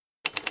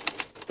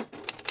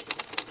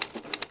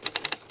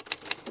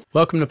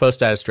Welcome to Post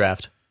Status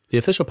Draft, the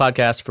official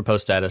podcast for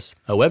Post Status,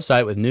 a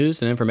website with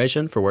news and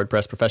information for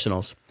WordPress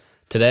professionals.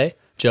 Today,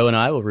 Joe and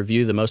I will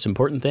review the most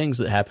important things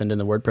that happened in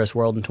the WordPress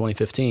world in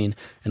 2015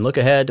 and look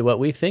ahead to what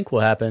we think will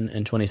happen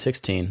in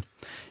 2016.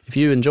 If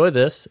you enjoy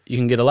this, you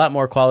can get a lot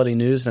more quality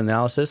news and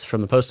analysis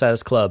from the Post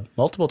Status Club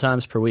multiple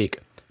times per week.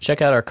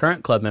 Check out our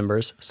current club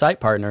members,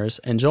 site partners,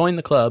 and join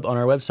the club on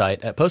our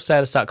website at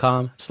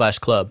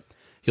poststatus.com/club.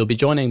 You'll be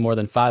joining more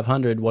than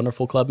 500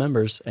 wonderful club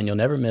members, and you'll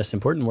never miss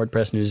important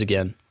WordPress news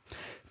again.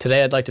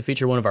 Today, I'd like to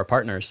feature one of our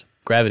partners,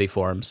 Gravity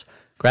Forms.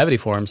 Gravity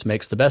Forms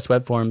makes the best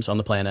web forms on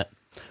the planet.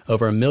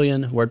 Over 1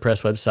 million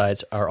WordPress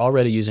websites are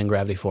already using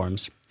Gravity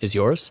Forms. Is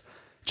yours?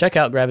 Check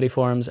out Gravity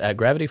Forms at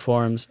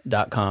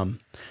gravityforms.com.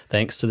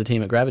 Thanks to the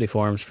team at Gravity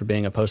Forms for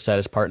being a Post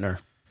Status partner.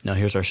 Now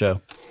here's our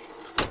show.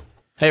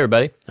 Hey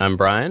everybody, I'm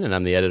Brian, and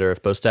I'm the editor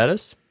of Post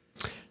Status.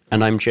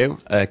 And I'm Joe,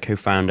 a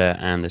co-founder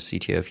and the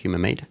CTO of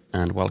HumanMade,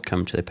 and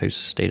welcome to the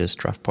Post Status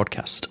Draft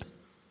podcast.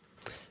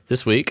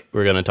 This week,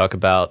 we're going to talk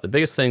about the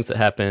biggest things that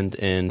happened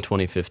in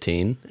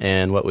 2015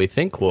 and what we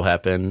think will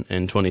happen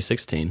in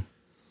 2016.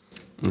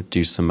 We'll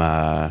do some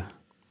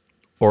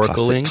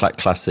Oracling.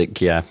 classic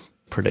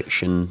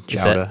prediction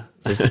chowder.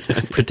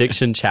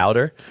 Prediction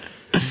chowder?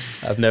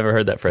 I've never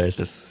heard that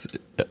phrase.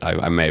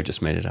 I may have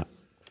just made it up.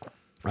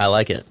 I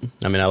like it.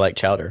 I mean, I like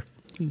chowder.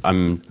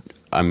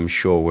 I'm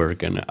sure we're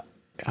gonna.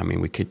 I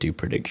mean, we could do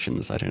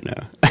predictions. I don't know.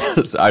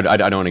 So I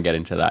don't want to get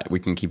into that. We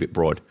can keep it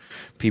broad.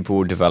 People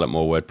will develop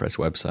more WordPress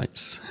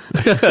websites.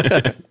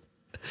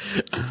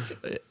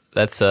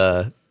 That's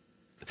the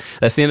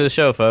end of the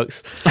show,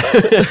 folks.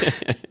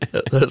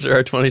 Those are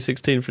our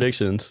 2016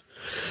 predictions.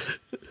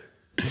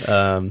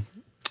 So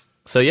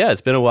yeah,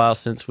 it's been a while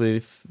since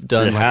we've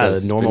done a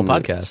normal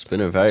podcast. It's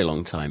been a very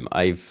long time.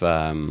 I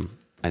think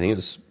it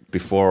was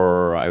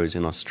before I was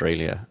in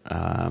Australia.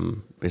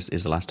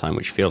 Is the last time,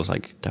 which feels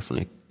like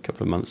definitely a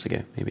couple of months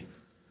ago, maybe.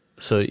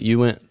 So you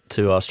went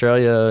to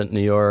Australia,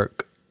 New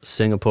York,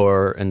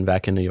 Singapore, and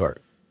back in New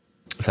York.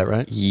 Is that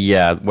right?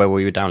 Yeah, well,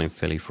 we were down in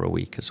Philly for a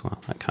week as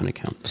well. That kind of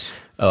counts.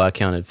 Oh, I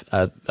counted.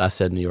 I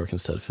said New York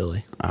instead of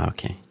Philly.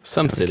 Okay.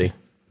 Some city.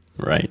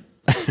 Right.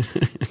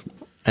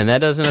 And that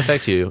doesn't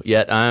affect you.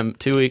 Yet I'm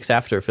 2 weeks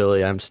after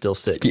Philly. I'm still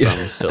sick from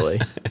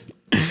Philly,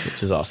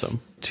 which is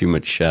awesome. It's too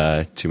much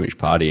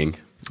partying.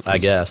 I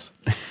guess.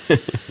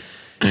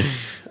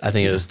 I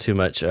think it was too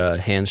much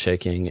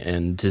handshaking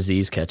and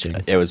disease catching.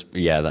 It was,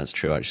 yeah, that's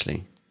true,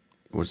 actually.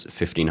 It was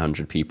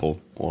 1,500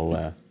 people all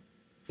there.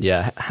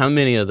 Yeah, how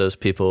many of those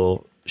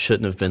people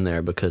shouldn't have been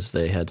there because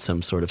they had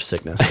some sort of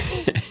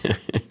sickness?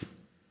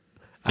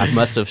 I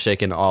must have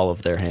shaken all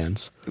of their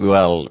hands.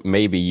 Well,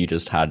 maybe you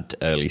just had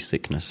early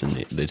sickness and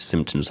the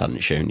symptoms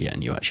hadn't shown yet,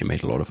 and you actually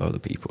made a lot of other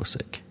people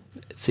sick.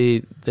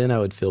 See, then I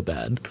would feel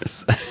bad.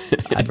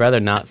 I'd rather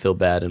not feel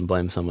bad and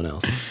blame someone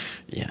else.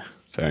 Yeah,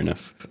 fair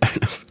enough.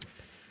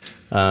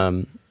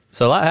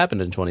 So a lot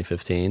happened in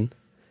 2015,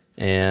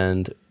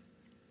 and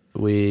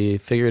we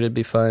figured it'd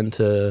be fun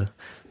to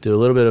do a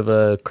little bit of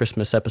a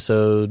Christmas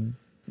episode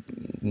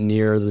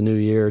near the new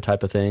year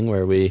type of thing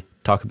where we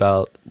talk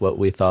about what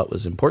we thought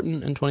was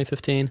important in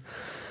 2015.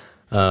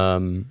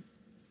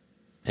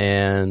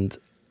 And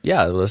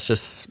yeah, let's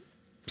just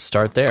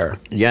start there.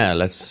 Yeah,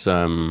 let's,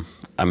 I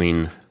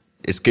mean,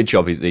 it's a good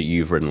job that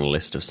you've written a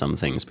list of some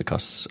things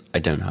because I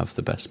don't have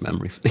the best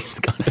memory for these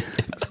kind of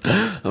things.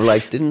 I'm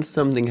like, didn't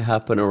something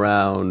happen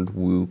around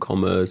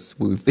WooCommerce,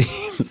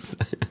 WooThemes?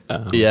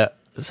 Yeah,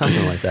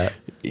 something like that.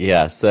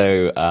 Yeah,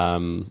 so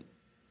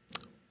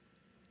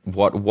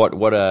what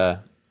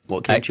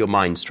came to your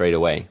mind straight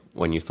away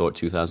when you thought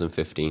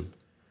 2015?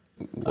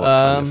 What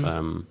kind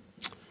of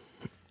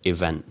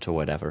event or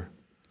whatever?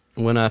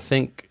 When I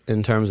think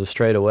in terms of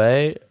straight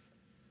away,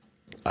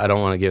 I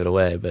don't want to give it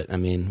away, but I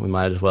mean, we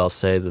might as well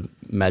say the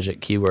magic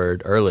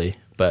keyword early,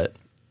 but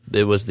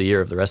it was the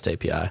year of the REST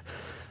API.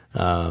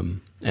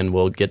 And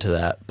we'll get to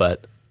that.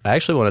 But I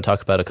actually want to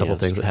talk about a couple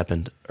things that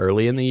happened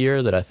early in the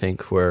year that I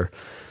think were...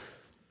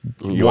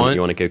 You want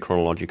to go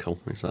chronological?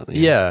 Is that the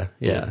Yeah,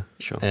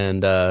 sure.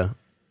 And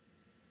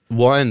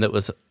one that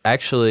was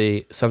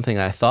actually something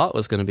I thought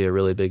was going to be a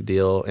really big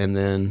deal, and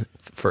then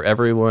for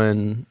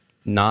everyone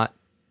not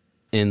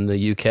in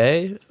the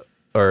UK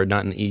or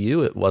not in the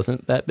EU, it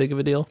wasn't that big of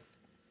a deal.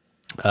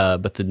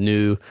 But the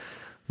new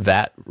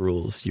VAT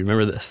rules. You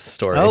remember this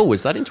story? Oh,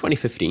 was that in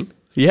 2015?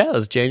 Yeah, it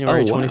was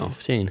January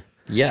 2015. Wow.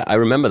 Yeah, I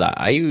remember that.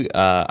 I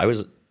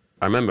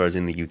remember I was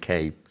in the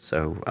UK,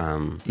 so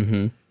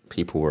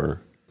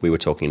we were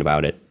talking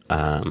about it,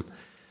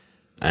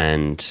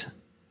 and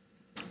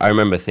I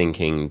remember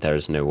thinking,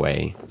 "There's no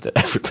way that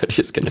everybody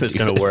is going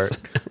to work."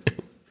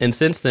 And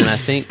since then, I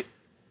think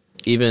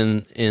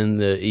even in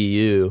the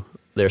EU,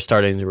 they're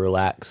starting to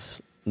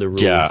relax the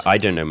rules. Yeah, I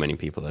don't know many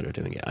people that are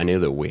doing it. I know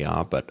that we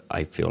are, but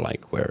I feel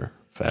like we're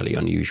fairly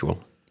unusual,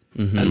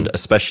 and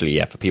especially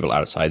for people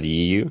outside the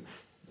EU,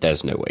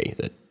 there's no way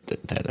that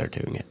they're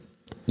doing it.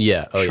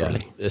 Yeah, yeah.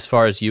 As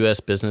far as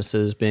U.S.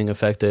 businesses being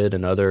affected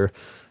and other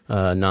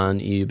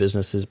non-EU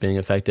businesses being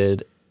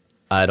affected,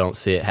 I don't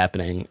see it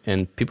happening.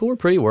 And people were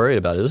pretty worried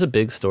about it. It was a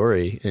big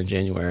story in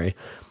January.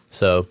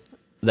 So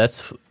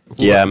that's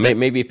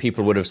maybe if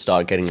people would have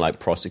started getting like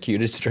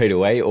prosecuted straight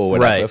away or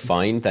whatever,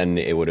 fine, then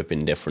it would have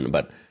been different.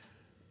 But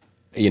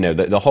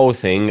the whole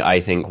thing, I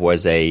think,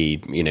 was a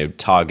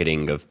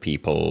targeting of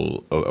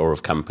people or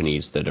of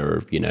companies that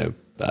are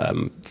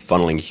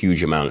funneling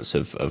huge amounts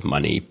of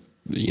money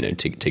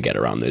to get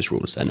around those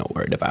rules. They're not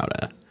worried about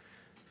a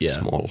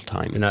small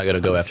time. You're not going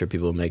to go after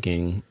people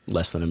making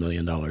less than $1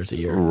 million a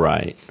year.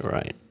 Right.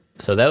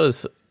 So that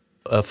was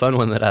a fun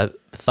one that I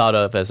thought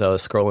of as I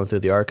was scrolling through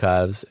the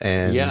archives,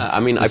 and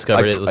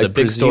discovered it was a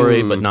big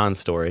story but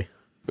non-story.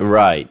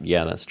 Right.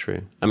 Yeah, that's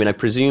true. I mean, I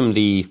presume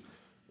the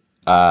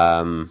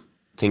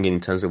thinking in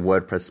terms of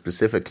WordPress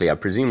specifically, I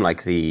presume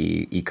like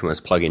the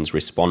e-commerce plugins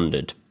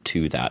responded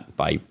to that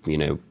by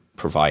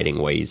providing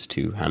ways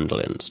to handle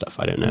it and stuff.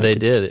 I don't know. They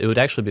did. It would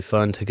actually be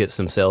fun to get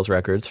some sales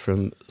records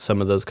from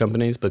some of those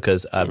companies,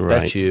 because I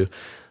bet you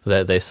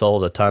that they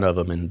sold a ton of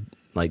them in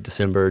like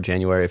December,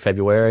 January,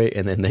 February,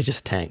 and then they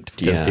just tanked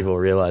because people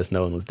realized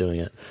no one was doing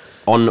it.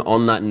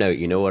 On that note,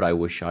 what I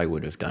wish I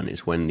would have done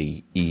is when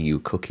the EU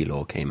cookie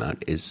law came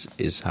out, is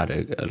had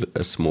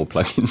a small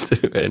plugin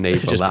to enable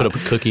just that. Put up a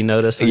cookie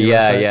notice on your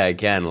website? Yeah.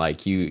 Again,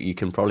 like you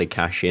can probably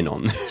cash in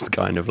on this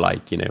kind of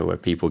like, where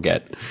people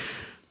get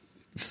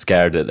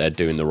scared that they're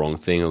doing the wrong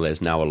thing, or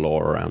there's now a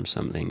law around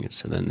something,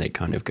 so then they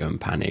kind of go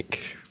and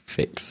panic,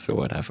 fix or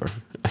whatever.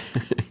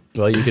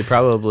 Well, you could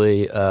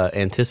probably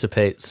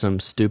anticipate some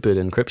stupid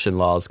encryption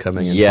laws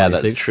coming in 2016. Yeah,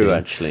 that's true,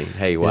 actually.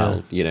 Hey,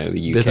 well,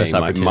 the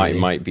UK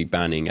might be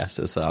banning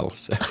SSL.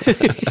 So.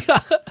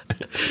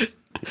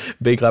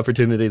 Big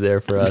opportunity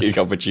there for us. Big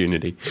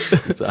opportunity.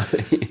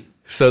 Exactly.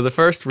 So the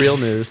first real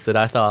news that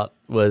I thought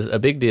was a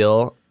big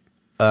deal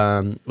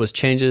was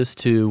changes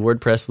to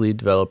WordPress lead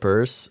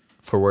developers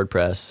for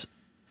WordPress,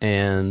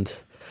 and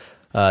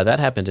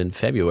that happened in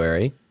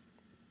February.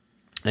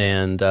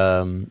 And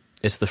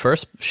it's the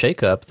first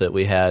shakeup that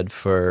we had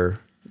for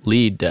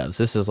lead devs.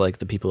 This is like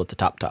the people at the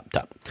top.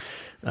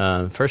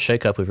 First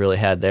shakeup we've really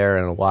had there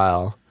in a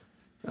while.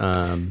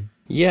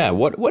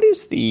 What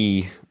is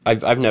the?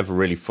 I've never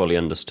really fully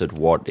understood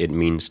what it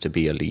means to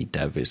be a lead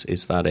dev.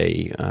 Is that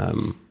a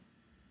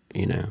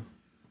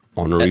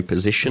honorary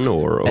position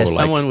or as like...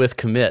 someone with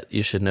commit,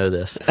 you should know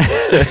this.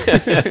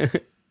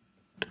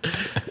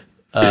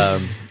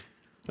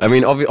 I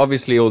mean,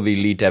 obviously, all the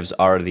lead devs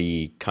are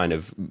the kind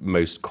of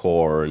most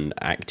core and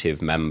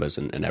active members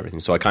and everything.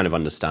 So I kind of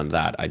understand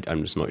that.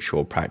 I'm just not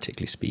sure,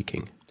 practically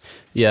speaking.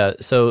 Yeah,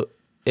 so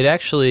it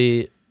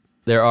actually,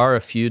 there are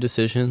a few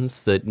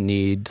decisions that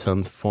need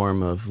some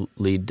form of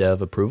lead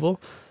dev approval.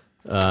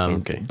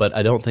 But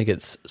I don't think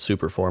it's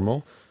super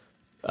formal.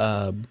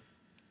 But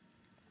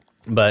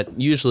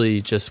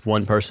usually just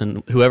one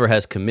person, whoever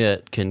has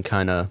commit, can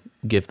kind of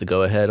give the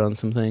go-ahead on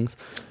some things.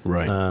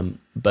 Right.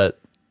 But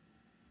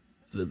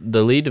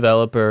the lead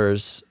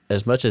developers,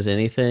 as much as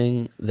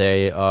anything,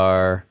 they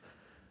are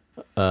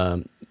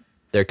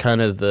they're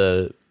kind of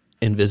the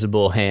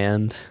invisible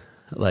hand,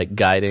 like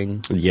guiding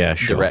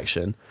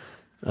direction.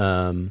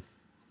 And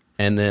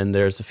then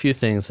there's a few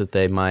things that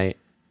they might,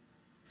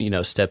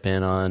 step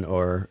in on,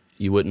 or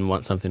you wouldn't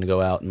want something to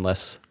go out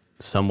unless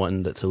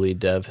someone that's a lead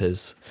dev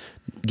has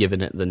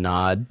given it the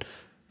nod.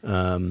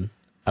 I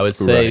would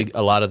say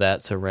a lot of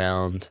that's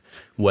around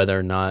whether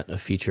or not a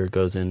feature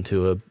goes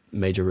into a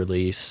major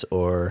release,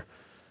 or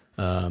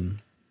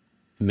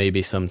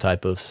maybe some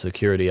type of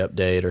security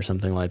update or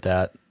something like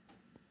that.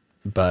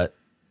 But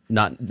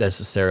not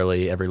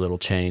necessarily every little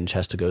change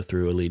has to go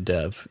through a lead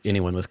dev.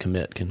 Anyone with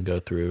commit can go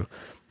through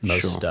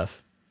most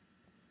stuff.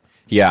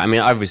 Yeah, I mean,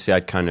 obviously,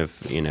 I'd kind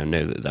of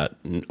know that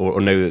or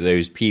know that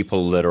those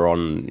people that are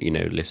on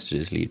listed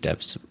as lead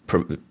devs,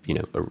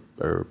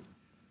 are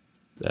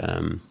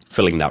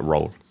filling that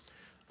role.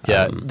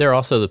 Yeah, they're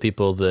also the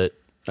people that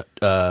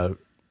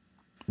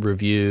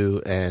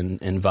review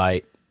and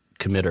invite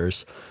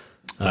committers.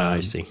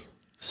 I see.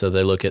 So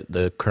they look at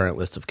the current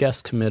list of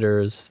guest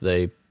committers,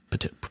 they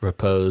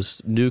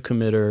propose new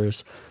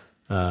committers,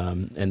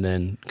 and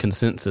then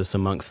consensus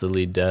amongst the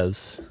lead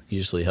devs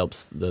usually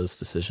helps those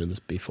decisions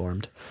be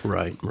formed.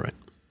 Right.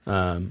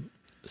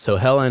 So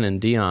Helen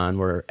and Dion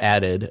were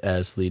added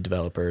as lead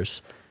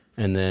developers,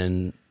 and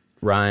then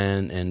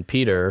Ryan and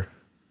Peter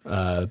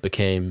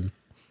became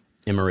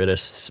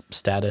emeritus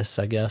status,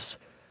 I guess.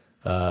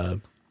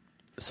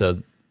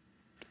 So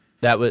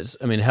that was,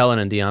 Helen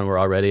and Dion were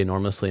already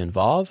enormously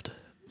involved,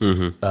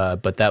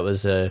 but that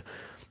was a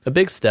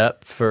big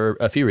step for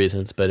a few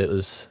reasons. But it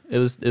was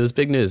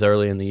big news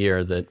early in the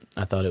year that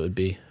I thought it would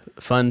be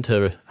fun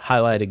to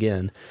highlight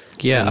again.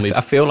 Yeah,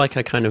 I feel like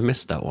I kind of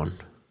missed that one.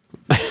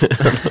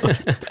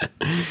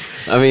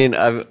 I mean,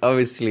 I've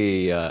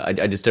obviously,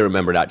 I just don't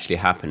remember it actually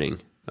happening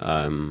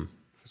for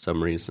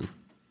some reason.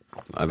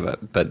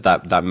 But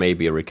that may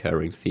be a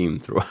recurring theme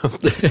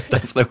throughout this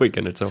stuff that we're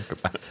going to talk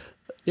about.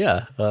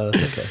 Yeah,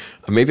 that's okay.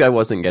 Maybe I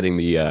wasn't getting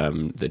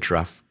the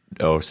draft,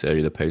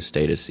 the post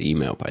status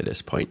email by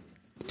this point.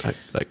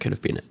 That could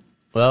have been it.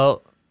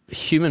 Well,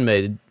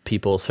 human-made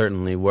people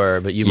certainly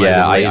were, but you might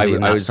have been lazy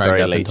and not I was signed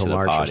very up late until to the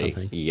March party. or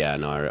something. Yeah,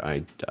 no,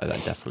 that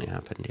definitely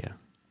happened.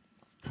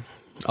 Yeah.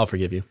 I'll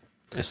forgive you.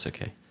 It's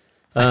okay.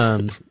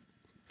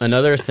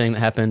 Another thing that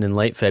happened in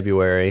late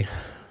February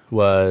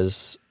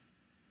was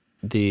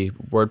the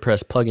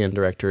WordPress plugin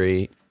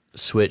directory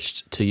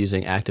switched to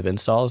using active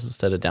installs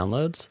instead of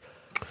downloads.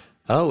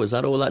 Oh, was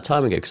that all that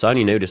time ago? Because I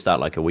only noticed that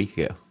like a week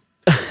ago.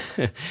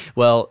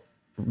 Well,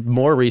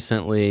 more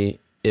recently,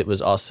 it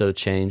was also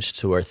changed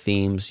to where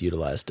themes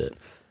utilized it.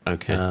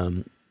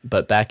 Okay.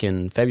 But back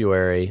in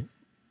February,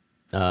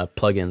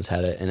 plugins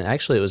had it, and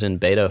actually it was in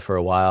beta for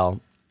a while.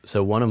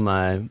 So one of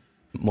my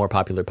more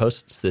popular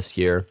posts this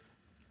year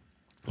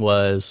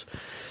was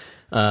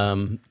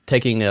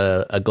taking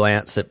a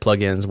glance at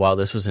plugins while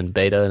this was in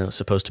beta and it was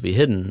supposed to be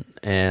hidden,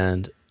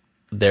 and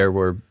there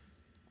were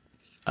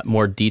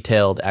more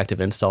detailed active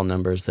install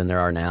numbers than there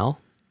are now,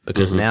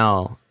 because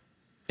now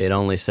it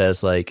only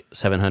says like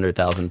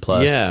 700,000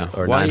 plus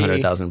or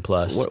 900,000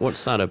 plus.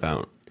 What's that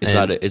about? Is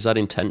that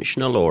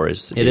intentional, or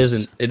is it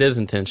is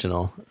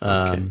intentional.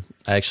 I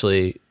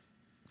actually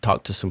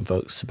talked to some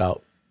folks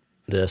about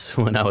this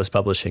when I was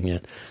publishing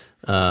it.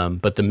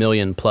 But the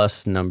million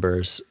plus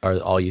numbers are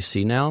all you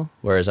see now,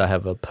 whereas I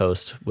have a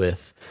post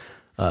with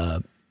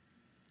all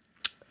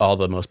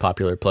the most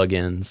popular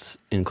plugins,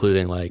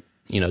 including like,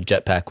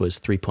 Jetpack was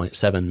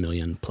 3.7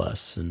 million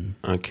plus,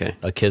 and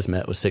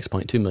Akismet was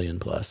 6.2 million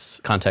plus.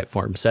 Contact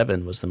Form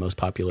 7 was the most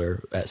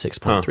popular at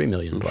 6.3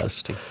 million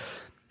plus.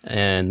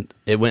 And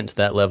it went to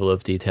that level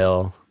of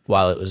detail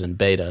while it was in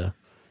beta.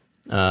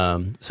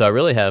 So I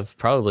really have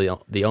probably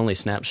the only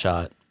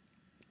snapshot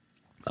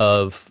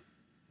of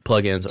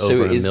plugins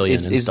over a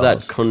million installs. Is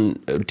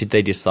that did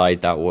they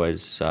decide that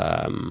was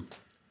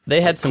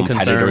they had some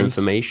competitor concerns.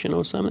 Information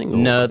or something? Or?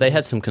 No, they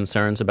had some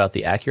concerns about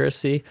the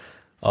accuracy.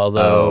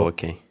 Although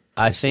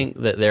I think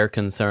that their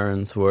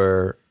concerns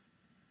were,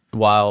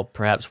 while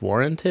perhaps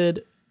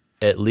warranted,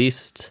 at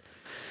least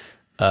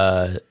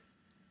it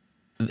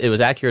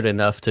was accurate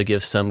enough to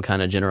give some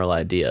kind of general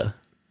idea.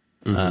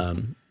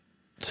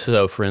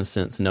 So, for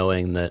instance,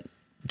 knowing that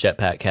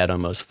Jetpack had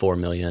almost 4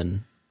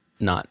 million,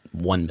 not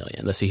 1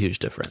 million, that's a huge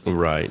difference.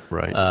 Right.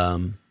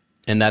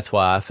 And that's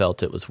why I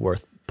felt it was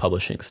worth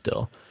publishing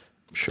still.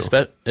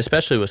 Sure.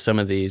 Especially with some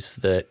of these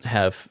that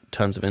have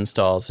tons of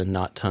installs and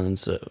not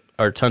tons of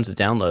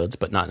downloads,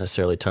 but not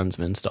necessarily tons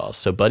of installs.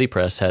 So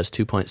BuddyPress has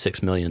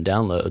 2.6 million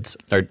downloads,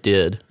 or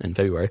did in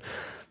February,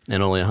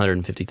 and only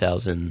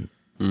 150,000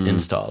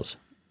 installs.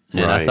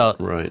 And I thought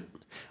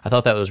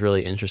that was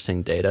really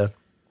interesting data.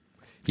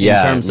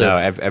 Yeah,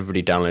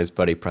 everybody downloads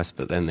BuddyPress,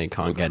 but then they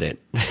can't get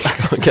it.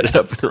 Can't get it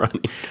up and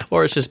running.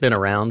 Or it's just been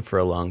around for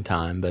a long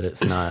time, but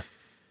it's not.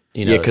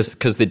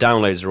 Because the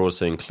downloads are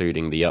also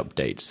including the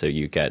updates, so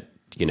you get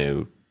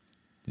the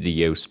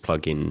Yoast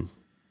plugin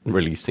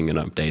releasing an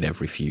update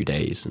every few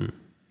days and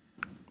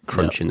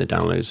crunching the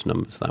downloads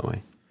numbers that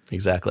way.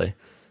 Exactly.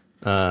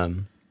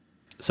 So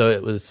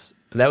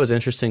that was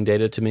interesting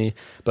data to me,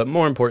 but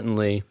more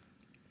importantly,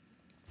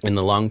 in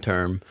the long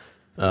term,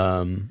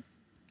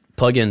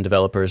 plugin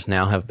developers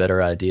now have a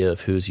better idea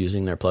of who's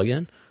using their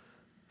plugin,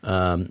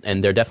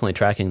 and they're definitely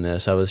tracking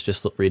this. I was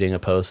just reading a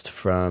post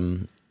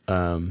from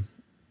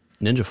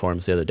Ninja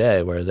Forms the other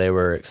day where they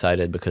were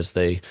excited because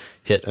they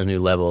hit a new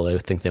level. They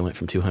think they went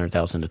from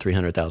 200,000 to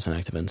 300,000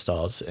 active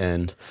installs,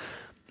 and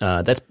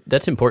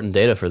that's important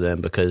data for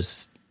them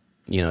because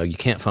you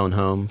can't phone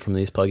home from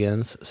these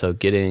plugins, so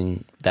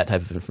getting that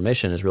type of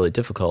information is really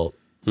difficult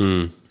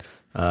for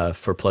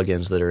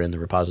plugins that are in the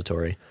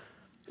repository.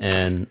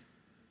 And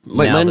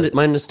my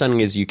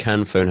understanding is you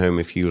can phone home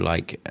if you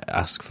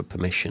ask for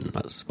permission.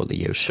 That's what the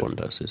Yoast one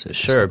does, is it?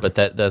 Sure, but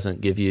that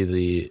doesn't give you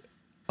the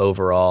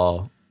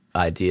overall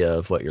idea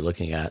of what you're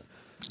looking at.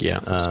 Yeah,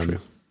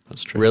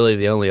 that's true. Really,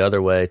 the only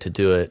other way to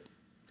do it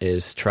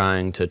is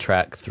trying to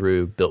track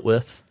through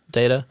BuiltWith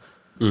data.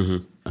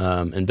 And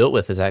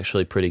BuiltWith is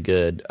actually pretty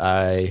good.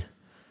 I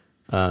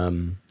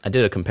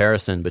did a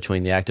comparison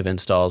between the active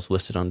installs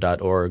listed on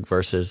 .org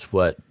versus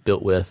what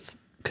BuiltWith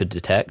could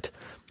detect.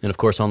 And of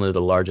course, only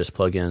the largest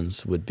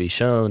plugins would be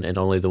shown, and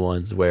only the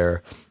ones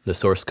where the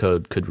source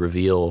code could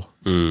reveal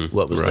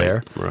what was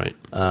there. Right.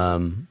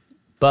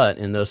 But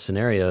in those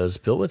scenarios,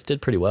 BuiltWith did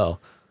pretty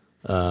well.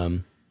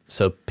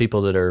 So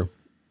people that are,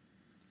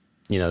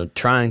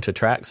 trying to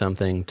track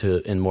something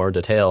in more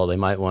detail, they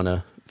might want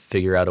to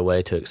figure out a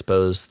way to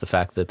expose the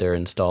fact that they're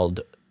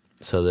installed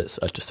so that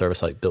a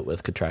service like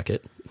BuiltWith could track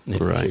it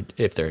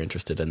if they're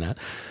interested in that.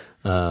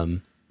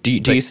 Do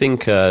you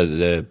think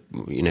the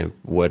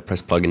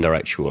WordPress plugin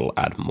directory will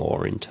add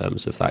more in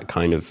terms of that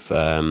kind of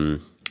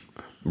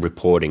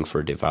reporting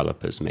for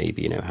developers?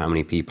 Maybe how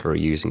many people are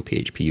using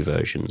PHP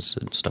versions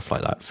and stuff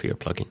like that for your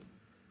plugin?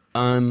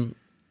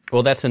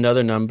 Well, that's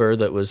another number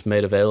that was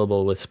made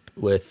available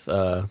with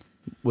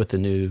the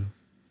new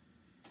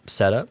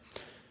setup.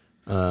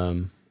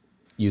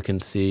 You can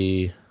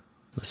see.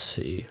 Let's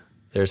see.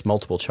 There's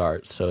multiple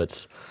charts, so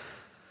it's.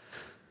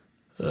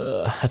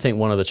 I think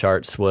one of the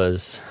charts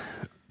was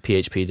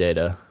PHP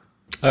data.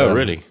 Oh,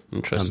 really?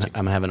 Interesting.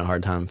 I'm having a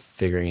hard time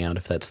figuring out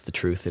if that's the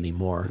truth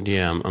anymore.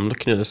 Yeah, I'm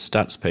looking at the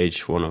stats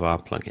page for one of our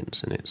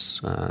plugins, and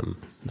it's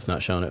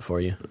not showing it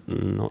for you.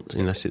 Not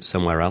unless it's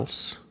somewhere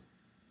else.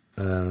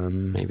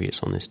 Maybe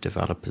it's on this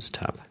developers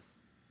tab.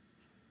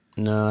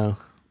 No.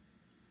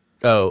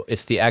 Oh,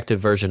 it's the active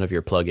version of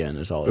your plugin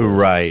is all it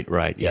is.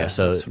 Right. Yeah,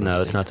 so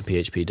no, it's not the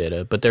PHP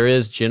data. But there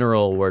is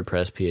general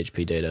WordPress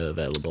PHP data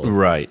available.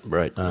 Right.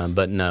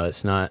 But no,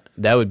 it's not.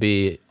 That would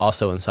be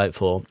also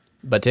insightful.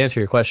 But to answer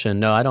your question,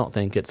 no, I don't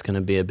think it's going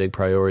to be a big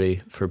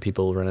priority for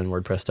people running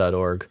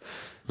WordPress.org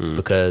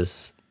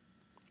because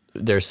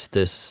there's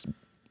this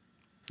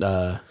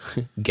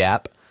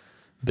gap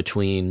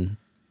between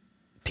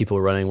people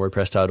running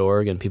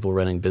WordPress.org and people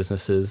running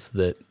businesses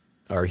that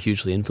are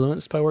hugely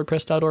influenced by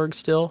WordPress.org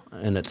still,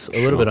 and it's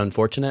a little bit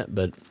unfortunate,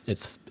 but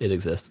it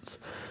exists.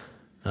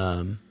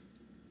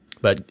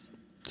 But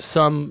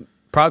some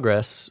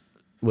progress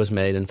was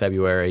made in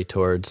February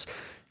towards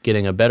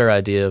getting a better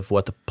idea of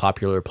what the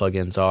popular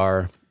plugins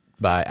are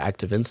by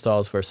active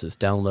installs versus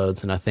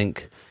downloads, and I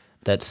think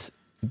that's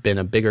been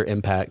a bigger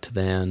impact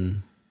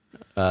than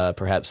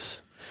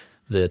perhaps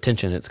the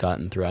attention it's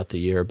gotten throughout the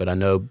year, but I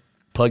know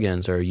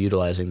plugins are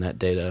utilizing that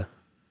data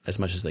as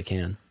much as they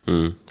can.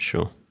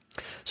 Sure.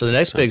 So the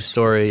next big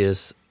story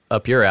is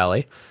up your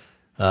alley.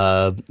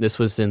 This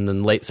was in the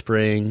late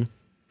spring,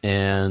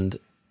 and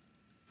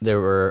there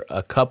were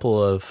a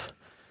couple of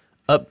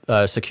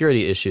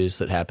security issues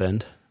that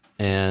happened,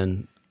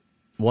 and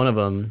one of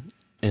them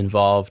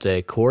involved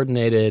a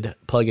coordinated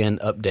plugin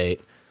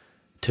update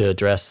to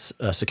address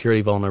a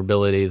security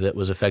vulnerability that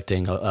was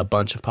affecting a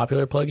bunch of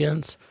popular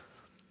plugins.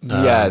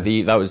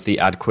 That was the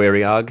add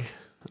query arg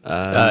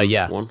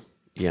one.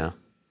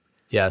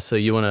 Yeah, so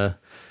you want to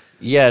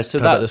so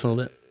talk about this one a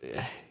little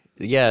bit?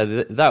 Yeah,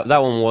 that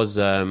one was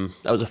that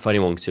was a funny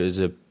one because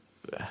it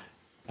was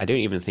I don't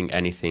even think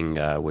anything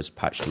was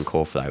patched in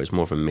core for that. It was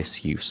more of a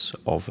misuse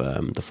of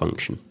the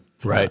function,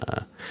 right?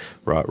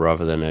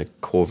 Rather than a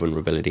core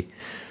vulnerability.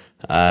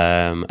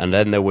 And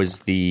then there was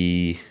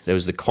the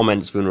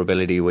comments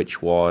vulnerability,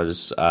 which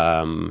was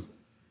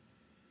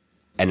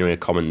entering a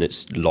comment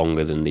that's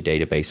longer than the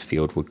database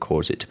field would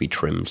cause it to be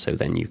trimmed. So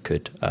then you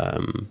could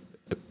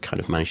kind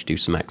of manage to do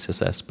some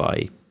XSS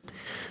by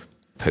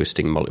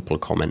posting multiple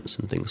comments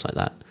and things like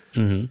that.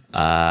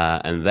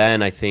 And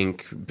then I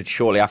think, but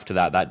shortly after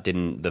that,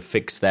 the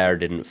fix there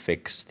didn't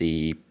fix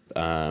the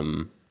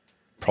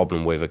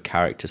problem with a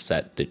character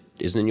set that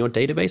isn't in your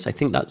database. I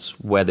think that's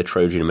where the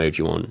Trojan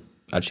emoji one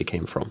actually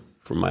came from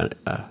my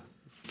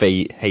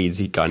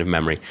hazy kind of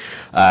memory.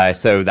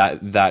 So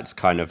that's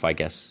kind of, I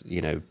guess,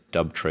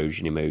 dubbed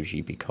Trojan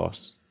emoji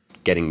because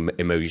getting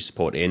emoji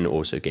support in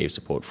also gave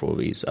support for all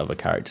these other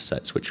character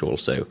sets, which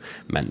also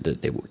meant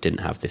that they didn't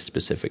have this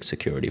specific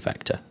security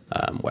vector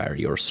where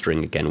your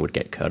string again would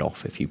get cut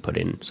off if you put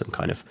in some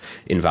kind of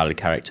invalid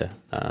character.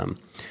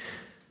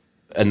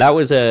 And that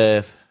was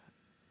I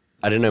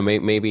don't know,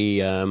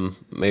 maybe I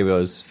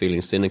was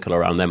feeling cynical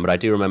around them, but I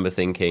do remember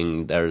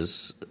thinking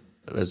there's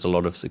a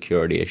lot of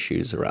security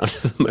issues around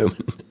at the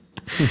moment.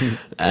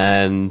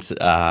 And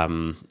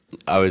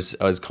I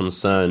was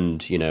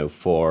concerned,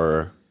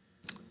 for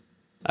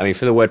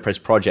the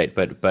WordPress project,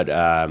 but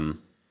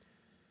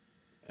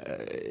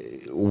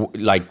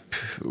like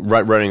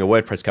running a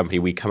WordPress company,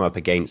 we come up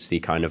against the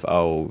kind of,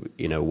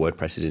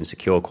 WordPress is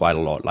insecure quite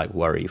a lot, like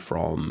worry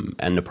from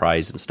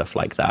enterprise and stuff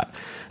like that.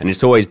 And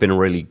it's always been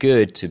really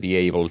good to be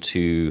able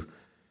to,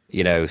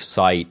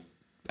 cite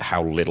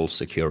how little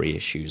security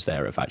issues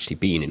there have actually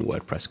been in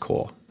WordPress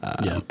core.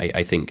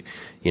 I think,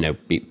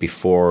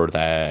 before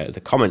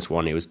the comments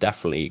one, it was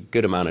definitely a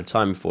good amount of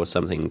time before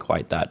something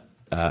quite that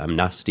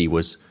nasty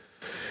was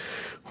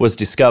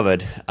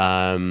discovered.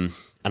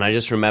 And I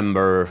just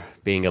remember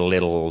being a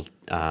little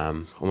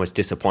almost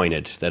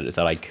disappointed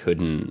that I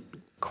couldn't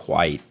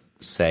quite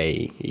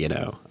say,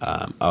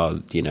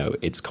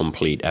 it's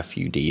complete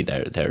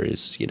FUD. There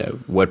is,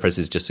 WordPress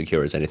is just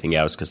secure as anything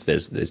else because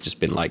there's just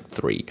been like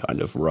 3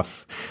 kind of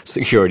rough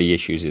security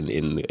issues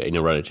in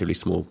a relatively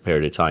small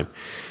period of time.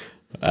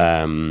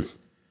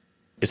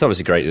 It's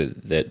obviously great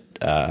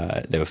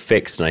that they were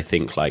fixed, and I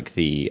think like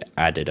the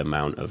added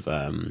amount of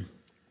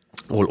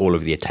all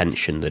of the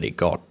attention that it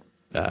got,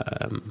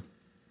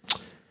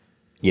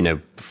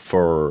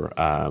 for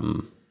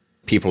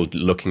people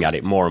looking at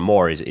it more and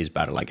more is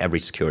better. Like every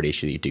security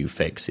issue that you do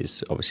fix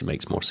is obviously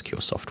makes more secure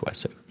software.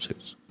 So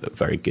it's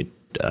very good.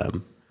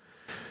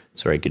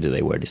 It's very good that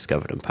they were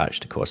discovered and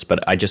patched, of course.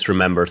 But I just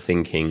remember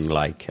thinking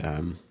like,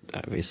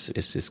 this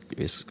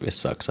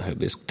sucks. I hope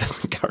this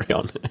doesn't carry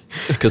on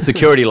because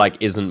security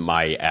isn't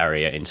my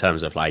area in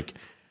terms of like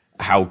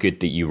how good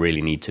that you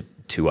really need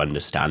to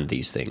understand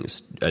these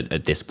things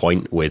at this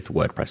point with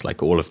WordPress.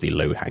 Like all of the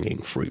low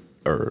hanging fruit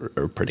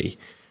are pretty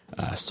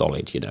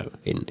solid, in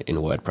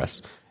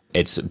WordPress.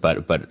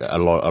 But a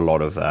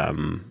lot of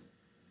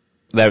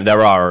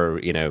there are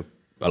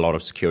a lot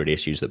of security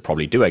issues that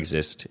probably do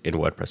exist in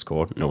WordPress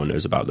core. No one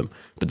knows about them,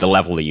 but the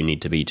level that you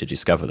need to be to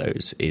discover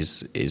those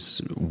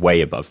is way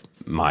above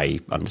my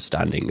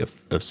understanding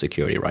of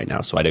security right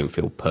now. So I don't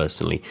feel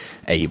personally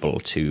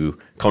able to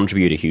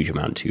contribute a huge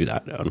amount to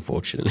that,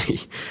 unfortunately.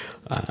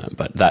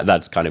 But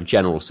that's kind of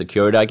general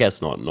security, I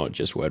guess, not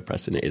just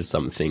WordPress, and it is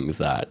something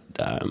that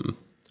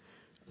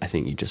I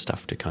think you just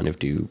have to kind of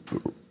do,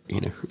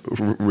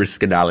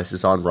 risk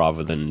analysis on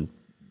rather than,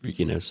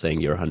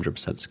 saying you're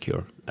 100%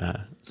 secure.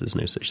 There's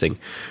no such thing.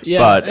 Yeah,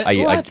 but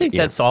I think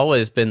that's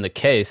always been the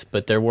case,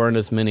 but there weren't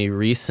as many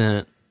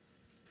recent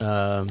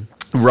big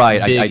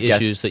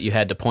issues that you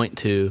had to point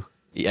to.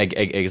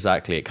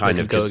 Exactly. It kind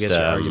of go just against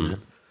your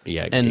argument.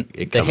 Yeah, and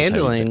it the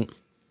handling.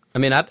 I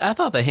mean, I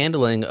thought the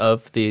handling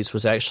of these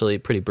was actually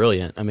pretty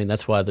brilliant. I mean,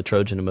 that's why the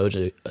Trojan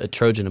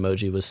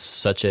emoji was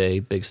such a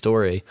big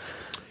story.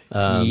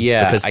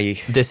 Because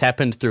this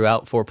happened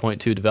throughout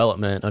 4.2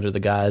 development under the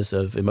guise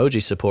of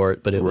emoji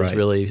support, but it was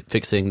really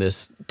fixing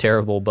this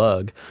terrible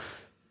bug.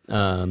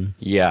 So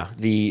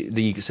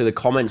the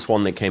comments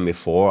one that came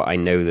before, I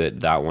know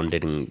that one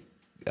didn't.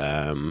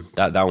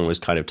 That one was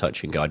kind of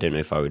touch and go. I don't know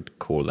if I would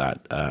call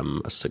that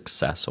a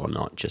success or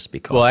not, just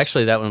because. Well,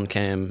 actually, that one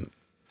came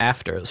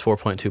after. It was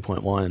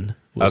 4.2.1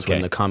 was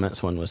when the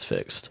comments one was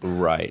fixed.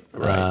 Right.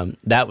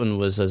 That one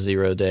was a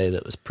 0 day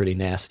that was pretty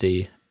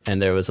nasty,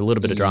 and there was a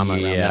little bit of drama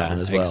around that one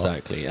as well.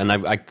 Exactly. And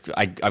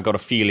I've got a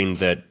feeling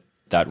that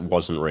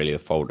wasn't really a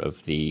fault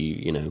of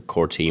the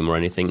core team or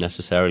anything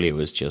necessarily. It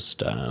was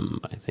just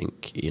I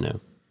think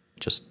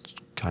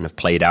just kind of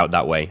played out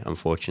that way,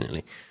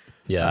 unfortunately.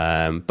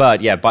 Yeah.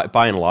 But yeah,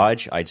 by and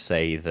large, I'd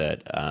say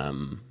that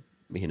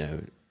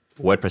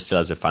WordPress still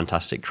has a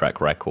fantastic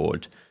track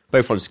record,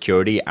 both on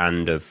security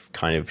and of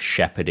kind of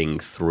shepherding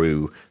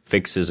through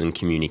fixes and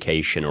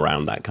communication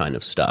around that kind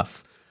of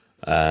stuff.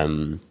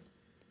 It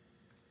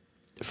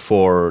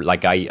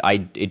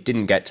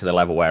didn't get to the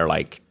level where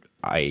like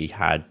I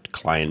had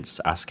clients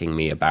asking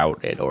me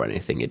about it or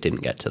anything. It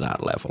didn't get to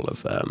that level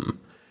of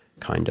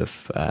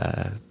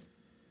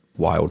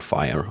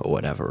wildfire or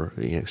whatever,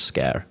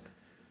 scare.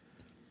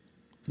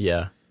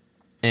 Yeah.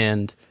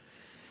 And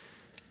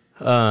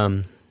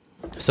so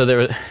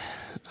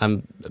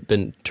I've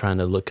been trying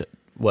to look at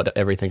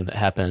everything that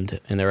happened,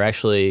 and there were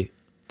actually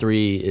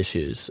 3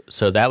 issues.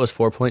 So that was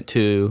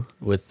 4.2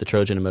 with the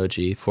Trojan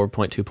emoji.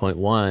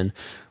 4.2.1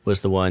 was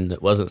the one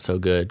that wasn't so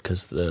good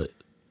because the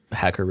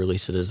hacker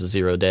released it as a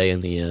 0 day in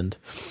the end.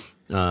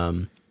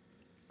 And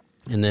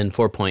then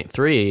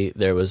 4.3,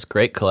 there was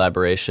great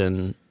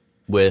collaboration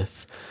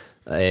with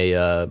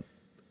a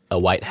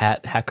white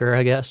hat hacker,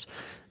 I guess.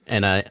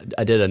 And I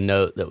did a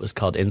note that was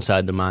called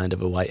Inside the Mind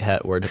of a White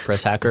Hat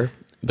WordPress Hacker,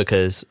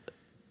 because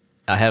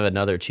I have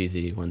another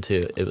cheesy one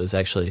too. It was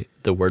actually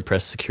the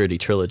WordPress Security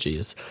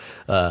Trilogies.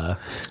 What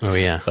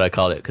I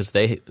called it, because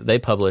they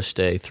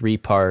published a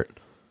 3-part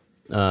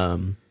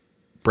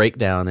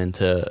breakdown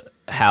into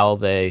how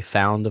they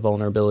found the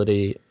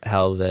vulnerability,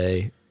 how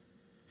they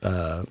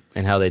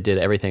did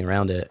everything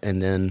around it,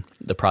 and then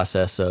the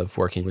process of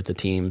working with the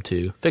team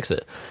to fix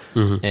it.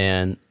 Mm-hmm.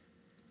 And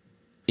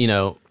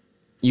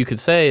you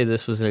could say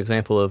this was an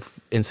example of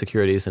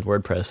insecurities in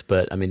WordPress,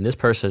 but I mean, this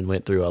person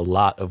went through a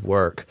lot of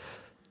work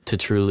to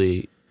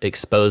truly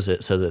expose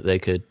it so that they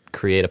could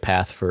create a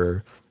path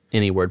for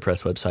any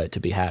WordPress website to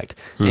be hacked.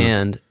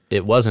 And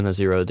it wasn't a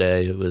 0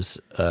 day, it was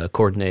a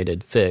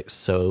coordinated fix,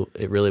 so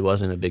it really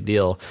wasn't a big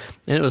deal.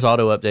 And it was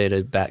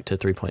auto-updated back to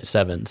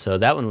 3.7, so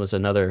that one was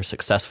another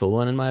successful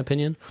one in my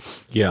opinion.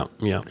 Yeah.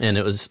 And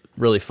it was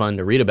really fun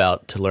to read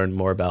about, to learn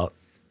more about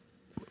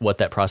what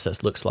that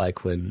process looks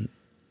like when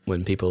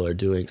people are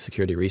doing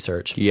security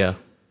research. Yeah,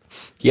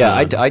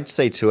 I'd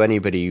say to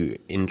anybody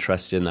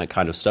interested in that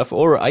kind of stuff,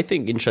 or I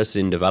think interested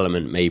in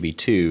development maybe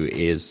too,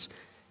 is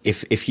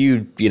if you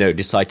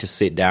decide to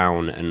sit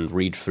down and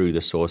read through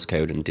the source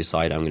code and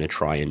decide I'm going to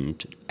try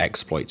and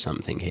exploit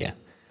something here,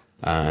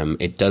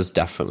 it does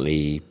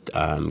definitely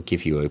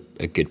give you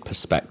a good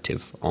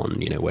perspective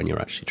on when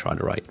you're actually trying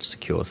to write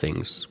secure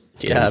things.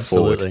 Yeah,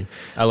 absolutely.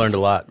 I learned a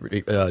lot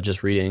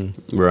just reading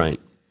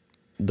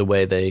the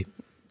way they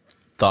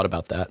thought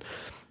about that.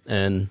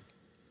 And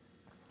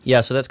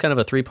yeah, so that's kind of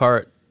a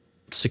 3-part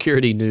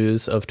security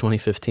news of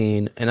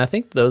 2015, and I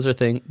think those are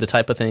the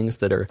type of things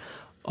that are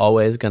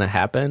always going to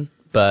happen,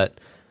 but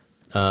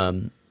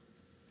I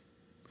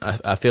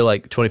feel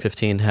like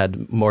 2015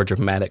 had more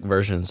dramatic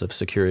versions of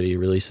security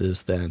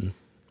releases than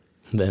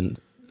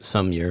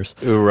some years.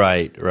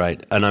 Right.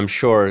 And I'm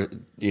sure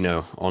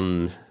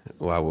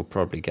we'll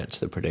probably get to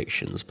the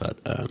predictions, but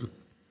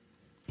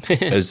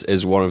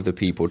as one of the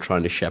people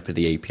trying to shepherd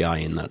the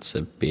API, and that's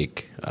a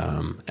big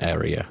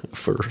area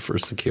for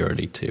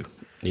security too.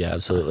 Yeah,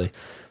 absolutely.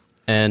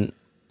 And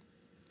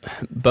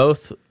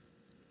both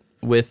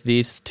with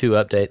these 2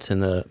 updates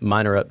and the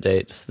minor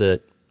updates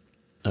that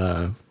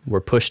were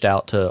pushed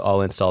out to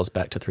all installs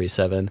back to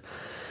 3.7,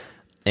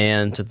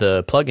 and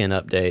the plugin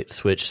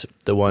updates, which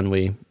the one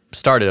we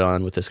started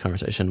on with this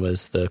conversation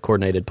was the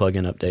coordinated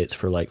plugin updates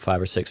for like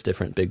 5 or 6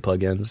 different big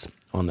plugins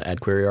on the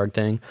AdQueryArg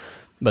thing.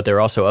 But there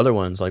are also other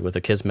ones, like with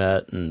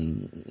Akismet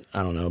and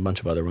I don't know, a bunch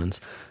of other ones,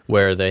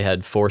 where they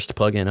had forced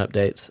plugin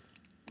updates.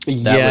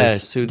 That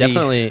was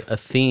definitely a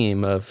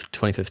theme of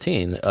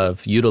 2015,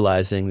 of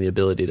utilizing the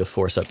ability to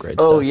force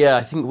upgrade stuff. Oh, yeah,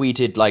 I think we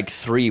did like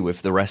 3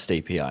 with the REST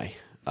API.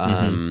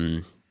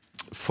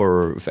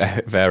 for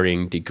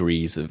varying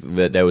degrees.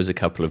 There was a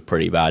couple of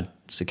pretty bad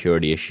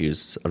security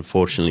issues,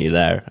 unfortunately,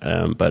 there.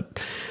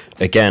 But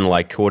again,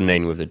 like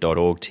coordinating with the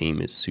 .org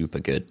team is super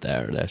good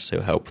there. They're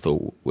so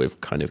helpful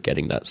with kind of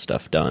getting that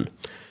stuff done.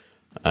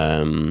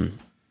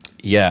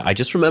 Yeah, I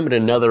just remembered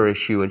another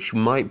issue, which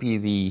might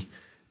be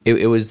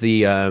it was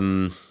the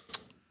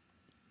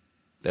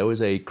there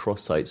was a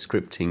cross-site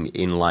scripting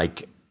in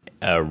like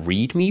a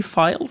README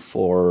file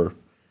for,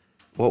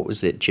 what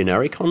was it,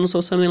 Genericons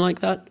or something like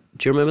that?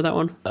 Do you remember that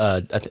one?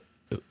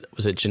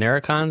 Was it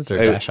Genericons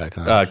or Dash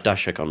Icons?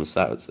 Dash Icons,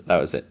 that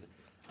was it.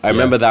 I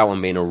remember that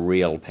one being a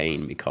real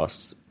pain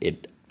because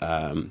it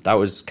that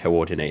was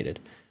coordinated,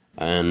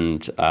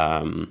 and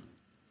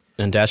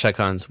Dash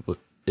Icons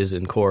is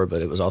in core,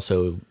 but it was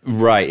also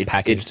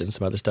packaged in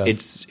some other stuff.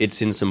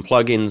 It's in some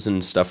plugins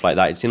and stuff like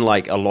that. It's in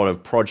like a lot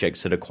of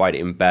projects that are quite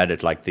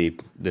embedded, like the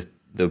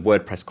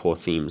WordPress core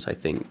themes, I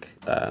think,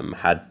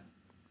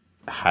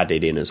 had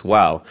it in as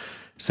well.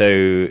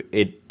 So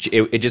it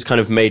just kind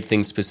of made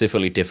things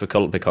specifically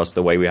difficult because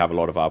the way we have a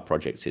lot of our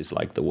projects is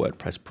like the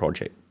WordPress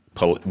project.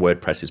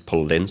 WordPress is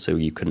pulled in, so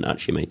you couldn't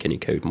actually make any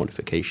code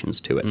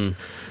modifications to it. And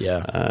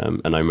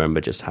I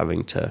remember just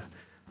having to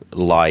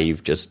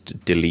live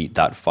just delete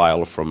that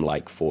file from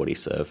like 40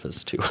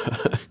 servers to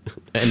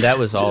and that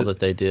was all that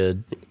they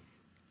did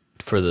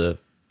for the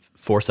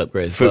Force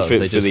upgrades.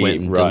 They just went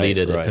and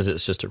deleted it because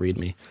it's just a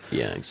README.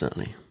 Yeah,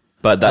 exactly.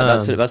 But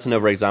that's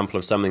another example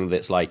of something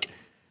that's like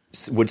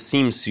would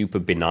seem super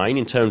benign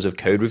in terms of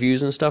code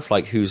reviews and stuff.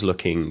 Like, who's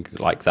looking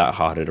like that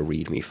hard at a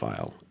README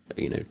file?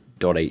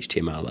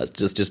 .html.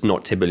 That's just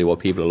not typically what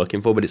people are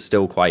looking for, but it's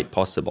still quite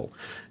possible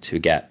to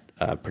get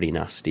pretty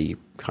nasty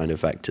kind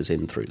of vectors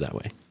in through that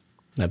way.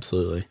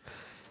 Absolutely.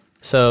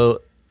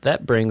 So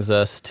that brings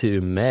us to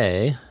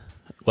May.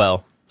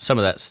 Well, some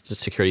of that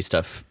security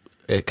stuff,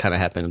 it kind of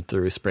happened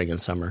through spring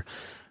and summer.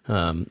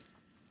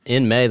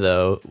 In May,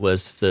 though,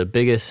 was the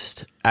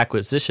biggest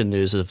acquisition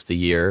news of the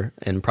year,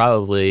 and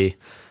probably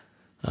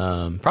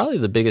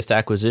the biggest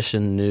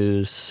acquisition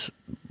news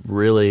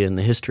really in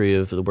the history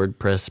of the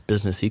WordPress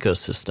business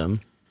ecosystem,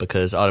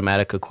 because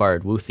Automattic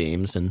acquired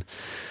WooThemes, and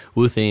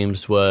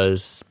WooThemes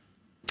was...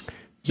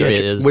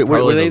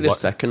 Were they the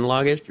second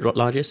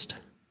largest,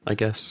 I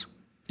guess?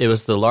 It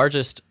was the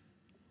largest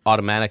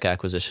Automattic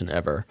acquisition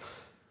ever.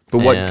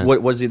 But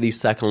what was it, the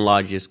second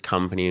largest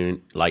company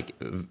like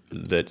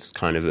that's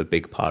kind of a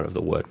big part of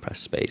the WordPress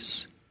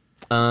space?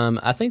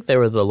 I think they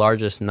were the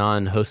largest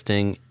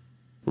non-hosting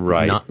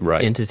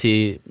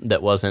entity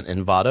that wasn't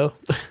Envato.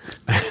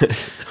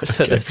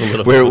 So that's a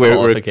little bit of a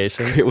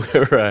qualification.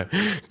 We're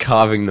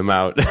carving them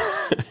out.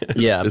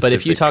 Yeah, but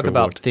if you talk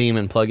about theme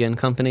and plugin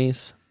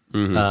companies,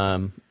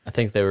 I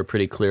think they were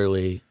pretty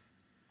clearly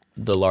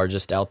the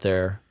largest out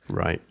there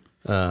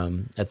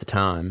at the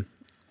time.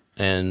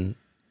 And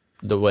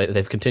the way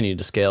they've continued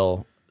to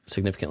scale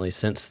significantly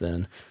since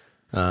then.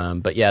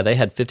 But yeah, they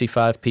had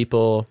 55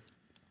 people.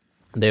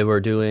 They were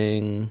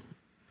doing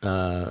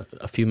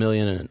a few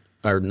million,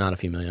 or not a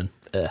few million,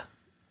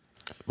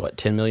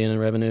 10 million in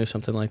revenue,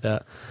 something like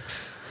that.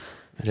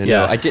 I don't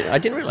know. I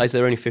didn't realize they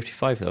were only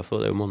 55 though. I thought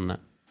they were more than that.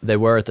 They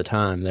were at the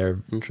time. They're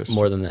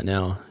more than that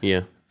now.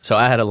 Yeah. So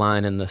I had a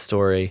line in the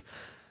story.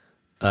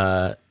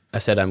 I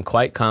said, I'm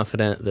quite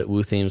confident that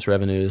WooThemes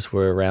revenues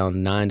were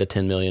around 9 to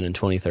 10 million in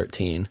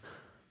 2013.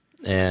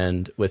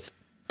 And with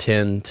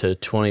 10 to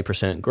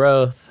 20%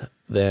 growth,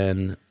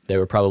 then they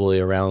were probably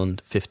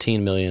around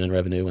 15 million in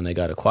revenue when they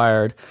got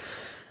acquired.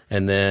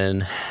 And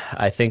then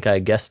I think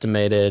I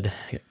guesstimated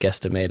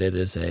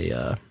is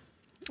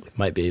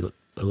might be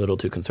a little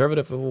too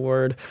conservative of a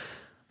word,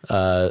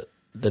 that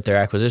their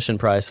acquisition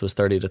price was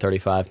 30 to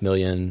 35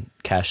 million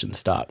cash and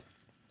stock.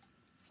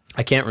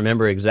 I can't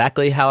remember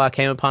exactly how I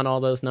came upon all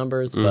those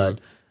numbers, but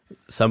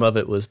some of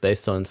it was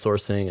based on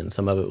sourcing and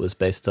some of it was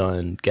based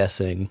on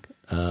guessing.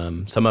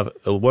 One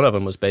of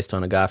them was based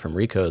on a guy from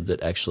Recode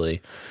that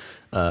actually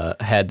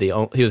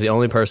he was the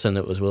only person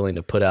that was willing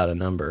to put out a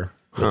number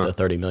with the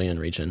 30 million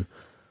region.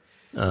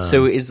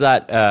 So is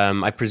that,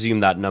 I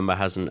presume that number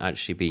hasn't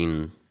actually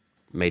been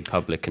made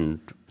public and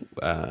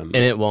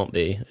it won't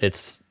be.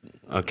 It's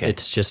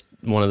just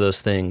one of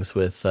those things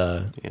with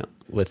Matt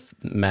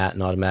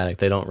and Automattic.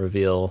 They don't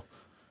reveal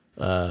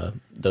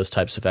those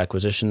types of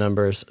acquisition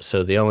numbers.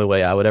 So the only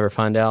way I would ever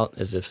find out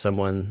is if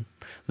someone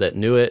that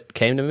knew it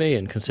came to me,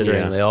 and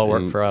considering they all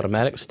work for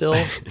Automattic still,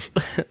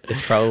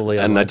 it's probably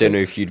unlikely. And I don't know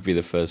if you'd be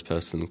the first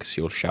person because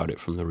you'll shout it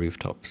from the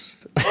rooftops.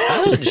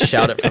 I wouldn't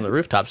shout it from the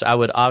rooftops. I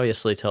would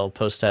obviously tell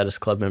Post Status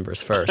Club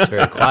members first,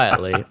 very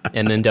quietly,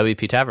 and then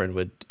WP Tavern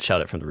would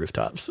shout it from the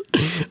rooftops.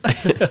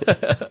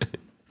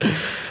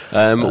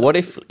 What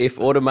if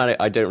Automattic,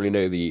 I don't really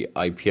know the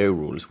IPO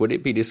rules, would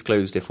it be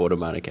disclosed if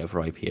Automattic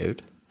ever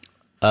IPO'd?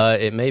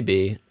 It may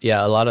be.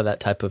 Yeah, a lot of that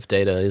type of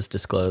data is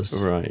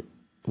disclosed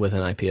with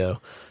an IPO.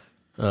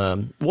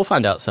 We'll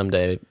find out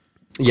someday.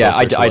 Yeah,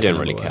 I don't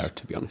really care,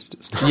 to be honest.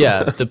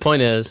 Yeah, the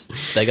point is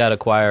they got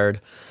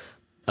acquired.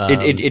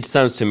 It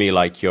sounds to me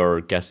like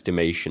your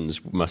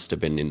guesstimations must have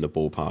been in the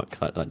ballpark.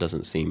 That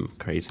doesn't seem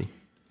crazy.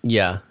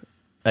 Yeah.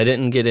 I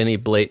didn't get any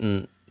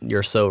blatant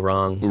 "you're so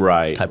wrong"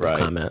 type of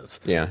comments.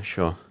 Yeah,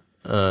 sure.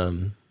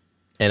 And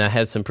I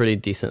had some pretty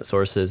decent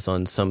sources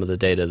on some of the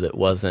data that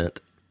wasn't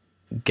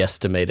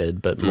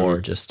guesstimated, but more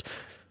just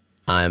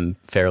I'm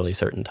fairly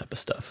certain type of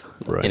stuff.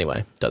 Right.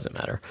 Anyway, doesn't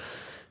matter.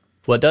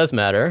 What does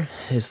matter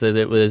is that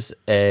it was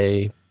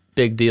a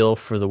big deal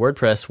for the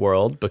WordPress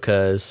world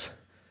because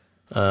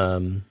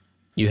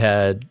you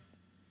had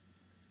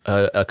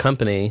a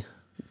company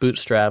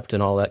bootstrapped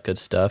and all that good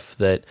stuff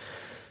that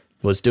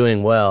was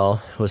doing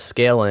well, was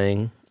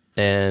scaling,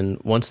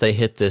 and once they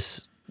hit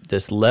this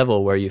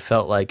level where you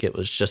felt like it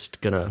was just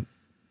going to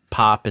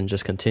pop and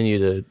just continue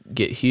to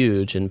get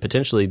huge and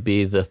potentially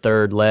be the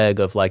third leg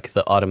of like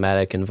the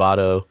Automattic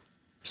Envato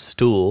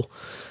stool,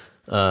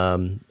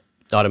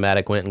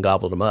 Automattic went and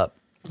gobbled them up.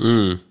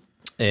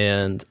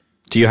 And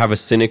do you have a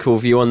cynical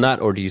view on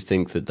that, or do you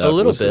think that a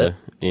little was bit?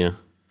 Yeah.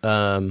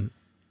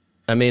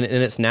 I mean,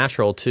 and it's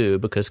natural too,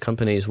 because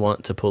companies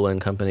want to pull in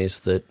companies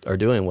that are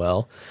doing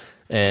well,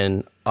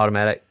 and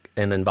Automattic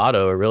and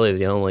Envato are really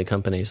the only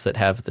companies that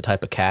have the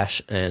type of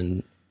cash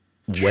and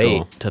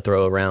weight to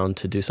throw around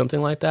to do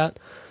something like that.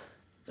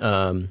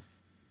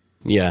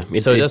 Yeah.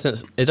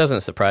 It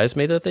doesn't surprise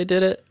me that they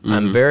did it.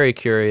 I'm very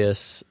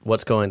curious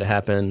what's going to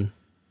happen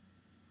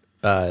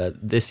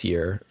this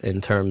year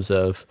in terms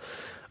of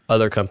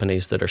other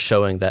companies that are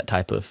showing that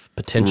type of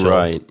potential.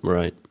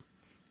 Right.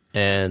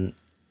 And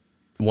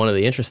one of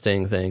the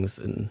interesting things,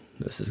 and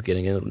this is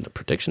getting into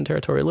prediction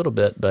territory a little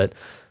bit, but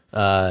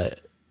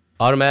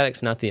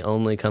Automattic's not the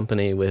only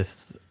company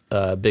with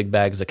big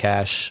bags of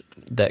cash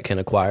that can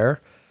acquire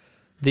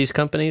these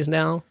companies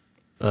now.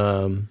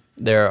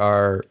 There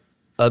are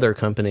other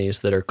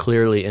companies that are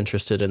clearly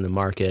interested in the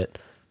market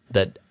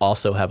that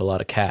also have a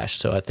lot of cash.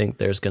 So I think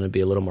there's going to be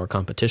a little more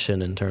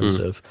competition in terms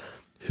of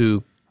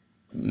who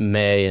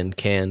may and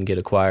can get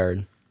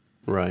acquired.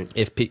 Right.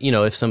 If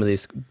some of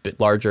these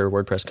larger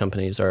WordPress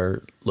companies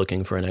are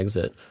looking for an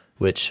exit,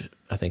 which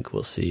I think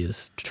we'll see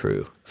is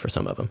true for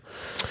some of them.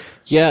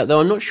 Yeah, though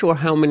I'm not sure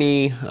how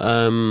many.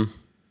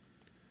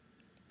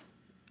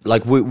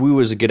 Like Woo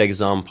was a good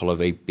example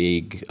of a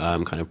big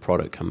kind of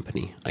product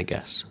company, I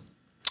guess.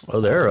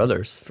 Oh, there are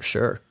others for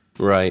sure.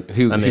 Right.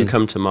 Who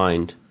come to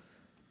mind?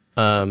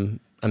 I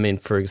mean,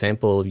 for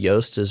example,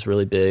 Yoast is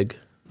really big.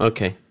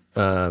 Okay.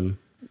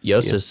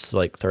 Yoast is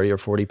like 30 or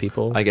 40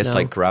 people. I guess now.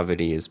 like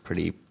Gravity is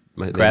pretty.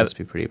 They must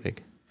be pretty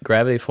big.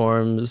 Gravity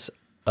Forms,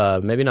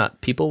 maybe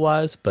not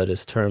people-wise, but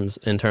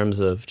in terms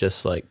of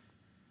just like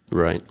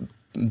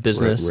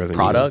business revenue.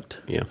 product.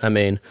 Yeah. I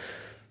mean,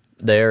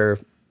 they're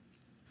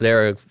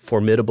a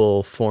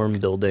formidable form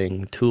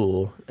building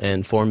tool,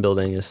 and form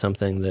building is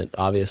something that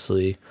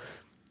obviously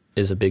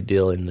is a big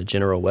deal in the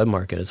general web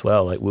market as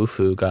well. Like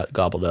Wufoo got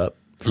gobbled up,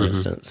 for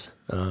instance,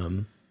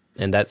 and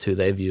that's who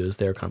they view as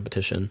their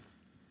competition.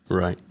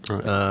 Right.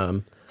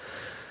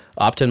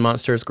 Opt-in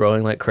Monster is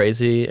growing like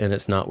crazy, and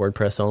it's not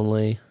WordPress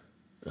only.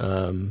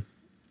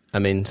 I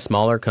mean,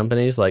 smaller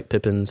companies like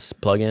Pippin's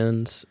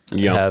Plugins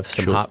have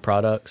some hot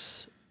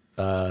products.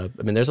 I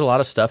mean, there's a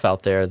lot of stuff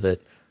out there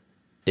that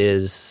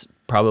is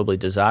probably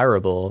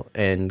desirable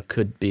and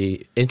could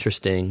be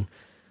interesting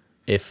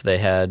if they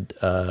had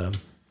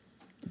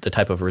the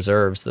type of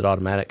reserves that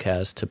Automattic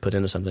has to put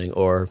into something,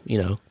 or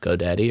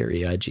GoDaddy or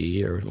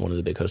EIG or one of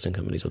the big hosting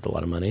companies with a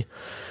lot of money,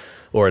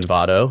 or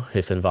Envato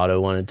if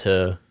Envato wanted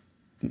to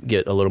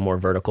get a little more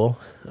vertical.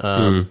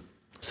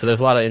 So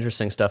there's a lot of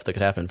interesting stuff that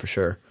could happen for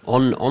sure.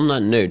 On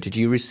that note, did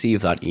you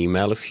receive that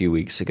email a few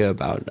weeks ago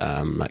about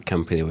that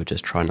company that were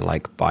just trying to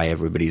like buy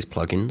everybody's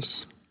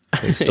plugins?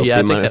 Yeah,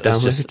 I think that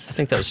was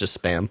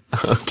just spam.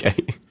 Okay.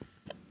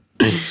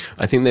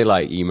 I think they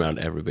like emailed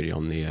everybody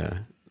on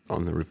the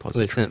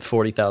repository. They sent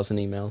 40,000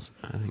 emails.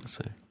 I think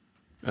so.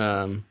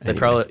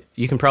 Anyway.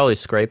 You can probably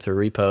scrape the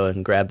repo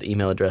and grab the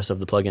email address of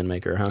the plugin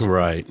maker, huh?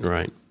 Right.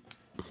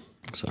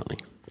 Exactly.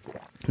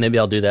 Maybe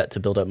I'll do that to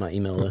build up my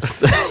email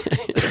list.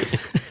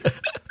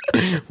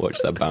 Watch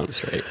that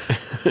bounce rate.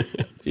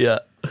 Yeah.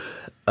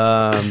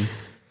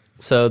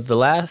 So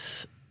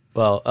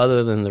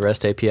other than the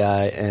REST API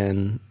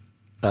and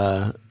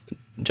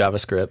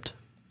JavaScript,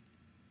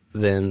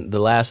 then the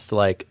last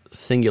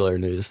singular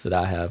news that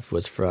I have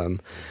was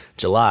from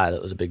July.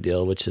 That was a big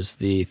deal, which is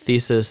the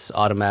Thesis,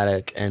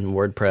 Automattic, and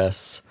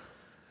WordPress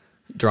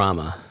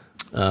drama.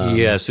 So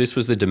this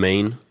was the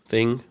domain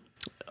thing?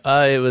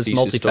 It was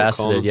multifaceted.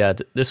 Thesis.com? Yeah,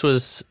 this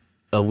was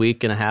a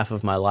week and a half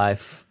of my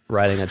life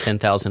writing a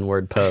 10,000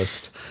 word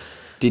post.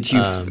 Did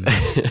you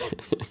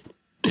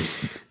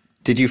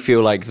did you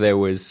feel like there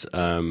was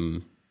I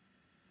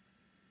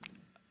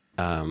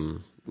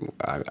don't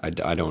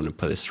want to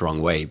put this the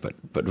wrong way, but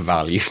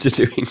value to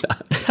doing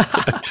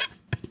that?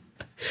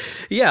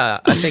 Yeah,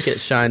 I think it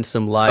shines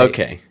some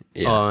light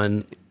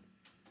on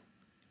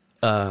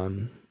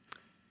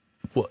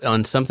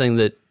something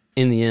that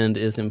in the end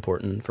is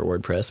important for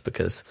WordPress,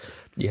 because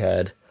you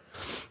had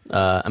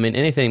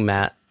anything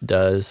Matt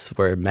does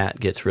where Matt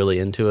gets really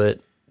into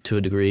it to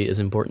a degree is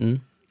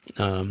important.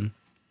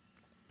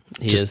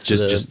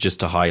 Just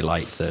to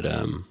highlight that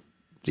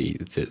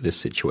the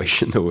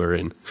situation that we're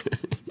in.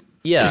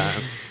 Yeah,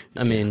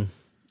 I mean,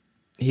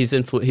 he's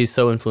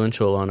so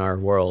influential on our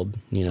world.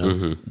 You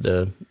know,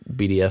 the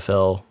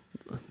BDFL,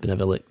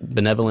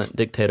 benevolent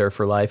dictator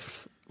for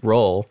life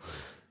role.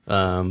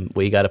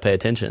 We got to pay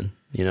attention.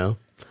 You know,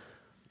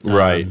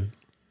 Right.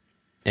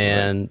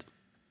 And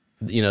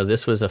you know,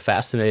 this was a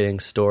fascinating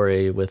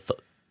story with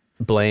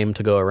blame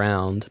to go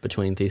around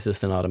between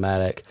Thesis and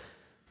Automatic.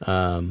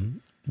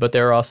 But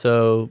there are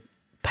also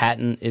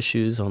patent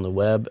issues on the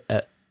web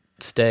at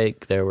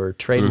stake. There were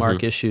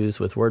trademark issues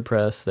with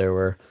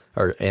WordPress.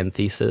 And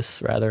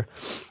Thesis rather.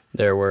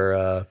 There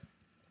were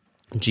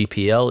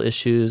GPL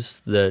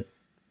issues that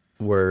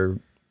were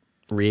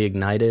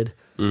reignited.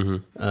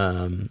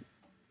 And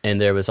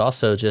there was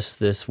also just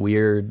this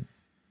weird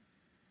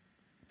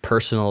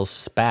personal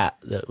spat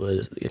that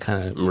was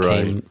kind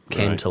of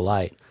came to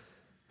light.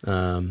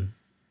 So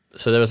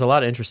there was a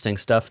lot of interesting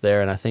stuff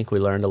there, and I think we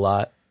learned a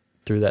lot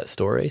through that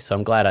story. So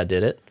I'm glad I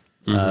did it.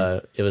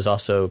 It was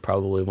also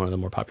probably one of the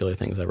more popular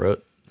things I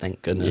wrote.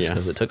 Thank goodness,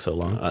 because it took so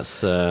long.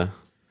 That's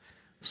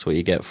what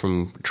you get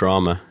from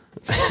drama.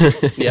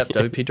 Yep,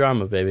 WP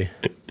drama, baby.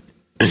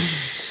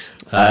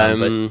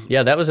 But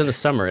yeah, that was in the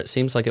summer. It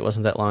seems like it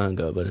wasn't that long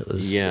ago, but it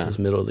was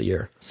middle of the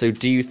year. So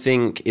do you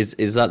think,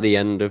 is that the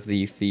end of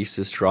the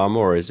Thesis drama,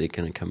 or is it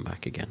going to come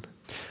back again?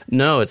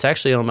 No, it's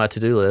actually on my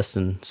to-do list,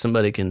 and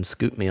somebody can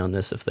scoop me on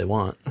this if they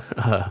want.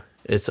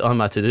 It's on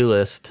my to-do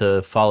list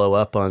to follow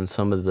up on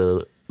some of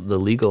the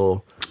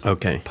legal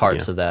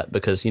parts of that,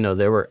 because, you know,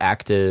 there were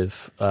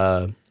active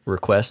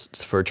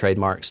requests for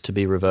trademarks to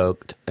be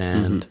revoked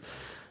and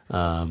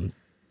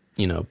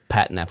you know,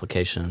 patent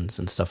applications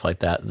and stuff like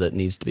that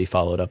needs to be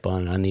followed up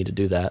on, and I need to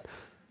do that.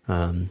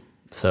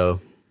 So,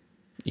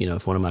 you know,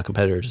 if one of my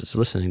competitors is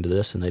listening to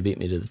this and they beat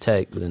me to the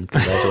tape, then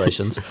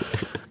congratulations.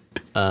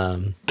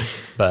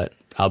 But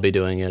I'll be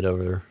doing it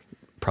over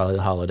probably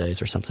the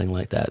holidays or something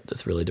like that.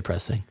 It's really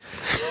depressing.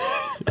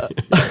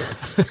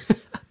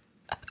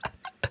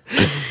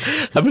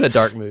 I'm in a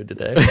dark mood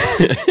today.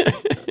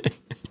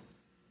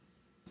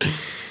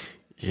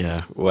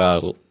 Yeah,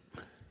 well,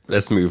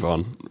 let's move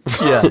on.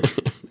 Yeah.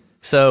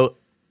 So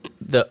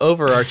the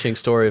overarching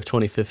story of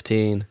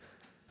 2015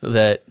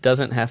 that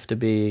doesn't have to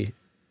be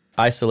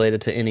isolated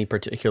to any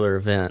particular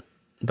event,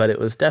 but it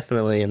was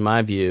definitely, in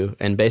my view,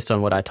 and based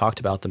on what I talked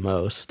about the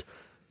most,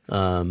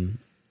 and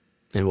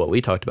what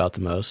we talked about the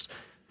most,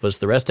 was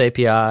the REST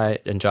API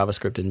and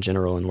JavaScript in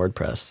general in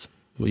WordPress.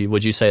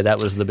 Would you say that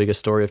was the biggest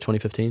story of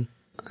 2015?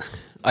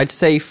 I'd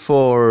say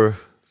for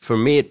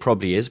me it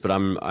probably is, but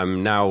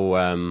I'm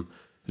now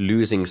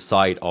losing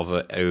sight of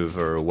it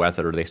over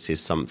whether this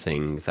is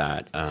something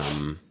that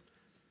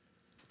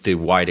the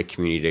wider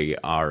community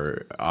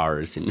are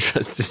as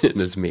interested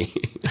in as me.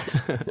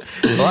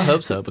 Well, I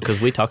hope so, because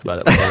we talk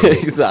about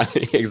it.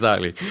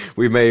 Exactly.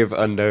 We may have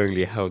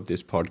unknowingly held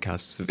this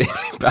podcast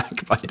severely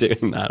back by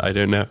doing that. I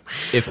don't know.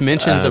 If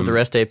mentions of the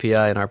REST API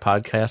in our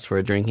podcast were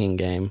a drinking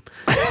game,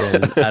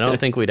 then I don't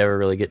think we'd ever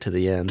really get to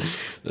the end.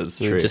 That's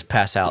true. We'd just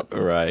pass out.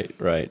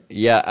 Right.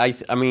 Yeah,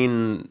 I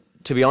mean,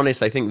 to be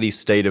honest, I think the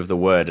state of the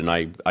word, and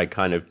I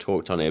kind of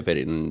talked on it a bit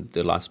in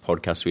the last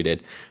podcast we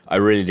did, I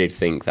really did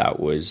think that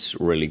was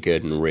really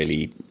good and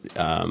really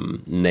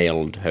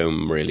nailed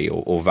home, really,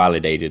 or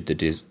validated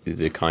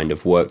the kind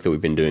of work that we've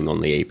been doing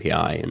on the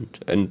API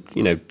and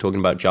you know,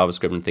 talking about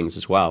JavaScript and things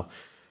as well.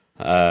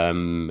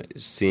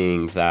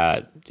 Seeing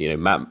that, you know,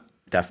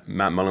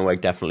 Matt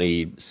Mullenweg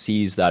definitely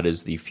sees that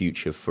as the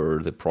future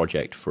for the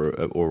project,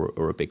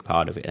 or a big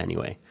part of it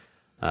anyway.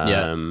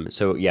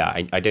 So yeah,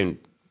 I don't,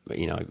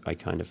 you know, I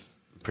kind of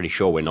pretty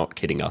sure we're not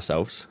kidding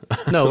ourselves.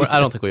 No, I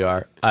don't think we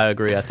are. I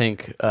agree. I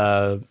think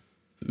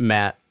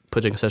Matt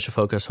putting such a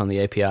focus on the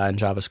API and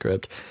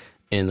JavaScript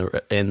in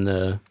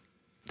the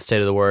state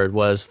of the word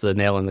was the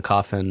nail in the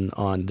coffin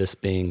on this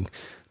being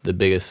the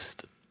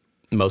biggest,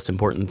 most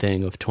important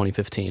thing of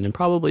 2015 and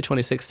probably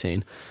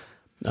 2016.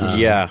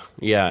 Yeah,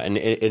 and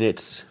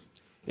it's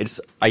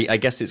I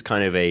guess it's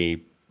kind of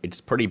it's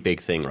a pretty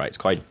big thing, right? It's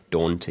quite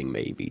daunting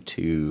maybe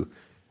to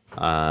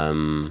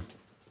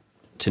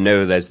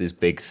know there's this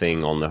big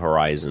thing on the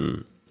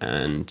horizon,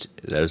 and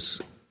there's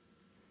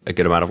a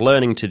good amount of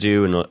learning to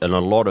do, and a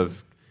lot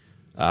of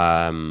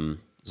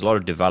there's a lot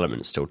of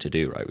development still to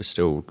do, right? We're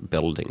still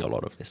building a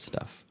lot of this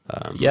stuff.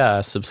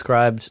 I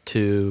subscribed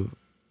to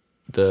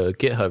the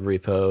GitHub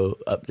repo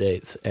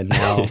updates, and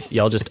now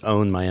y'all just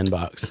own my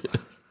inbox.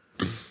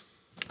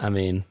 I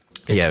mean,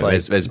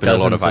 it's there's been a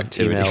lot of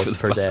activity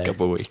for the past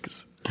couple of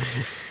weeks.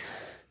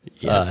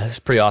 Yeah, it's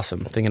pretty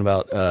awesome. Thinking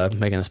about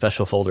making a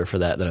special folder for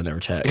that I never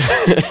checked.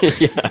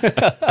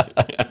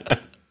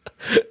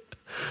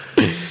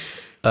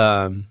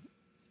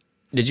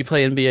 Did you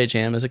play NBA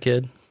Jam as a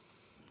kid?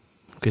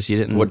 Because you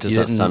didn't. What does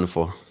that stand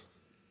for?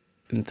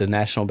 The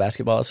National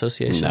Basketball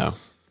Association. No.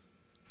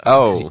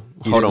 Oh,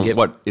 hold on.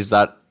 What is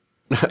that?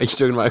 Are you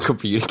talking about a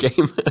computer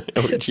game?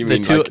 What do you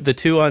mean? The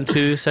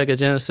 2-on-2 Sega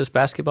Genesis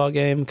basketball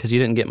game? Because you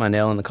didn't get my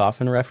nail in the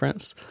coffin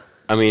reference.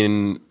 I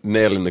mean,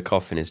 nail in the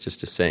coffin is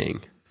just a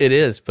saying. It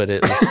is, but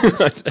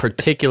it's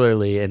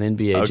particularly an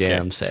NBA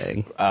Jam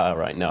saying.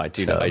 Right. No, I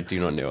do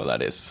not know what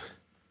that is.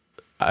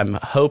 I'm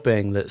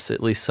hoping that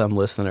at least some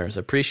listeners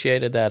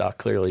appreciated that.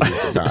 Clearly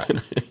you did not.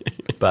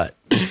 But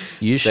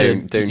you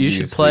should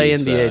play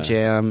NBA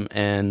Jam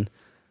and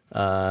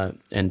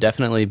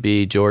definitely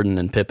be Jordan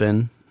and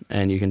Pippen,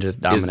 and you can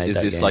just dominate that game.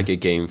 Is this like a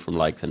game from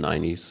like the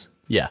 90s?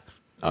 Yeah.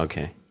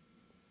 Okay.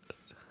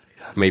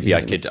 Maybe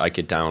I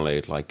could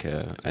download like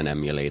an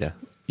emulator.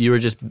 You were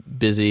just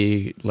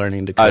busy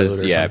learning to code or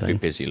something. I've been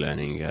busy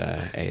learning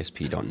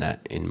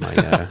ASP.NET in my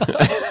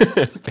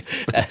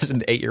as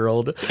an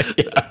 8-year-old.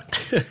 Yeah.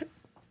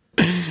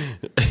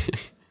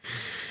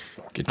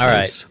 All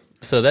right,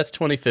 so that's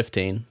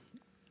 2015.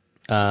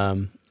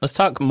 Let's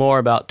talk more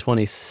about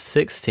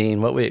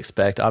 2016. What we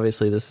expect.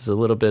 Obviously, this is a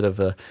little bit of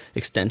a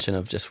extension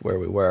of just where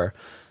we were.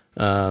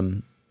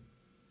 Obviously.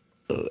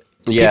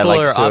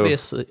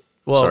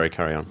 Well, sorry,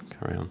 carry on.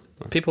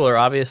 People are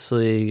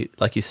obviously,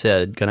 like you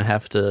said, going to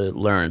have to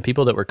learn.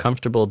 People that were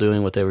comfortable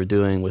doing what they were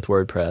doing with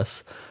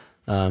WordPress,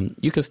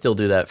 you can still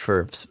do that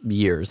for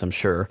years, I'm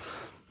sure.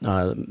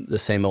 The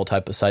same old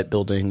type of site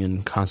building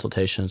and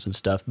consultations and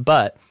stuff.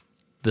 But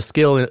the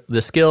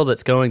skill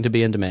that's going to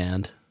be in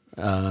demand,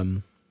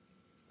 and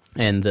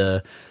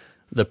the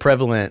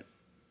prevalent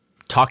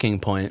talking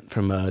point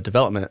from a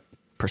development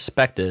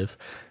perspective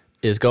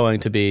is going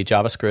to be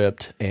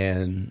JavaScript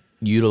and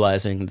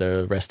utilizing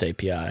the REST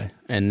API.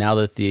 And now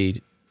that the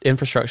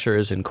infrastructure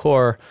is in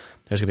core,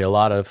 there's going to be a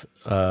lot of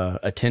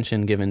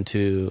attention given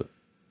to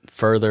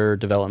further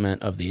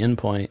development of the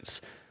endpoints.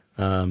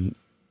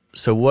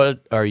 So what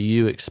are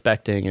you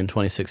expecting in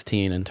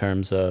 2016 in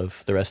terms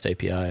of the REST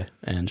API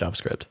and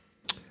JavaScript?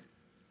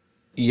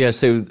 Yeah,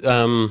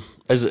 so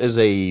as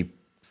a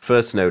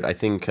first note, I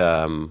think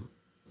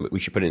we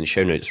should put it in the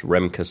show notes.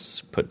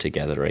 Remkus put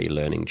together a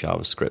learning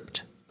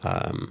JavaScript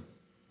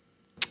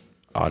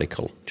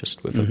article,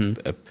 just with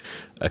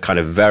a kind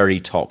of very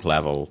top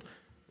level,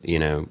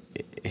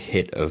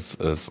 hit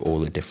of all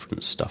the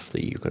different stuff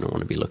that you're going to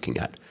want to be looking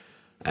at.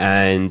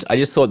 And I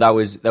just thought that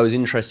was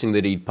interesting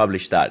that he'd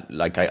published that.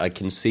 Like I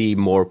can see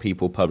more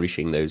people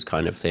publishing those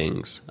kind of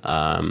things.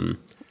 Oh,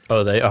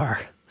 they are.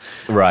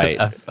 Right.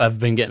 I've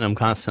been getting them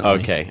constantly.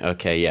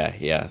 Okay,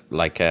 yeah.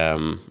 Like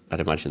I'd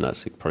imagine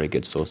that's probably a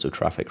good source of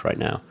traffic right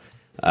now.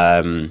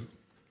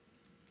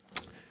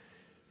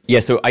 Yeah,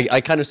 so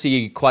I kind of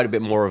see quite a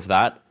bit more of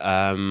that.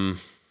 People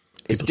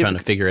trying to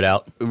figure it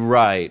out.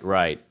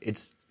 Right.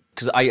 It's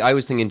because I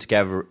was thinking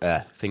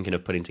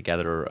of putting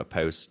together a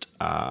post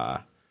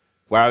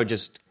where I would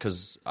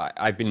because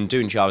I've been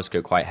doing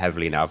JavaScript quite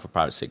heavily now for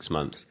about 6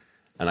 months,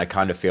 and I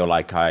kind of feel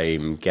like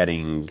I'm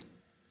getting,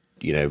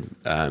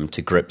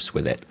 to grips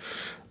with it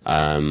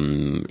at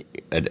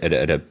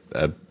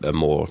a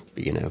more,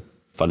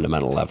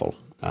 fundamental level.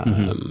 So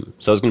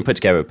I was going to put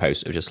together a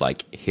post of just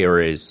like, here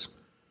is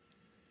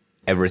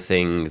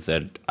everything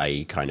that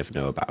I kind of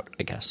know about,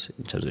 I guess,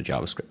 in terms of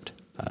JavaScript.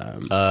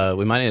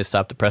 We might need to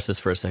stop to press this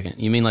for a second.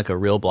 You mean like a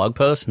real blog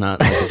post,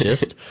 not like a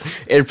gist?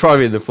 It'd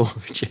probably be in the form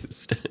of a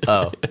gist.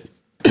 Oh,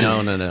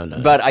 no.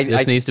 But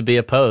this needs to be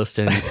a post,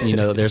 and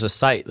there's a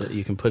site that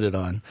you can put it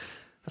on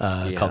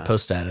called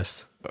Post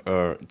Status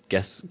or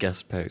guest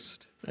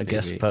post. A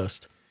guest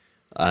post.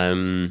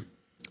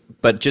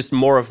 But just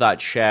more of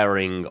that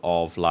sharing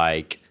of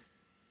like,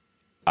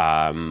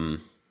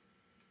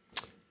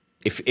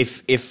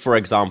 if for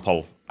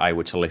example I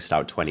were to list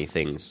out 20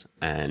 things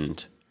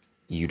and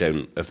you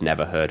have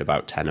never heard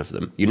about 10 of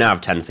them, you now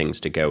have 10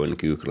 things to go and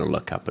Google and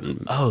look up.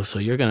 And so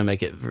you're going to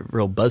make it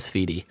real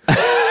BuzzFeedy.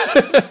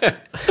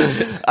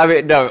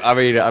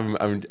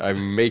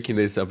 I'm making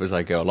this up as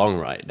I go along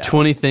right now.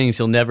 20 things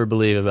you'll never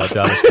believe about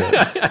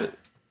JavaScript.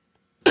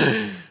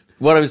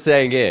 What I'm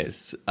saying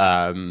is,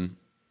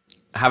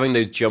 having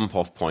those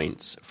jump-off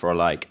points for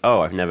like,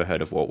 I've never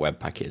heard of what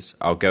Webpack is.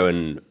 I'll go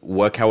and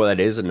work out what that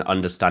is and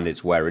understand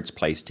where it's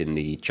placed in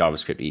the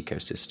JavaScript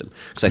ecosystem.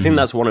 Because I think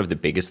that's one of the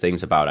biggest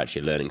things about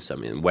actually learning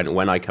something.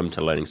 When I come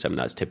to learning something,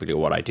 that's typically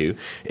what I do,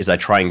 is I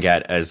try and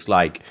get as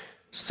like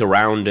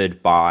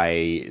surrounded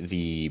by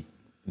the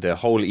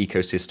whole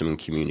ecosystem and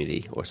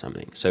community or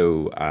something.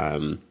 So,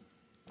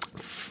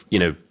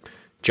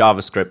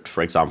 JavaScript,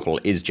 for example,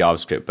 is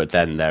JavaScript, but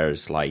then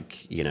there's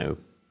like,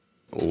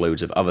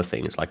 loads of other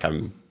things. Like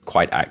I'm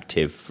quite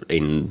active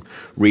in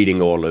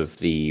reading all of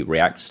the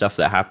React stuff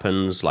that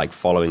happens, like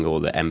following all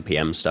the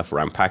NPM stuff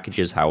around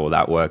packages, how all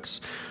that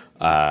works,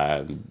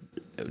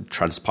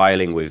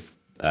 transpiling with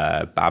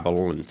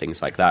Babel and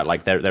things like that.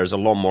 Like there's a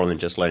lot more than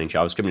just learning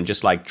JavaScript and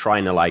just like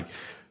trying to like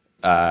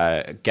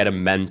get a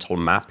mental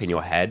map in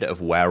your head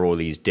of where all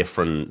these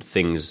different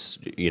things,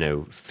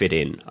 fit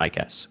in, I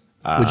guess.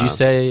 Would you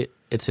say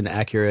it's an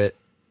accurate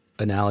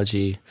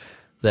analogy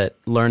that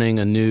learning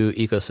a new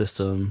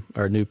ecosystem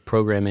or new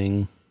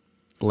programming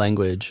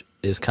language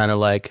is kind of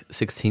like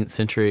 16th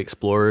century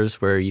explorers,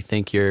 where you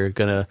think you're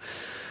going to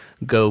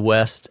go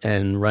west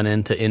and run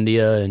into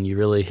India and you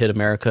really hit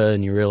America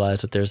and you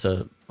realize that there's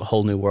a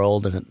whole new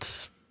world and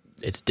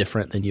it's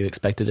different than you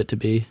expected it to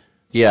be?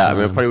 Yeah, I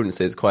probably wouldn't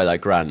say it's quite that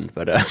grand,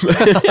 but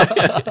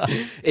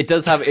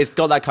it's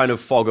got that kind of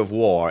fog of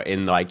war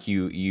in like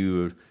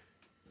you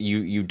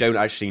you don't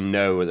actually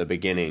know at the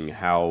beginning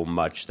how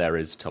much there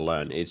is to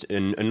learn.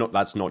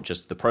 That's not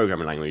just the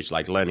programming language.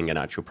 Like learning an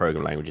actual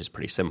programming language is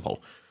pretty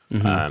simple.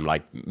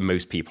 Like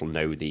most people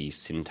know the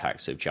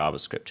syntax of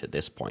JavaScript at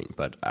this point,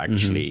 but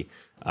actually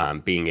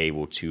being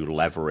able to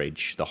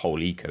leverage the whole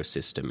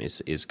ecosystem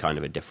is kind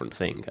of a different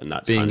thing. And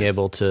that's being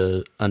able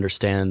to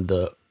understand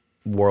the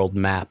world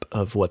map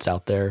of what's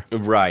out there.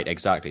 Right,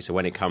 exactly. So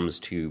when it comes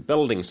to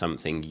building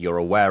something, you're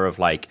aware of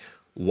like,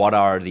 what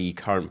are the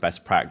current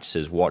best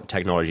practices? What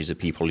technologies are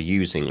people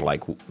using?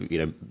 Like,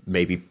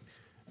 maybe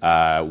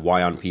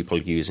why aren't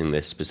people using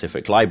this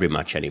specific library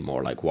much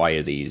anymore? Like, why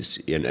are these?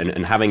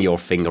 And having your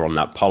finger on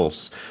that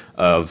pulse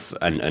of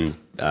and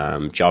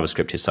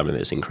JavaScript is something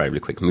that's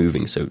incredibly quick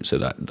moving. So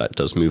that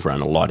does move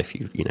around a lot. If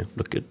you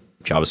look at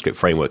JavaScript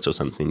frameworks or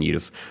something, you'd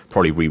have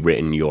probably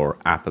rewritten your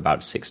app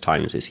about 6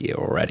 times this year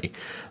already.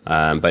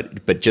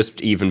 But just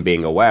even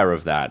being aware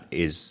of that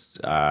is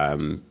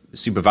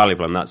super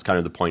valuable, and that's kind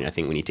of the point I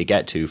think we need to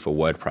get to for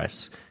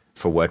WordPress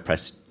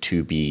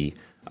to be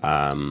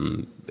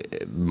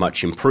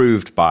much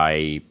improved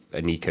by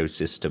an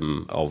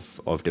ecosystem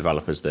of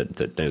developers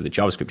that know the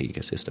JavaScript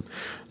ecosystem.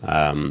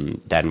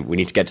 Then we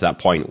need to get to that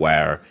point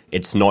where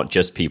it's not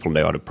just people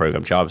know how to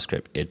program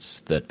JavaScript, it's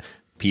that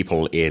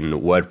people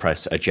in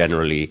WordPress are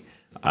generally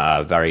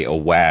very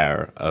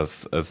aware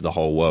of the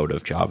whole world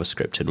of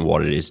JavaScript and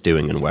what it is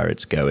doing and where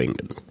it's going,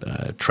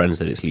 and trends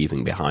that it's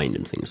leaving behind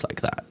and things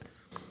like that.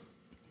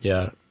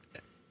 Yeah.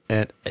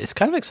 And it's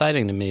kind of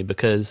exciting to me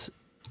because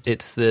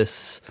it's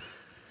this,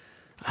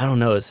 I don't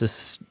know, it's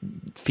this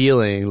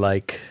feeling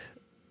like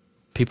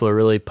people are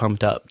really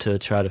pumped up to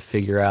try to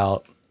figure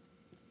out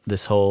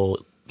this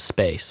whole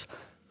space.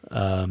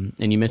 And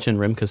you mentioned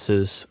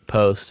Remkus's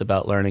post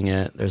about learning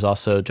it. There's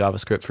also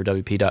JavaScript for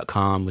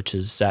WP.com, which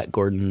is Zach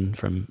Gordon,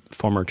 from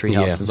former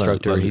Treehouse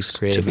instructor. He's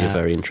created to be a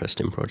very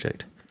interesting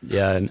project.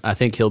 Yeah, and I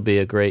think he'll be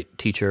a great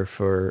teacher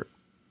for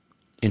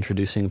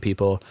introducing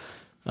people.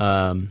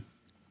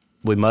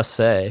 We must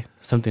say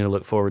something to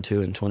look forward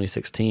to in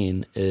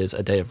 2016 is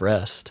a day of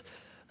rest.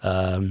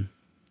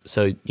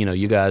 So,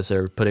 you guys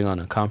are putting on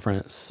a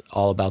conference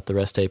all about the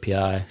REST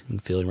API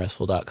and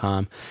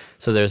feelingrestful.com.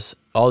 So there's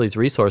all these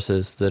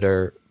resources that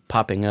are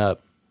popping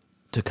up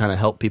to kind of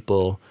help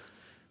people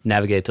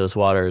navigate those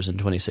waters in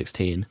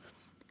 2016.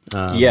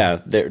 I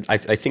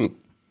think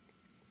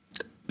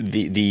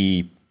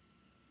the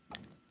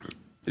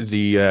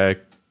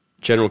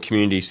general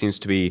community seems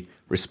to be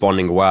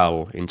responding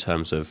well in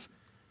terms of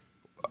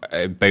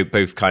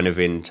both kind of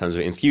in terms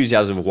of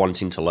enthusiasm of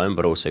wanting to learn,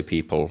 but also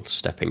people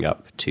stepping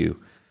up to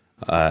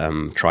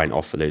try and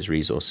offer those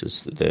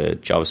resources. The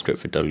JavaScript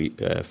for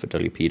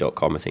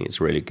WP.com, I think, is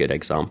a really good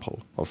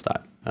example of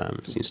that.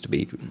 Seems to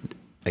be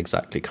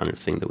exactly kind of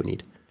thing that we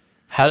need.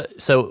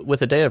 So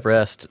with a day of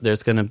rest,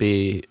 there's going to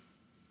be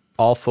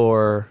all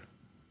 4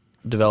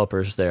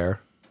 developers there,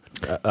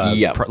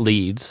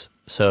 leads.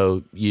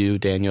 So you,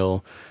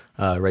 Daniel,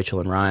 Rachel,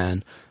 and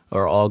Ryan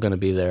are all going to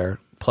be there,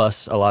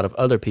 plus a lot of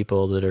other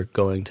people that are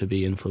going to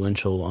be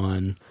influential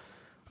on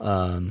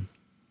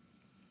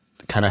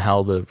kind of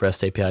how the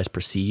REST API is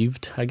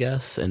perceived, I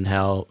guess, and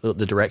how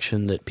the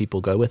direction that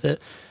people go with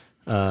it.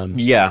 How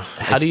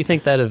do you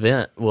think that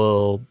event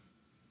will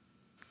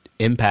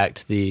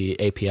impact the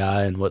API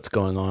and what's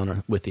going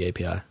on with the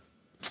API?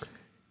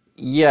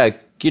 Yeah,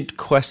 good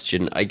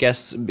question. I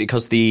guess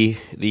because the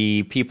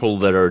people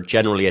that are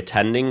generally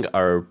attending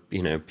are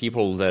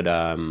people that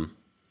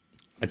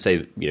I'd say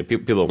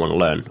people that want to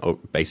learn,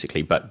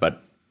 basically,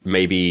 but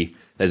maybe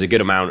there's a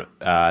good amount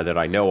that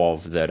I know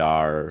of that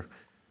are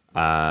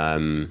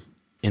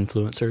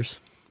influencers,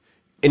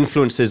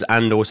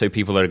 and also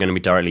people that are going to be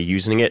directly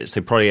using it.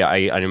 So probably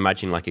I'd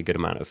imagine like a good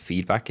amount of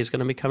feedback is going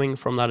to be coming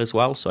from that as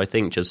well. So I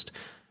think just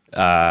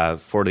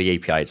for the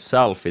API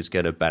itself is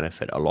going to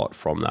benefit a lot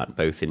from that,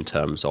 both in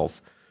terms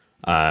of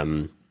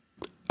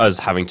us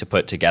having to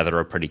put together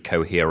a pretty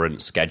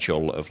coherent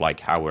schedule of like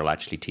how we'll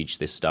actually teach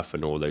this stuff,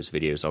 and all those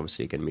videos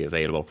obviously are going to be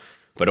available,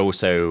 but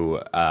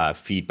also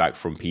feedback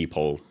from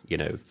people,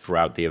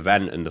 throughout the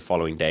event and the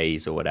following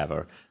days or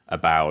whatever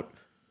about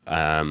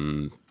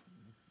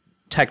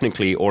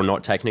technically or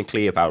not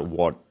technically about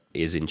what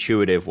is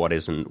intuitive, what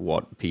isn't,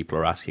 what people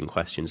are asking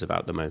questions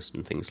about the most,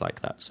 and things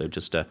like that. So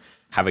just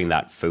having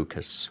that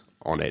focus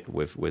on it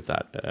with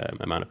that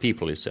amount of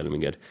people is certainly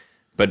good.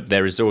 But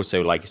there is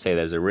also, like you say,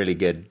 there's a really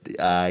good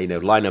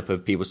lineup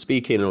of people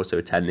speaking and also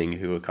attending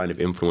who are kind of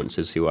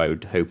influencers who I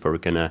would hope are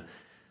going to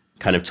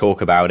kind of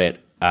talk about it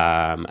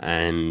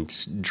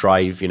and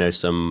drive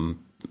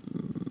some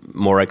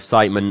more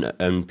excitement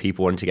and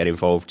people want to get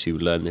involved to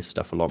learn this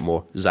stuff a lot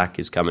more. Zach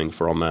is coming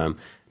from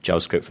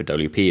JavaScript for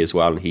WP as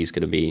well, and he's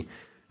going to be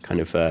kind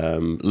of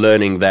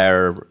learning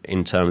there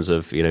in terms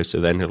of,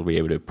 so then he'll be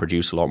able to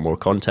produce a lot more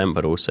content,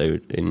 but also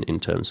in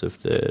terms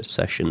of the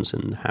sessions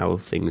and how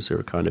things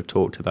are kind of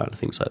talked about and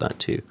things like that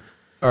too.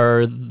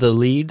 Are the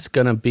leads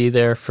going to be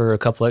there for a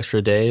couple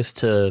extra days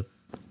to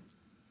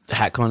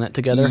hack on it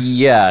together?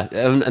 Yeah,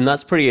 and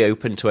that's pretty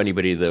open to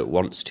anybody that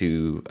wants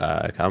to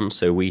come.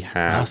 So we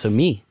have... so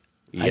me.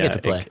 I get to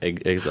play.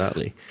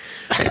 Exactly.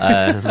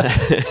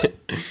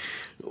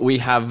 We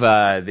have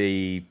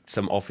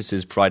some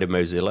offices provided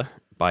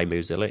by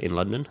Mozilla in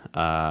London,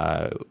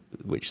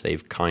 which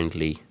they've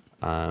kindly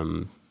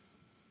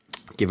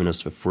given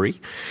us for free.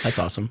 That's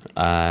awesome.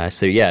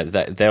 So yeah,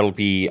 there'll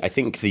be, I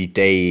think the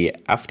day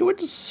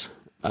afterwards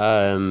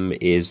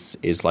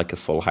is like a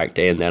full hack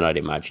day, and then I'd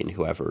imagine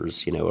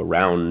whoever's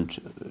around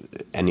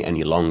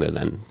any longer,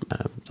 then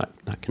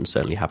that can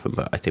certainly happen.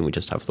 But I think we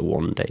just have the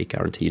 1 day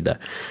guaranteed there,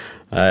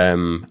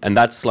 and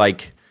that's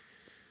like,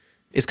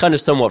 it's kind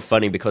of somewhat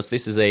funny because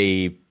this is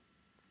a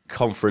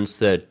conference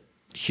that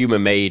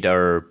Human Made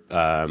are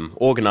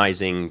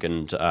organizing,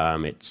 and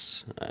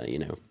it's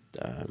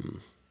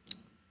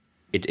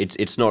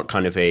it's not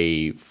kind of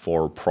a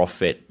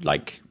for-profit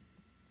like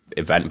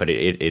event, but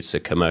it's a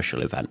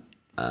commercial event.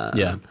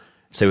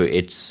 So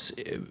it's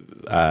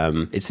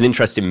an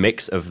interesting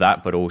mix of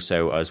that, but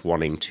also us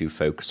wanting to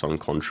focus on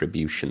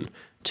contribution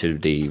to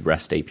the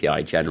REST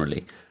API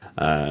generally,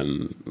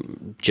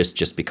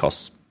 just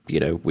because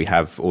we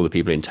have all the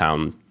people in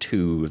town.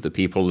 2 of the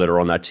people that are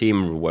on that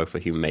team work for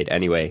Human Made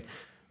anyway.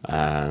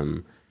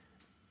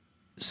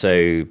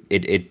 So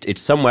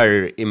it's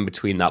somewhere in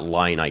between that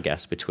line, I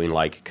guess, between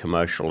like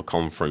commercial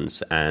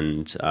conference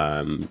and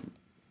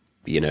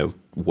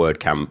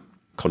WordCamp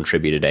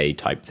contributed a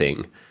type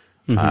thing.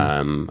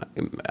 And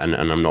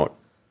I'm not,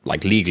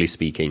 like, legally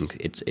speaking,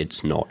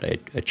 it's not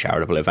a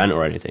charitable event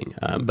or anything.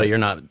 But you're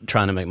not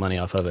trying to make money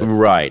off of it.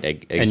 Right.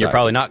 Exactly. And you're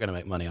probably not going to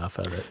make money off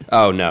of it.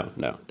 Oh, no,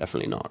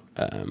 definitely not.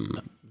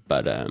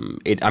 But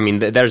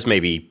there's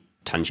maybe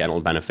tangential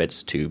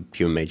benefits to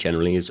Human Made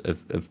generally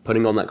of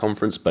putting on that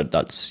conference, but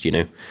that's,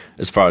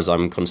 as far as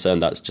I'm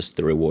concerned, that's just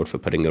the reward for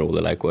putting in all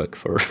the legwork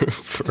for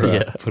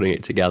putting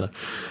it together.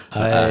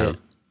 I'm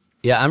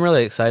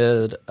really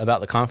excited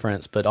about the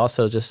conference, but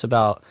also just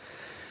about,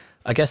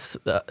 I guess,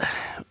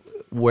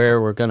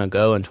 where we're going to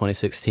go in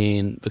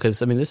 2016, because,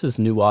 this is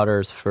new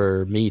waters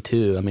for me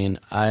too.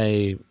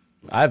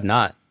 I've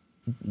not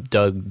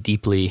dug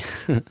deeply,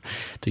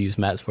 to use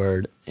Matt's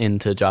word,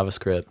 into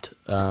JavaScript.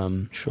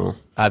 Sure.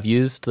 I've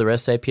used the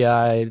REST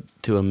API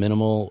to a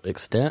minimal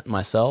extent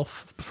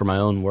myself for my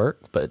own work,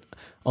 but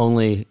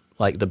only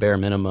like the bare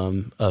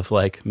minimum of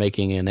like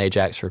making an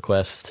AJAX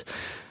request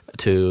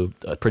to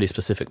a pretty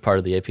specific part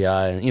of the API,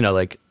 and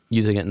like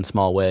using it in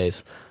small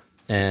ways.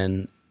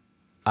 And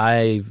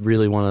I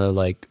really want to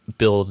like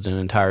build an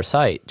entire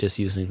site just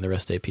using the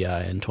REST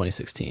API in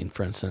 2016,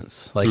 for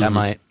instance. Like I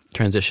might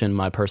transition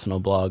my personal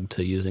blog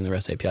to using the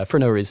REST API for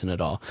no reason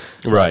at all.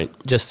 Right.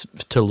 Just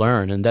to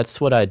learn. And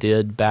that's what I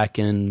did back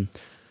in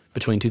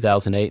between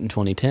 2008 and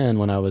 2010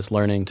 when I was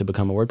learning to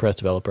become a WordPress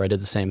developer. I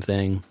did the same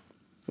thing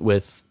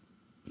with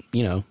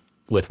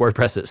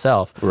WordPress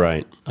itself.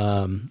 Right.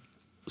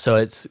 So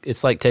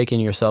it's like taking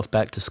yourself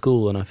back to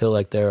school, and I feel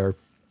like there are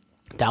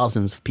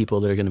thousands of people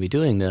that are going to be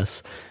doing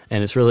this,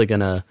 and it's really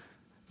going to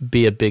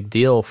be a big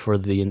deal for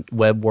the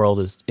web world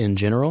in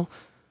general,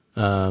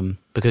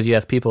 because you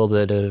have people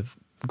that have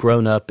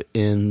grown up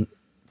in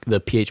the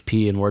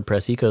PHP and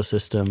WordPress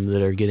ecosystem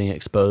that are getting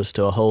exposed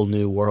to a whole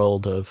new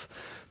world of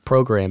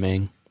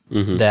programming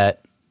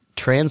that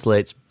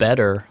translates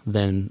better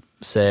than,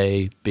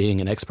 say,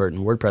 being an expert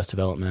in WordPress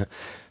development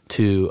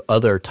to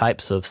other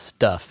types of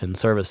stuff and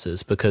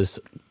services, because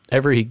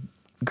every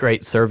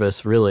great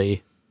service,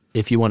 really,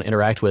 if you want to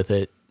interact with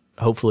it,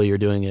 hopefully you're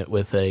doing it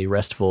with a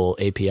RESTful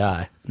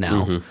API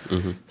now.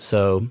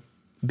 So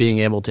being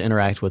able to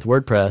interact with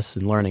WordPress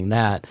and learning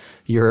that,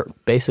 you're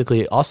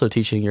basically also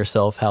teaching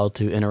yourself how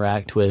to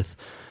interact with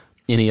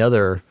any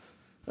other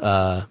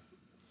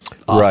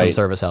awesome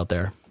service out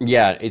there.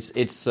 Yeah, it's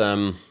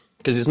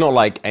because it's not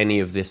like any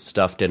of this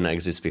stuff didn't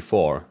exist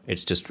before.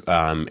 It's just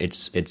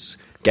it's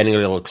getting a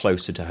little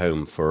closer to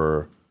home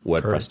for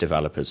WordPress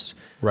developers.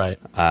 Right.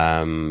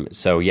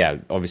 So yeah,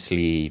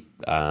 obviously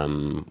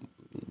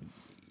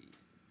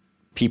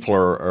people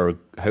are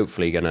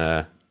hopefully going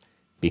to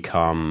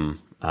become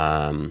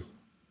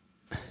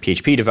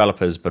PHP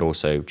developers, but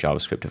also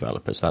JavaScript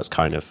developers. That's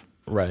kind of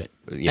right.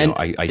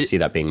 I see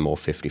that being more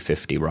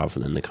 50-50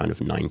 rather than the kind of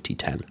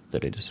 90-10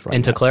 that it is right now.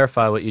 And to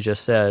clarify what you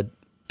just said,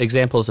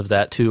 examples of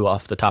that too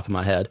off the top of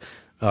my head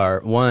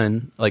are,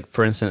 one, like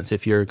for instance,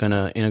 if you're going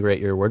to integrate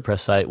your WordPress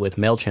site with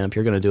MailChimp,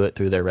 you're going to do it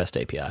through their REST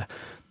API.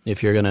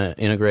 If you're going to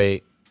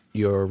integrate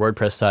your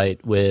WordPress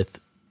site with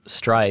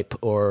Stripe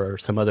or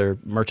some other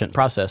merchant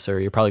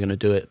processor, you're probably going to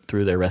do it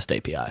through their REST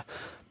API.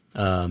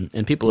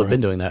 And people have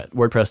been doing that.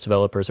 WordPress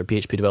developers or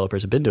PHP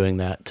developers have been doing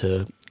that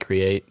to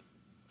create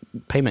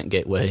payment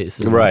gateways,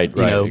 and,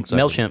 exactly.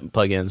 MailChimp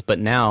plugins. But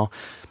now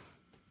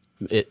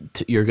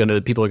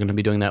people are going to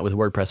be doing that with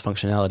WordPress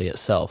functionality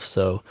itself.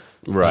 So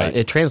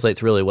it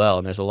translates really well,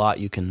 and there's a lot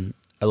you can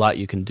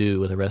do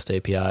with a REST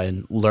API,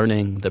 and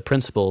learning the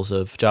principles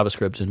of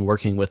JavaScript and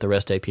working with the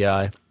REST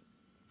API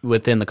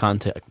within the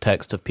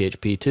context of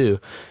PHP too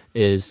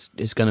is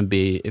going to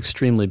be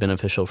extremely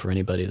beneficial for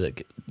anybody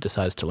that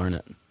decides to learn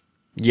it.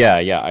 Yeah,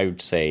 I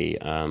would say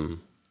I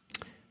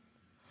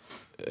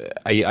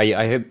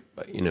hope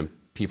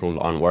people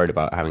aren't worried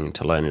about having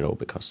to learn it all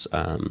because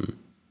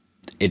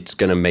it's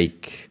going to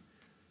make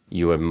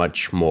you a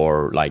much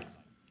more like,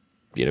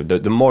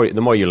 the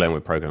more you learn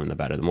with programming, the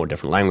better. The more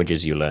different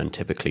languages you learn,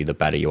 typically, the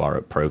better you are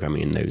at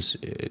programming in those,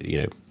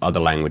 other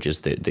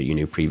languages that you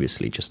knew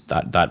previously. Just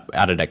that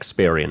added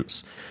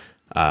experience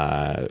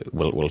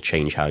will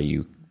change how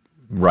you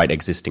write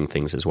existing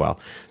things as well.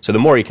 So the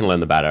more you can learn,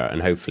 the better.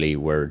 And hopefully,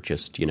 we're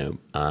just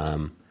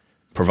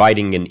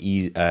providing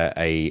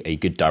a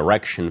good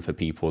direction for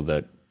people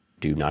that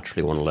do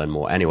naturally want to learn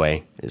more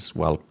anyway. Is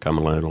come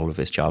and learn all of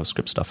this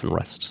JavaScript stuff and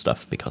REST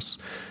stuff because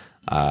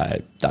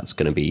that's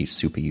going to be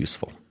super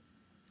useful.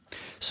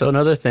 So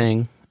another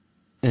thing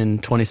in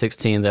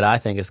 2016 that I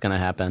think is going to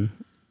happen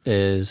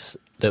is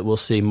that we'll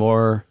see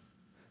more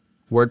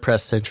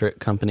WordPress-centric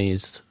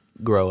companies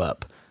grow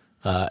up.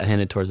 I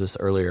hinted towards this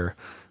earlier,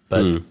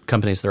 but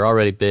companies that are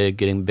already big,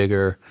 getting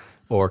bigger,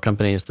 or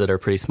companies that are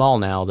pretty small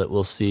now that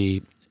we'll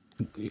see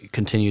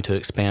continue to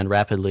expand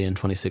rapidly in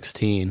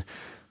 2016.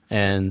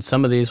 And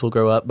some of these will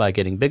grow up by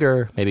getting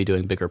bigger, maybe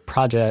doing bigger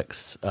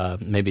projects,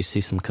 maybe see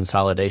some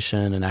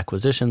consolidation and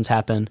acquisitions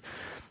happen.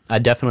 I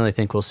definitely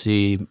think we'll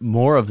see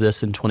more of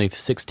this in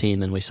 2016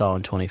 than we saw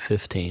in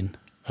 2015.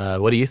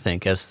 What do you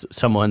think as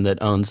someone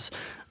that owns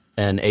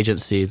an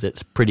agency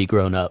that's pretty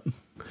grown up?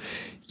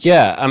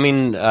 Yeah, I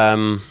mean,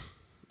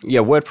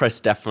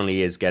 WordPress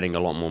definitely is getting a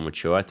lot more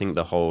mature. I think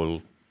the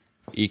whole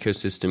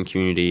ecosystem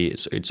community,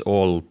 it's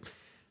all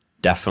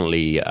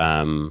definitely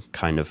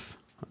kind of...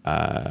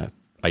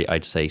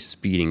 I'd say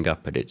speeding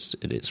up at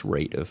its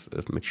rate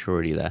of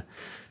maturity there.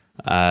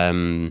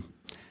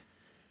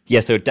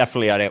 So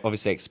definitely I'd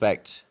obviously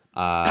expect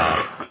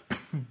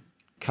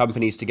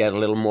companies to get a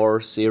little more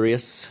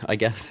serious, I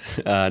guess.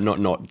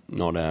 Not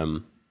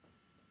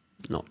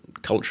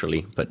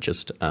culturally, but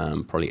just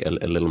probably a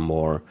little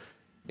more,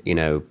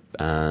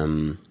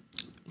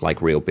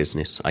 like real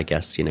business, I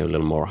guess, a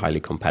little more highly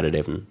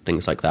competitive and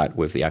things like that,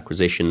 with the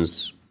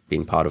acquisitions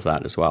being part of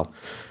that as well.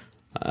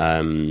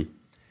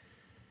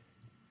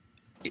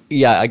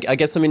 I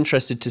guess I'm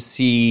interested to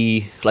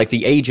see, like,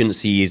 the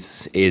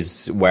agencies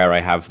is where I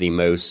have the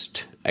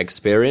most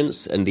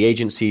experience, and the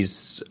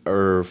agencies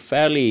are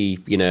fairly,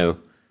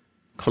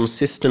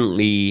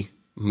 consistently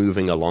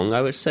moving along,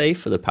 I would say,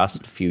 for the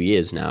past few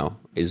years now,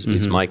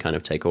 is my kind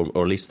of take, or at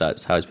least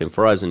that's how it's been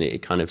for us, and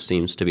it kind of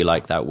seems to be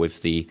like that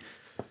with the,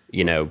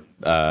 you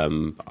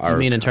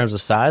mean in terms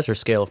of size or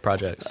scale of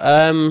projects?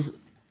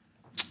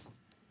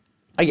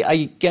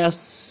 I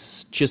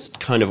guess just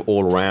kind of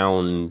all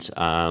around,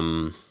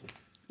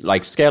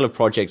 like scale of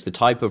projects, the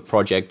type of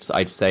projects.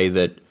 I'd say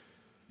that,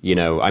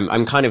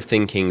 I'm kind of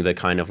thinking the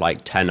kind of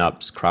like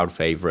 10ups, Crowd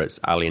Favorites,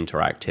 Ali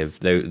Interactive,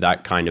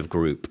 that kind of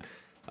group,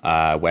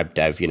 web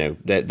dev.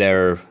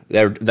 They're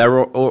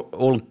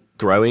all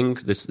growing.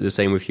 The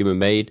same with Human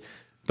Made,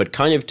 but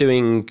kind of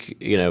doing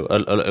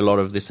a lot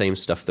of the same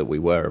stuff that we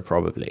were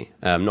probably.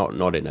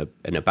 Not in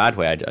a bad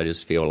way. I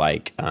just feel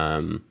like.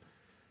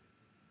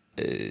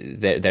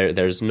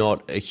 There's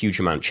not a huge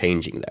amount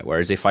changing there.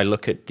 Whereas if I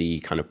look at the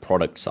kind of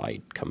product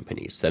side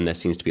companies, then there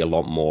seems to be a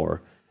lot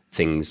more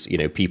things.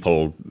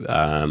 People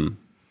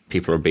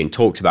are being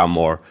talked about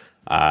more.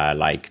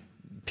 Like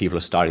people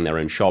are starting their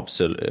own shops,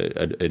 and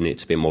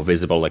it's a bit more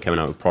visible. They're coming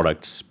out with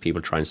products.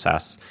 People trying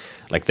SaaS.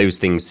 Like those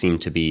things seem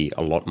to be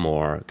a lot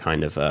more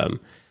kind of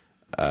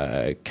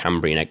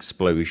Cambrian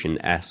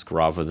explosion-esque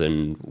rather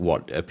than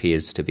what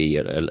appears to be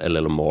a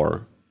little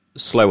more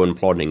slow and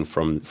plodding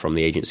from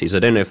the agencies. I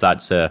don't know if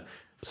that's a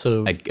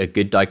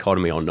good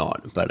dichotomy or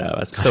not, but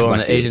that's so on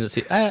the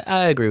agency.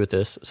 I agree with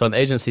this. So on the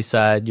agency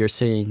side, you're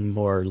seeing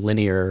more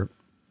linear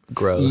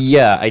growth.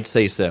 Yeah, I'd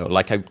say so.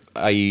 Like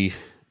I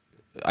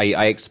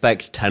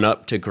expect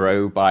 10up to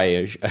grow by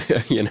a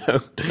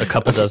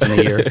couple dozen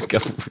a year, a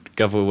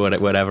couple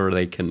whatever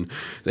they can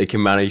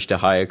manage to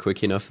hire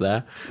quick enough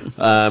there.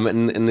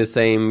 And the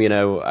same,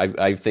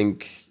 I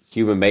think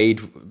Human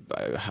Made.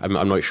 I'm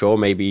not sure.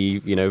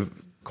 Maybe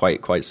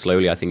quite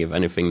slowly. I think if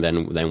anything,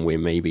 then we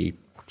may be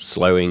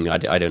slowing. I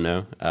don't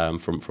know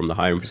from the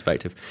hiring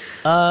perspective.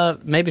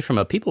 Maybe from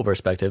a people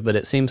perspective, but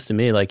it seems to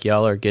me like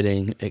y'all are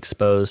getting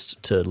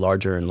exposed to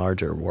larger and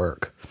larger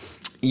work.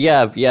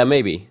 Yeah,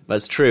 maybe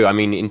that's true. I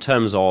mean, in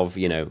terms of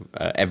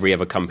every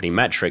other company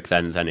metric,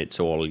 then it's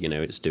all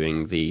it's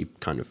doing the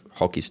kind of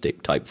hockey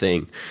stick type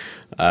thing,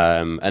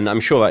 and I'm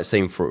sure that's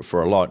same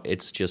for a lot.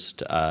 It's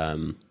just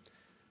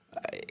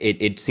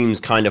it seems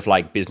kind of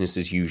like business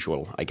as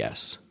usual, I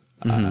guess.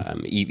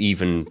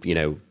 Even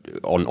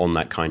on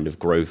that kind of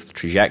growth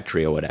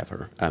trajectory or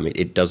whatever,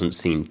 it doesn't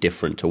seem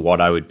different to what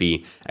I would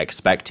be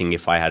expecting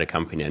if I had a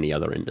company in any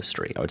other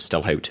industry. I would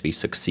still hope to be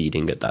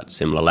succeeding at that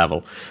similar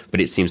level, but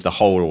it seems the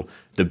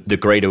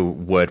greater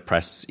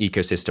WordPress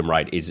ecosystem,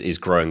 right, is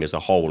growing as a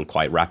whole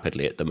quite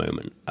rapidly at the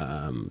moment,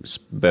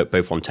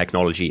 both on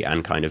technology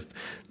and kind of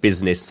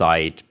business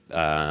side,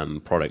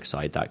 product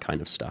side, that kind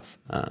of stuff.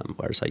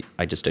 Whereas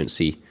I just don't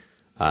see.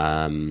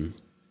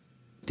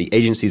 The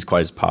agency is quite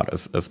as part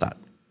of that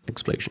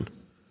explosion.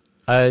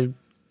 I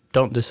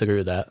don't disagree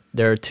with that.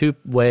 There are two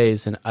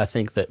ways, and I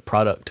think that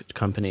product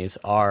companies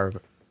are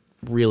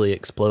really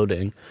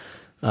exploding.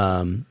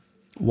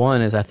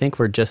 One is I think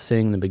we're just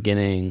seeing the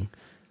beginning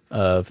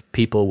of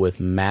people with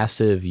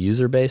massive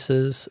user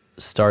bases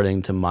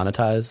starting to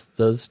monetize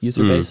those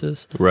user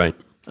bases. Right.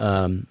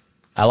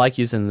 I like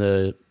using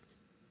the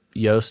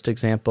Yoast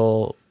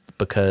example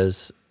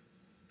because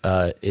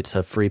it's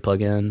a free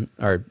plugin,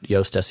 or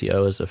Yoast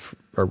SEO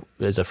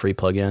is a free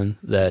plugin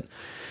that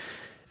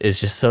is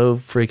just so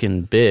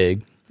freaking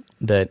big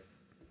that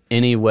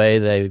any way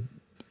they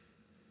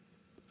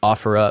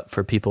offer up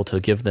for people to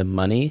give them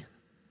money,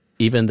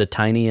 even the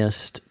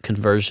tiniest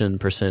conversion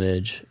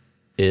percentage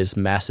is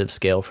massive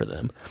scale for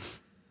them.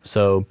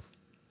 So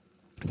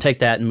take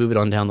that and move it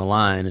on down the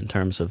line in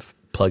terms of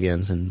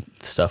plugins and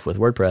stuff with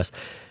WordPress.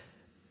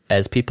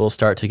 As people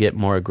start to get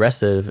more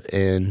aggressive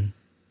in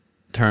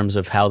terms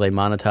of how they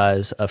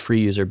monetize a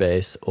free user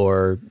base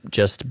or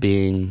just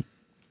being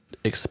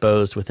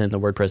exposed within the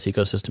WordPress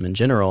ecosystem in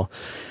general,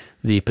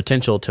 the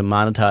potential to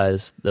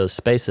monetize those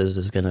spaces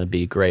is going to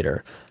be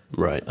greater.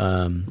 Right.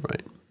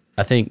 Right.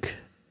 I think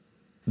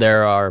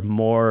there are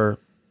more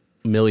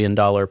 $1 million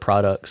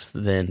products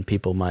than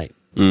people might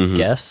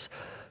guess.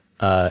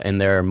 And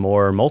there are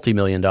more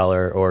multi-million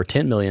dollar or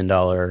 $10 million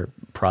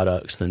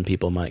products than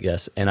people might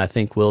guess. And I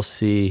think we'll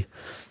see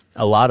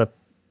a lot of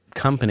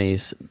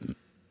companies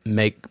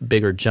make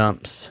bigger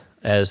jumps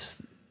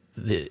as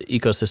the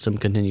ecosystem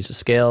continues to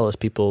scale, as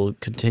people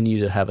continue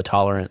to have a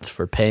tolerance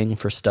for paying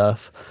for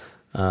stuff.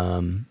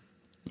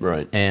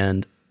 Right.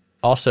 And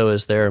also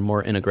as there are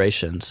more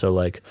integrations. So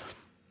like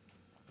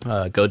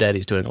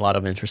GoDaddy's doing a lot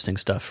of interesting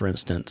stuff, for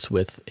instance,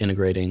 with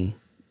integrating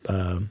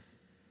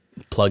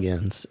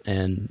plugins,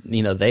 and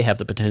they have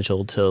the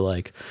potential to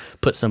like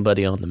put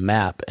somebody on the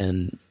map,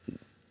 and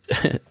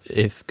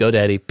if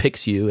GoDaddy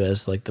picks you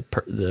as like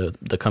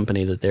the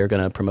company that they're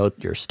going to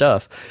promote your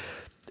stuff,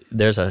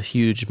 there's a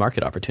huge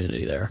market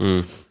opportunity there.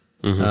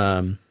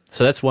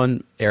 So that's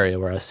one area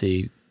where I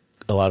see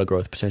a lot of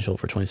growth potential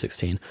for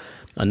 2016.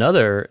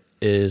 Another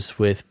is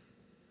with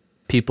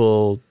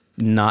people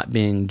not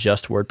being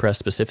just WordPress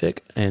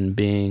specific and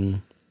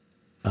being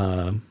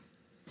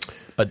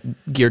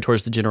geared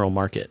towards the general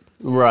market.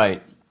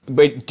 Right.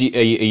 But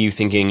are you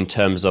thinking in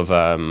terms of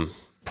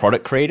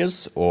product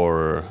creators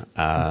or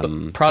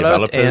product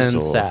developers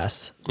and or?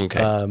 SaaS?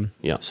 Okay.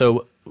 Yeah.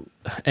 So,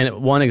 and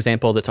one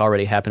example that's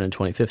already happened in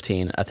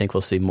 2015, I think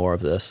we'll see more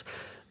of this.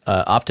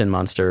 Opt-in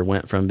Monster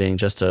went from being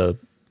just a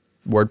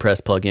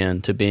WordPress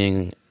plugin to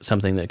being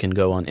something that can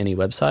go on any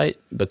website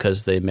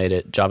because they made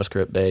it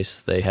JavaScript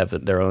based. They have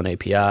their own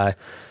API,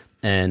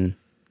 and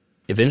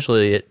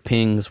eventually it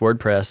pings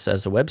WordPress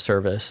as a web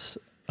service,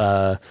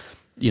 to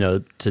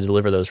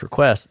deliver those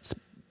requests.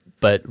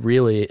 But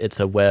really, it's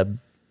a web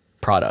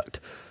product.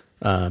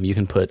 You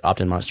can put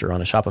Opt-in Monster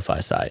on a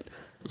Shopify site.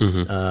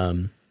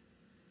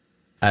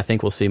 I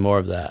think we'll see more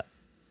of that.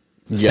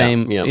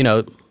 Same,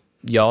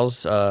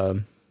 y'all's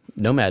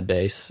Nomad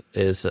Base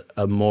is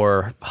a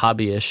more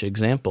hobby-ish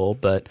example,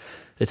 but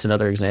it's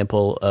another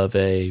example of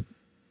a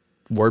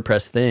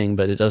WordPress thing,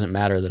 but it doesn't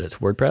matter that it's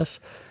WordPress.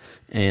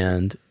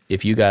 And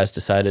if you guys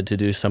decided to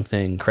do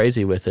something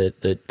crazy with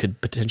it that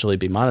could potentially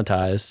be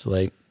monetized,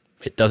 like,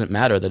 it doesn't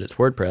matter that it's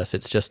WordPress.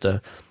 It's just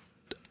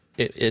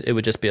it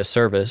would just be a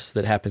service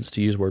that happens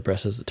to use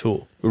WordPress as a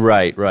tool.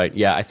 Right.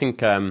 Yeah, I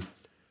think I've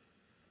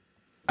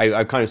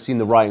kind of seen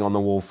the writing on the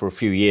wall for a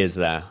few years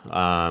there,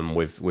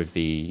 with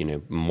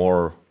the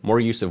more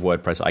use of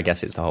WordPress. I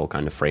guess it's the whole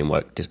kind of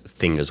framework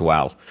thing as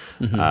well.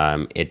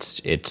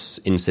 It's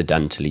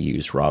incidentally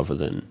used rather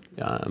than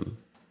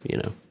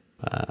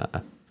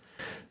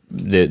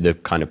the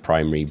kind of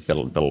primary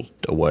build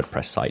a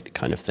WordPress site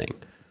kind of thing.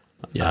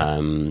 Yeah.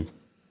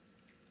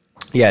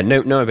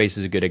 Nomad Base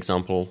is a good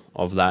example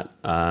of that.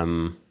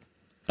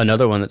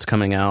 Another one that's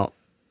coming out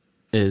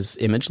is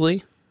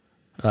Imagely.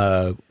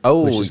 I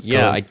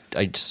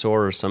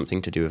saw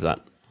something to do with that.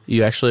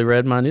 You actually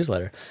read my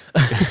newsletter.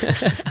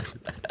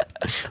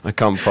 I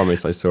can't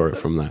promise I saw it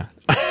from there.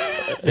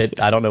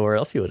 I don't know where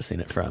else you would have seen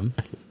it from.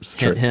 It's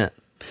Hint, true. hint.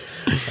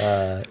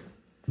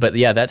 But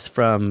yeah, that's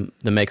from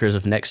the makers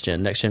of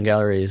NextGen. NextGen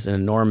Gallery is an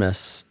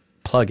enormous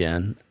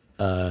plugin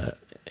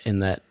in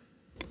that.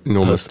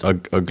 Enormous,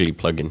 ugly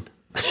plugin.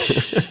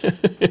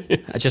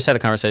 I just had a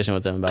conversation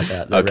with them about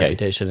that. Their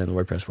reputation in the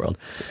WordPress world.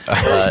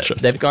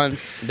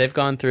 They've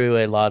gone through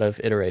a lot of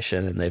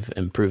iteration and they've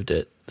improved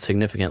it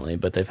significantly,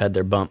 but they've had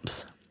their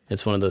bumps.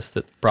 It's one of those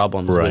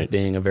problems with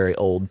being a very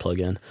old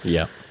plugin.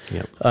 Yeah.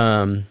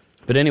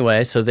 But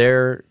anyway, so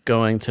they're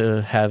going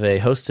to have a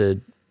hosted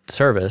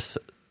service,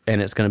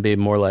 and it's going to be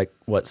more like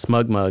what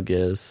SmugMug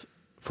is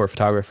for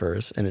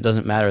photographers. And it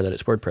doesn't matter that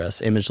it's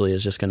WordPress. Imagely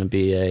is just going to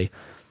be a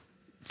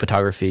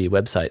photography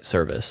website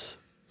service.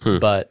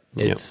 But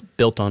it's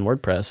built on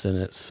WordPress, and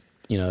it's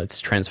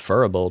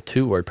transferable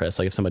to WordPress.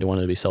 Like if somebody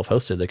wanted to be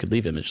self-hosted, they could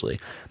leave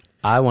Imagely.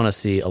 I want to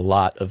see a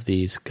lot of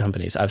these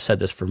companies. I've said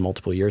this for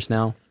multiple years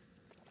now.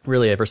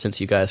 Really, ever since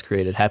you guys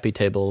created Happy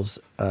Tables,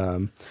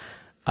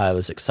 I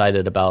was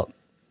excited about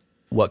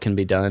what can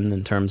be done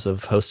in terms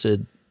of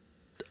hosted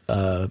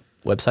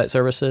website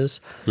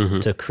services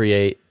to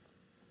create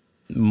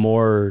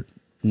more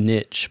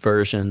niche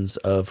versions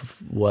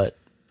of what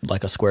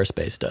like a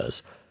Squarespace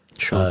does.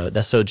 Sure.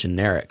 That's so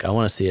generic. I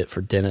want to see it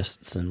for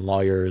dentists and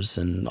lawyers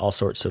and all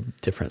sorts of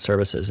different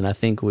services. And I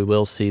think we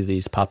will see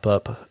these pop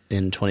up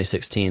in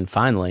 2016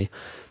 finally,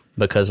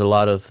 because a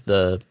lot of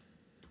the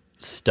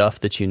stuff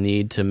that you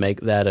need to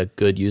make that a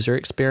good user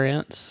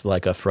experience,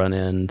 like a front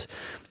end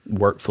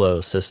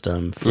workflow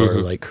system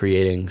for like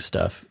creating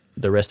stuff,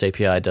 the REST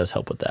API does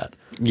help with that.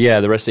 Yeah,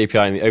 the REST API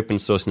and the open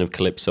sourcing of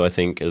Calypso, I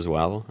think, as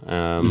well.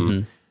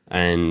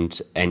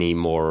 And any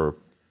more,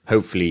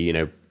 hopefully,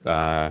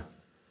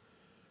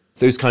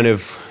 those kind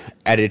of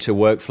editor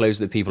workflows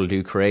that people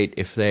do create,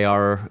 if they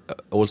are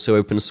also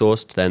open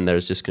sourced, then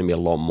there's just going to be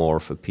a lot more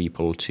for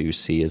people to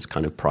see as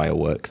kind of prior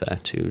work there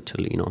to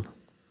lean on.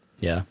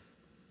 Yeah.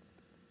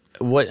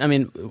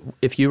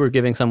 If you were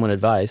giving someone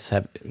advice,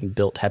 have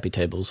built Happy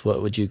Tables,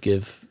 what would you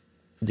give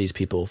these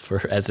people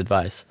as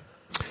advice?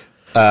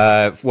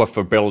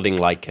 For building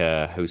like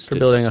a hosted, for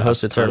building a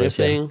hosted service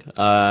thing.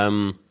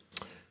 Yeah.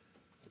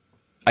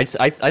 I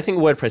think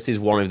WordPress is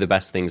one of the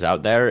best things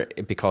out there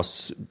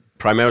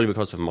primarily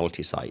because of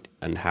multi-site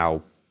and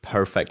how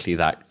perfectly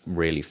that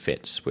really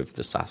fits with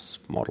the SaaS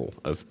model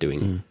of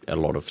doing a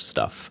lot of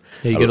stuff.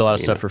 Yeah, you get a lot of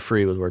stuff for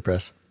free with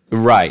WordPress.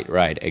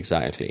 Right,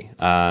 exactly.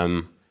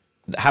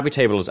 Happy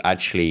Tables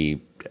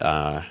actually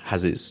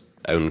has its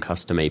own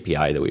custom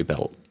API that we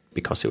built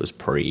because it was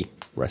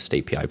pre-REST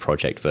API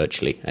project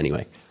virtually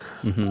anyway.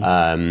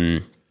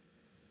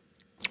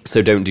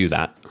 So don't do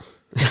that.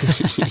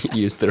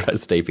 Use the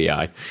REST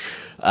API.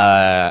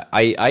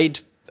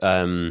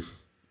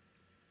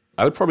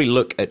 I would probably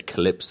look at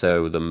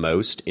Calypso the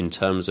most in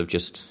terms of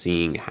just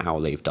seeing how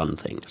they've done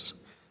things.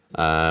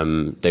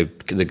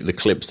 The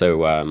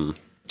Calypso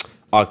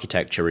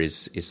architecture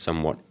is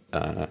somewhat,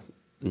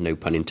 no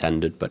pun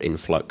intended, but in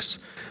flux,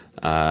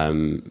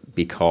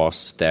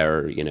 because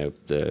they're,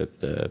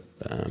 the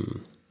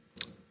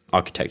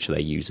architecture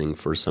they're using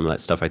for some of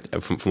that stuff,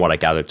 from what I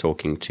gather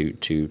talking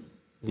to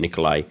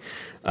Nikolai,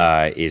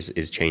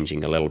 is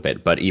changing a little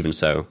bit. But even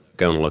so,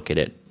 go and look at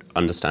it,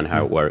 understand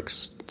how it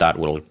works. That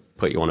will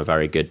put you on a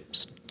very good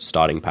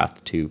starting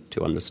path to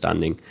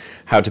understanding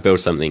how to build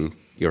something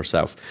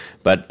yourself.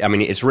 But I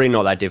mean, it's really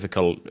not that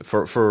difficult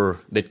for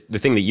the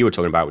thing that you were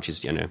talking about, which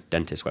is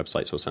dentist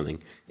websites or something.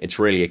 It's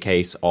really a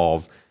case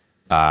of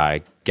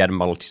get a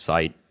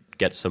multi-site,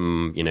 get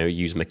some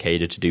use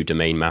Makeda to do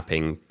domain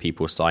mapping.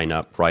 People sign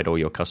up, write all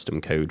your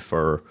custom code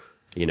for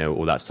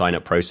all that sign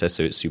up process,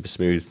 so it's super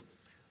smooth.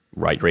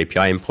 Write your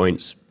API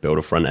endpoints, build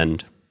a front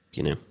end.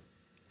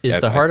 Is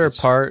the harder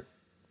part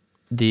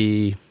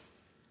the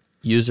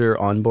user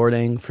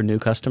onboarding for new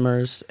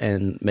customers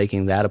and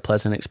making that a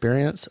pleasant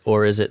experience,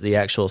 or is it the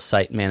actual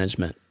site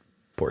management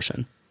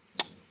portion?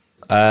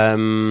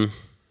 I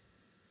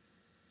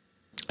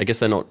guess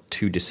they're not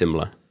too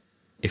dissimilar.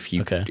 If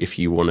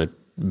you want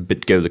to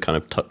go the kind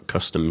of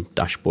custom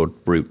dashboard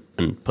route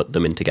and put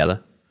them in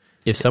together.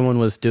 If someone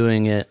was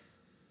doing it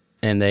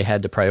and they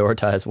had to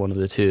prioritize one of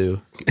the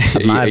two,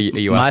 are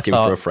you asking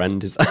for a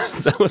friend? Is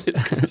that what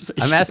this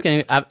conversation I'm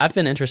asking. I've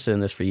been interested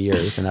in this for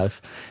years, and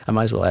I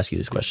might as well ask you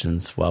these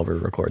questions while we're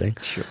recording.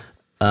 Sure.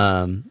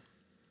 To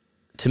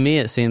me,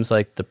 it seems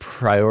like the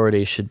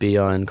priority should be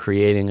on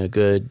creating a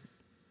good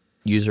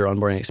user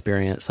onboarding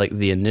experience, like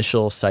the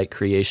initial site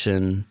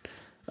creation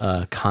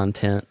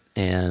content,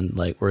 and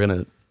like we're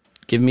gonna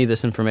give me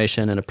this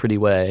information in a pretty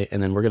way,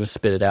 and then we're going to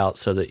spit it out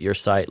so that your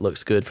site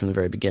looks good from the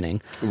very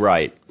beginning.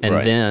 Right. And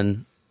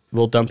then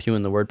we'll dump you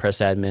in the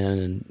WordPress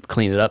admin and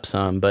clean it up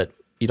some, but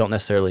you don't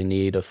necessarily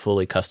need a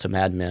fully custom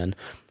admin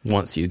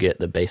once you get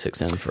the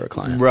basics in for a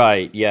client.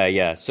 Right.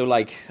 Yeah. So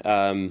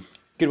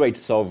good way to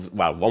solve,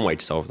 one way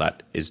to solve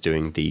that is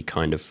doing the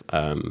kind of,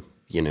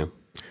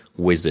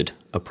 wizard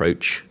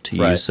approach to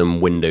use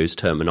some Windows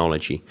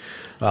terminology.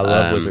 I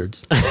love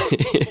wizards.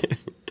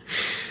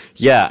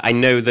 Yeah, I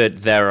know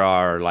that there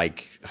are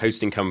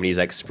hosting companies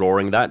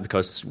exploring that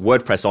because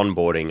WordPress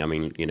onboarding, I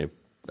mean,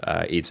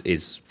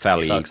 is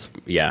fairly... Sucks.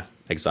 Yeah,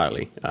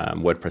 exactly.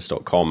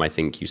 WordPress.com, I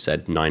think you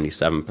said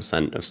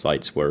 97% of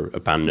sites were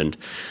abandoned.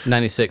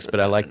 96, but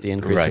I like the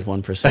increase of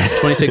 1%.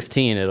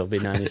 2016, it'll be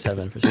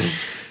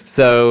 97%.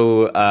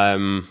 So,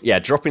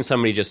 dropping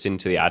somebody just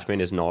into the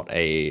admin is not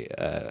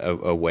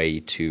a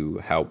way to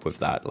help with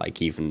that. I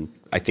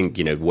think,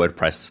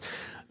 WordPress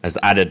has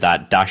added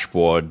that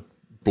dashboard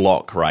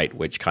block, right,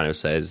 which kind of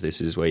says this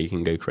is where you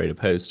can go create a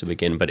post to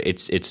begin, but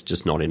it's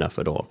just not enough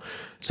at all.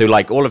 So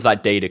all of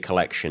that data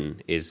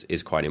collection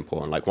is quite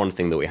important. One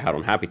thing that we had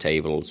on Happy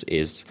Tables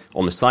is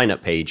on the sign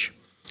up page,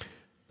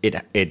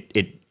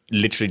 it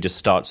literally just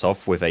starts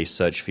off with a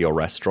search for your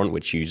restaurant,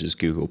 which uses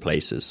Google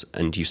Places,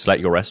 and you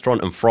select your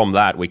restaurant, and from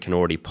that we can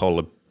already pull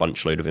a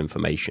bunch load of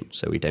information,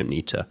 so we don't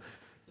need to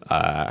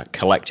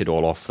collect it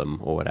all off them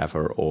or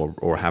whatever,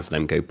 or have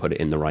them go put it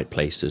in the right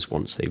places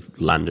once they've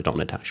landed on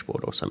a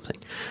dashboard or something.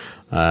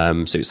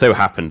 So it so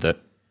happened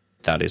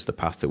that is the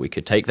path that we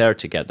could take there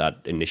to get that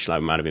initial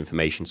amount of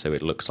information so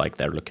it looks like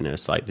they're looking at a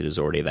site that is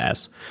already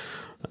theirs.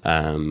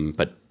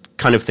 But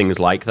kind of things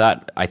like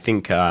that, I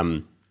think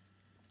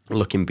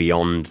looking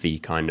beyond the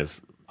kind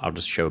of I'll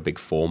just show a big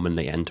form and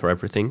they enter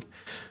everything.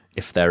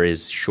 If there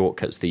is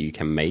shortcuts that you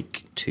can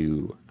make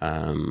to,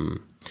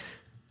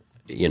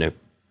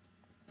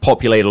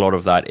 populate a lot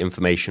of that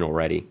information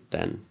already,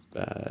 then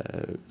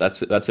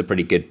that's a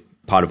pretty good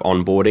part of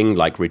onboarding,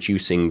 like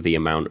reducing the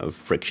amount of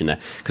friction there.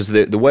 Because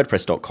the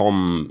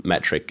WordPress.com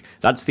metric,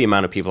 that's the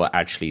amount of people that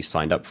actually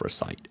signed up for a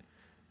site.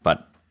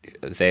 But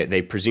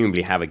they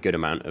presumably have a good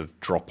amount of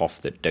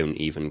drop-off that don't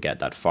even get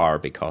that far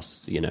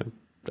because,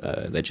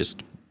 they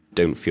just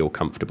don't feel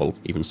comfortable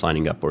even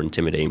signing up or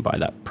intimidating by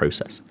that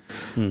process.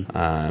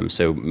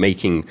 So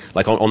making,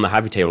 like on the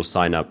Happy Table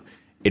sign up,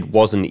 it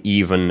wasn't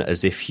even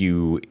as if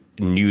you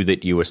knew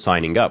that you were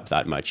signing up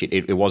that much.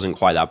 It wasn't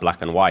quite that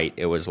black and white.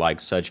 It was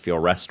like search for your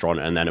restaurant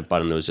and then a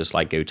button that was just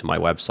like go to my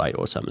website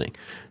or something.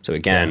 So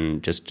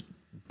again, just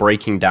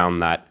breaking down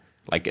that,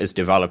 like as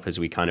developers,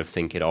 we kind of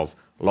think it of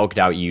logged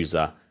out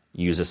user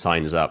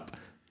signs up,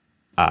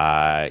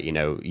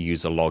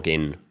 user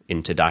login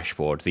into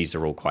dashboard. These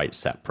are all quite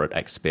separate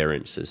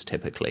experiences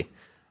typically.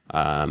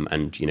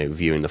 And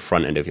viewing the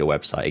front end of your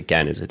website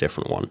again is a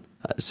different one.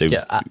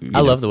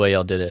 I love the way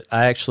y'all did it.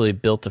 I actually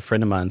built a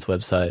friend of mine's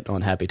website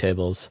on Happy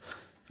Tables,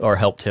 or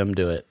helped him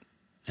do it,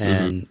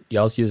 and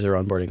y'all's user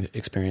onboarding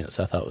experience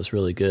I thought was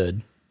really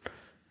good.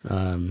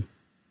 And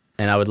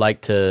I'd like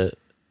to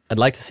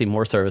see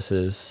more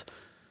services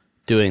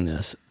doing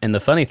this. And the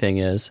funny thing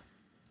is,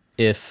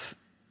 if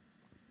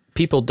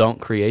people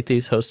don't create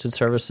these hosted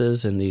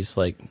services and these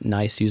like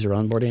nice user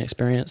onboarding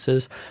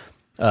experiences,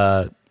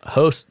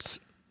 hosts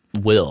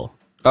will.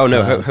 Oh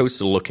no,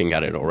 hosts are looking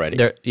at it already.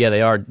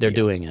 They are. They're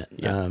doing it.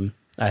 Yeah.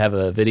 I have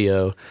a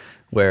video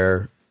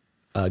where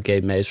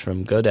Gabe Mays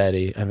from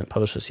GoDaddy, I haven't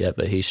published this yet,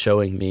 but he's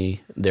showing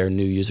me their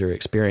new user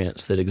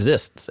experience that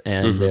exists,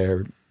 and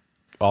they're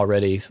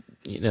already,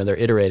 they're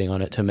iterating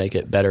on it to make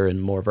it better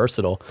and more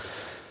versatile.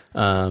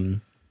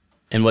 And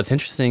what's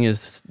interesting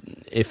is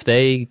if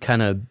they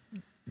kind of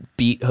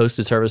beat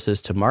hosted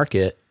services to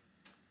market,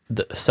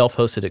 the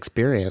self-hosted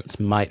experience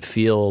might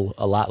feel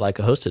a lot like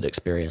a hosted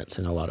experience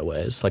in a lot of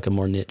ways, like a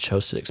more niche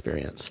hosted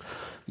experience.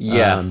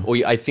 Yeah, or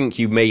I think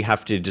you may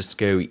have to just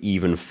go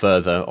even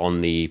further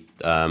on the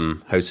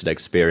hosted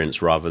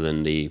experience rather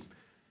than the,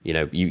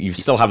 you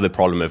still have the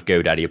problem of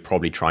GoDaddy. You're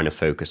probably trying to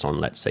focus on,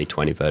 let's say,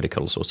 20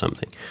 verticals or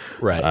something.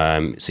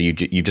 Right. So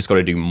you've just got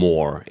to do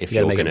more if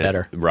you're going to make it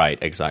better. Right,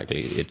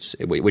 exactly.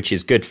 Which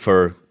is good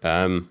for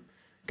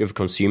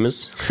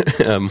consumers,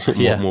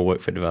 more work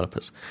for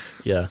developers.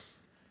 Yeah.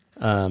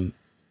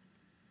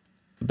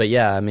 But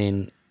yeah, I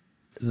mean,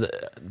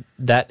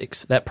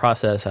 that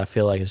process I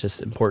feel like is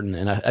just important,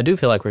 and I do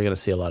feel like we're going to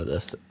see a lot of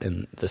this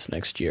in this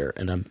next year,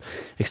 and I'm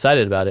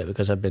excited about it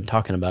because I've been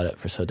talking about it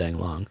for so dang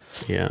long.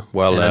 Yeah,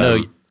 well, and I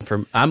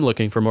know I'm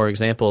looking for more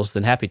examples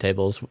than Happy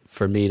Tables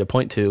for me to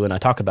point to when I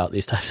talk about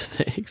these types of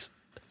things.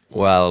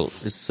 Well,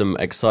 there's some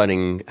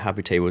exciting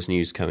Happy Tables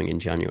news coming in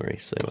January,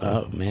 so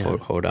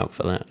hold out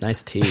for that.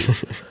 Nice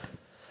tease.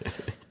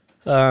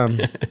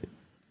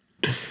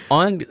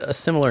 On a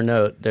similar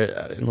note,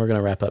 and we're going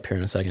to wrap up here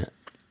in a second,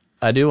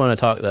 I do want to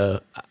talk, though,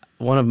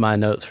 one of my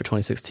notes for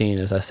 2016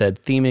 is I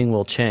said theming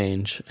will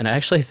change, and I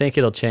actually think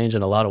it'll change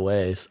in a lot of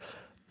ways.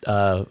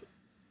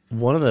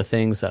 One of the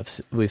things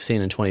we've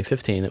seen in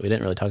 2015 that we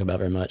didn't really talk about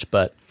very much,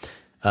 but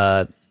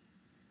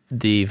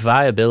the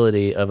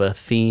viability of a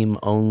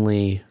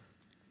theme-only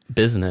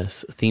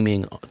business,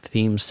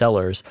 theme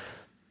sellers,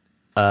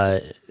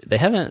 it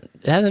hasn't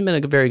been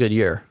a very good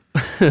year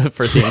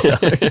for theme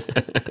sellers.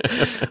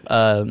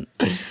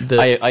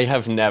 I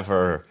have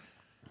never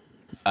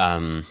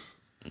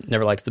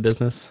liked the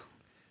business.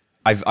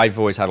 I've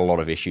always had a lot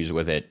of issues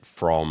with it.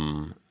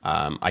 From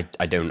I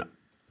don't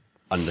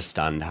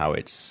understand how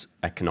it's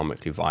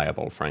economically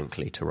viable,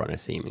 frankly, to run a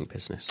theming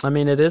business. I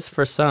mean, it is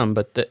for some,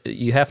 but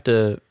you have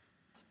to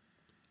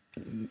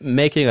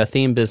making a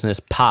theme business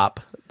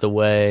pop the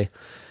way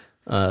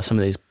some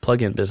of these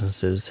plugin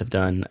businesses have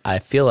done, I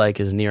feel like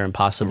is near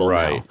impossible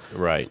now.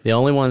 Right. The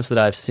only ones that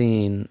I've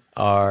seen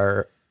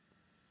are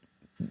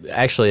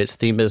actually it's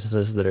theme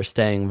businesses that are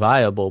staying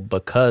viable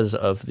because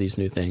of these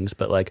new things.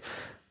 But like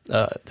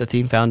the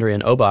Theme Foundry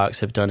and Obox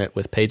have done it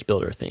with page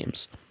builder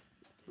themes.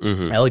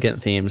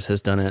 Elegant Themes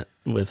has done it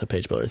with a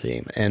page builder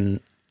theme, and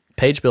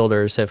page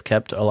builders have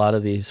kept a lot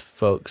of these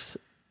folks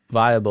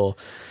viable.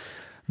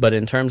 But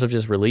in terms of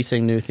just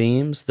releasing new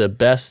themes, the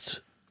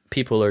best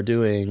people are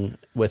doing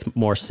with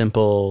more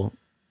simple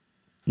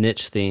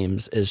niche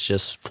themes is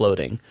just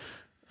floating,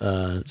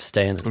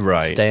 staying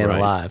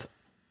alive.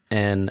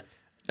 And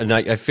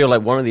I feel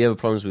like one of the other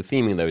problems with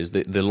theming, though, is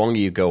that the longer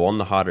you go on,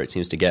 the harder it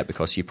seems to get,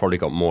 because you've probably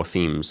got more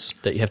themes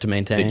that you have to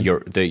maintain,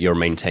 that you're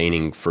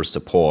maintaining for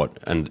support,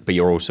 but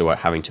you're also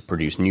having to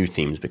produce new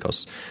themes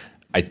because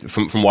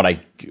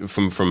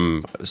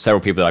from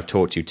several people that I've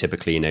talked to,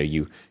 typically,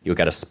 you'll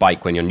get a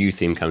spike when your new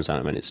theme comes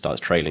out and it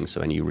starts trailing. So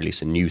when you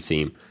release a new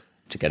theme,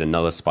 to get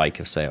another spike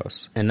of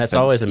sales, and that's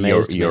always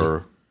amazed me.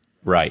 You're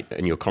right,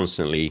 and you're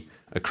constantly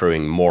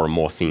accruing more and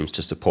more themes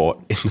to support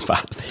in the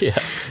past. Yeah.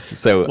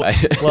 So,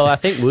 well, I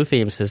think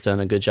WooThemes has done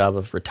a good job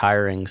of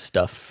retiring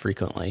stuff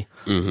frequently.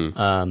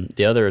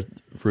 The other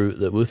route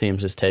that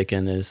WooThemes has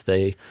taken is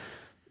they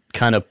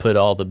kind of put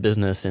all the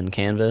business in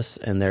Canvas,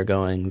 and they're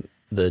going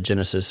the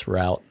Genesis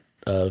route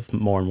of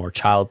more and more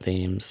child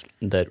themes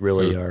that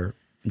really are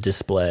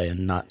display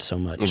and not so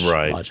much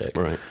logic.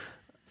 Right.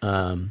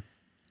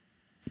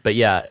 But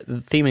yeah,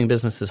 the theming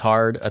business is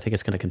hard. I think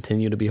it's going to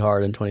continue to be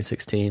hard in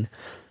 2016.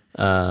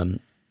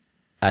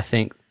 I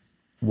think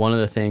one of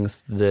the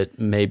things that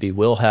maybe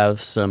will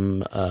have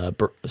some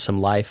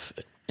life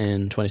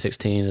in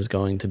 2016 is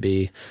going to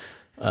be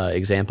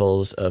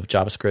examples of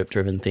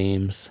JavaScript-driven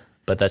themes,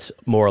 but that's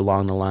more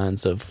along the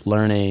lines of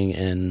learning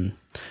and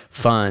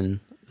fun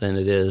than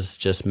it is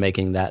just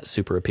making that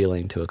super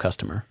appealing to a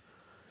customer.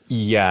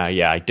 Yeah.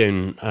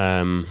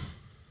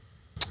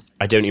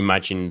 I don't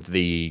imagine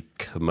the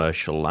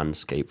commercial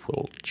landscape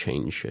will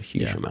change a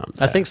huge amount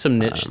there. I think some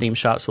niche theme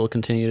shops will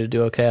continue to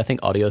do okay. I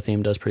think Audio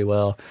Theme does pretty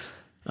well.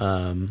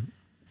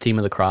 Theme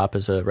of the Crop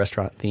is a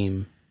restaurant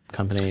theme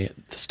company.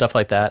 Stuff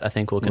like that I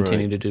think will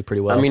continue to do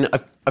pretty well. I mean,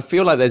 I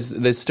feel like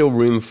there's still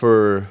room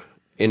for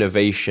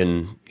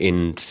innovation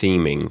in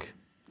theming.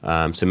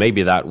 So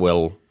maybe that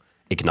will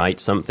ignite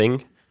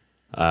something.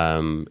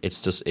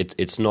 It's just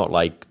it's not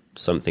like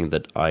something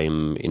that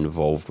I'm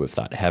involved with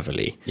that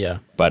heavily. Yeah.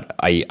 But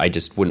I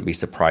just wouldn't be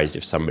surprised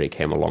if somebody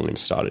came along and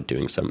started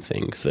doing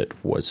something that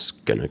was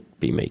going to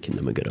be making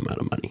them a good amount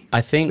of money. I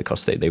think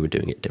because they were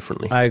doing it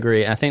differently. I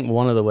agree. I think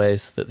one of the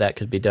ways that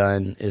could be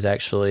done is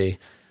actually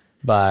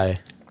by,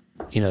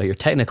 you're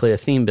technically a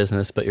theme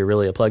business, but you're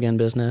really a plugin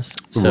business.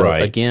 So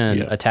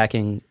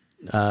attacking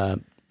a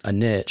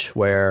niche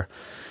where,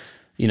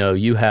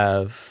 you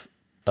have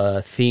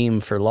a theme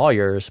for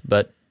lawyers,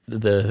 but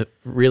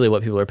really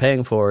what people are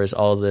paying for is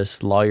all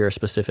this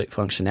lawyer-specific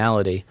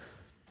functionality.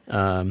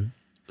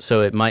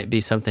 So it might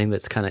be something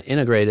that's kind of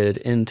integrated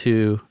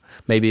into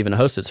maybe even a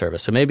hosted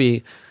service. So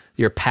maybe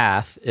your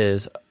path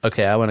is,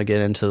 okay, I want to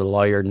get into the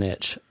lawyer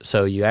niche.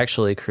 So you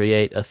actually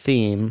create a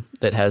theme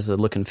that has the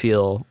look and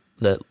feel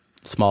that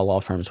small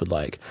law firms would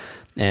like.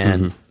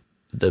 And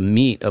the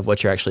meat of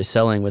what you're actually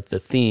selling with the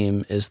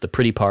theme is the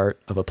pretty part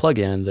of a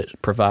plugin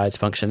that provides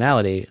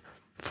functionality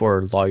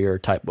for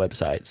lawyer-type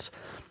websites.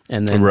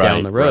 And then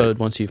down the road,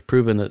 once you've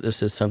proven that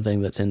this is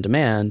something that's in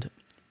demand,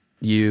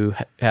 you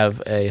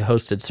have a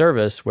hosted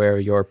service where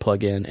your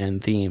plugin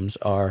and themes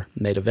are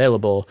made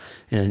available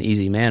in an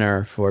easy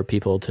manner for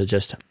people to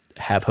just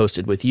have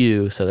hosted with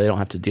you so they don't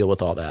have to deal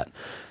with all that.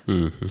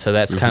 So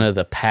that's kind of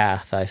the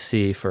path I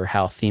see for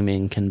how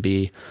theming can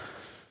be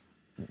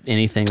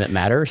anything that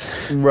matters.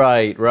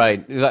 Right.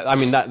 I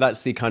mean,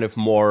 that's the kind of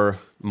more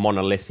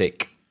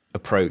monolithic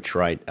approach,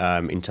 right?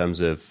 In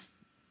terms of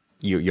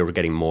you're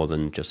getting more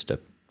than just a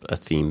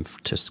theme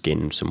to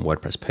skin some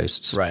WordPress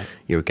posts. Right.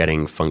 You're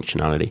getting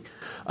functionality.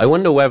 I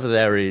wonder whether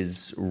there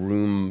is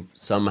room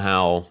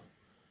somehow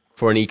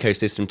for an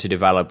ecosystem to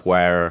develop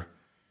where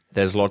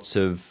there's lots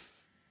of,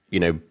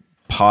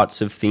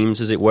 parts of themes,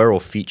 as it were, or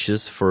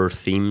features for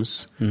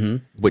themes,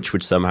 which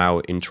would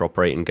somehow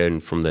interoperate and go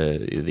from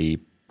the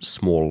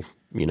small,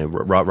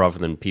 rather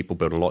than people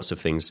building lots of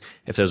things.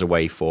 If there's a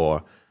way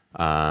for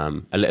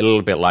a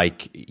little bit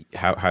like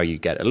how you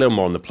get a little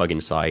more on the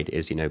plugin side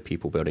is,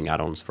 people building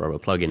add-ons for other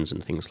plugins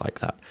and things like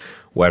that.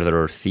 Whether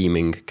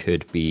theming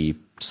could be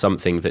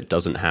something that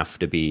doesn't have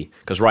to be,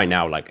 because right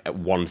now, like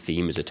one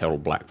theme is a total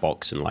black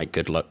box, and like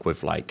good luck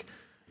with like,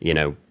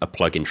 a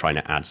plugin trying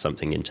to add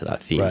something into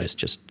that theme. It's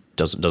just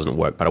doesn't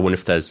work. But I wonder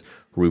if there's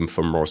room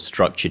for more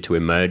structure to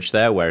emerge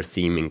there, where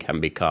theming can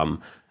become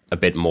a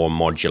bit more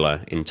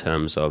modular in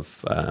terms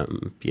of,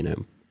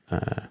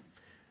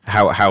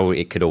 how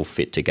it could all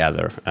fit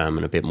together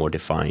and a bit more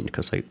defined,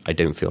 because I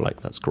don't feel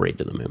like that's great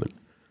at the moment.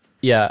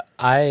 Yeah,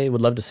 I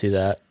would love to see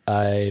that.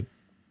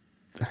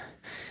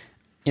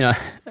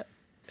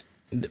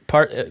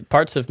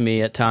 Parts of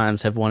me at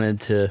times have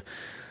wanted to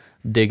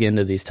dig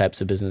into these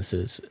types of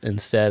businesses.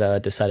 Instead, I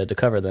decided to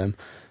cover them.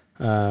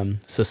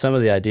 So some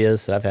of the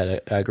ideas that I've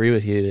had, I agree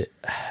with you that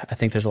I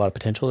think there's a lot of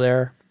potential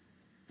there,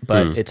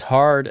 but it's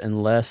hard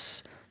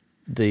unless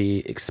the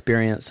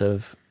experience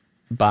of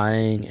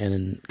buying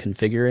and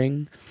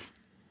configuring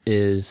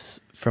is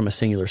from a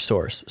singular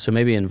source. So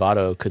maybe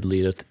Envato could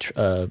lead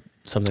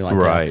something like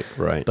that.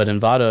 Right. But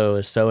Envato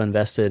is so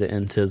invested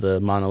into the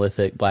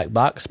monolithic black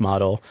box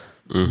model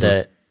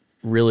that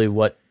really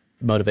what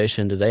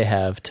motivation do they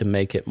have to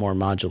make it more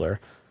modular?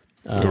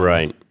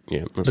 Right.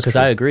 Yeah. Because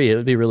true. I agree, it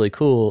would be really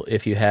cool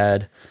if you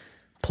had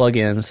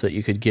plugins that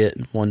you could get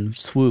in one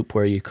swoop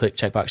where you click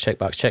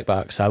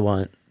checkbox. I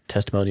want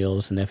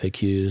testimonials and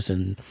FAQs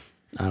and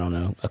I don't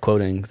know, a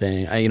quoting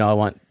thing. I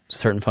want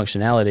certain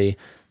functionality,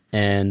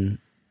 and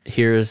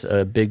here's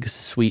a big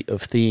suite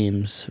of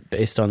themes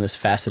based on this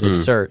faceted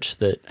search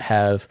that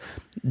have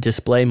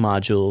display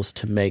modules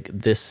to make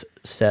this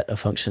set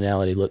of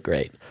functionality look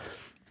great.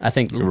 I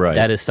think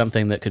that is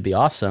something that could be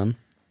awesome,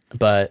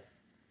 but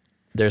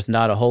there's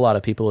not a whole lot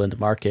of people in the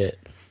market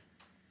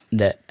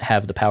that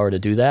have the power to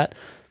do that.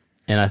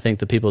 And I think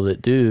the people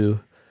that do,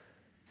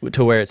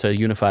 to where it's a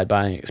unified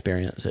buying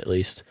experience at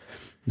least,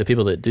 the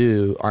people that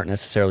do aren't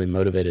necessarily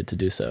motivated to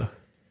do so.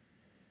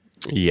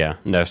 Yeah,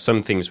 no,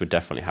 some things would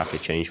definitely have to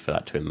change for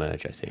that to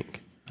emerge, I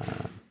think.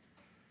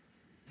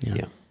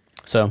 Yeah.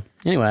 So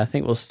anyway, I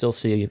think we'll still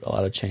see a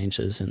lot of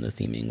changes in the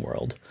theming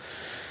world.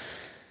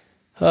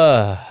 You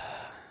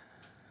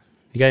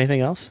got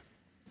anything else?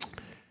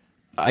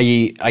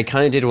 I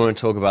kind of did want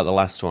to talk about the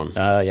last one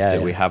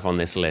that we have on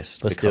this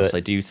list. Let's because do it.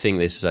 I do think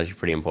this is actually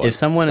pretty important. If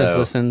someone has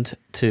listened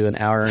to an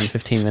hour and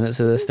 15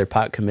 minutes of this, they're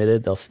pot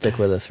committed. They'll stick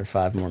with us for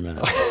 5 more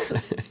minutes.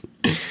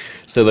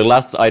 So the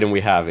last item we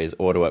have is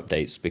auto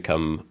updates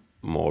become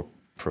more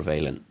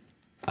prevalent,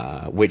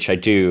 which I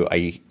do.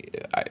 I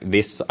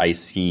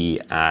see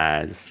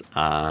as.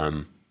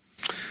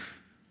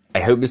 I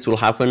hope this will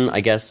happen.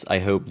 I guess I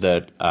hope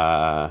that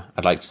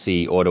I'd like to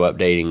see auto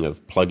updating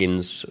of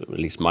plugins, at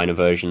least minor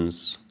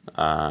versions.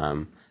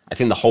 I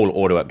think the whole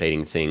auto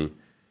updating thing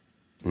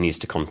needs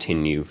to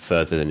continue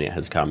further than it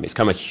has come. It's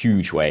come a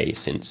huge way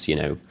since,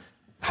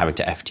 having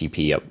to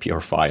FTP up your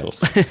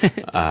files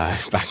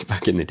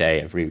back in the day,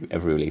 every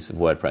release of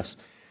WordPress.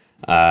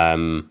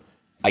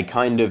 I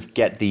kind of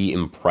get the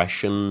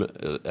impression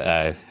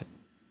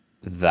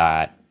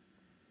that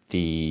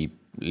the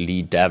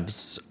lead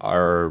devs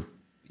are,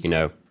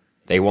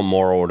 they want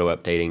more auto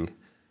updating.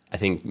 I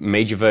think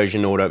major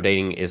version auto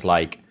updating is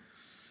like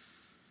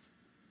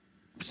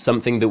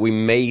something that we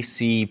may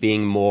see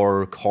being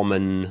more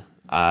common.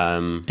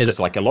 It's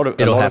like a lot of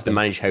the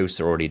managed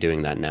hosts are already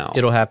doing that now.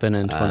 It'll happen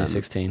in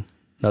 2016.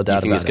 No doubt about it. Do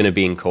you think it's going to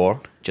be in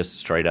core, just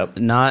straight up?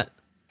 Not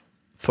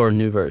for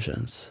new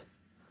versions.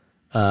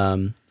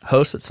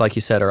 Hosts, like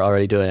you said, are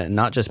already doing it.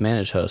 Not just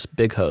managed hosts,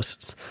 big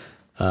hosts.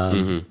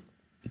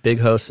 Big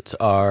hosts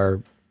are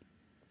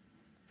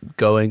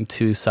going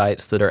to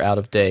sites that are out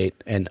of date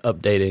and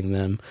updating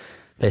them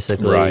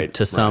basically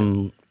to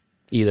some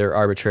either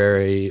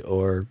arbitrary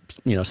or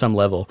some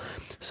level.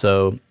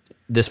 So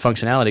this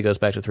functionality goes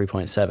back to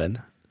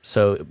 3.7.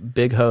 So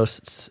big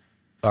hosts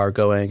are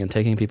going and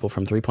taking people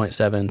from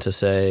 3.7 to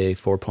say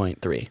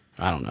 4.3.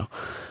 I don't know.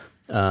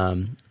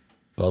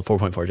 Well,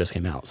 4.4 just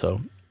came out,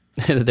 so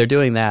they're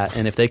doing that.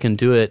 And if they can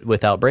do it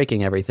without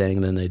breaking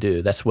everything, then they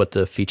do. That's what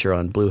the feature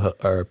on on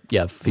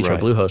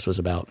Bluehost was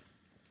about.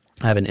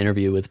 I have an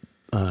interview with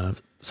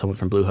someone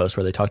from Bluehost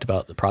where they talked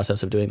about the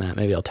process of doing that.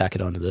 Maybe I'll tack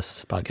it onto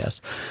this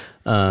podcast.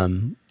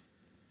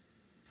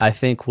 I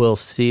think we'll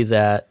see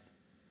that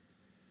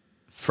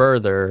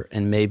further,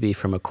 and maybe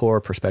from a core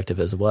perspective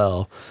as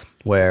well,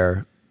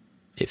 where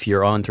if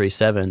you're on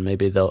 3.7,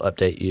 maybe they'll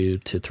update you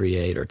to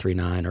 3.8 or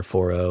 3.9 or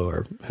 4.0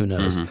 or who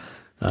knows.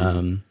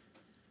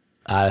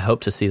 I hope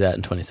to see that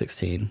in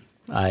 2016.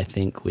 I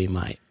think we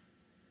might.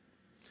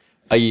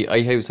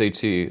 I hope so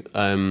too.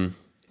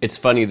 It's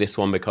funny, this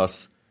one,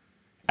 because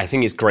I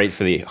think it's great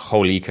for the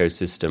whole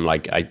ecosystem.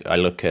 Like I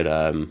look at,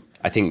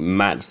 I think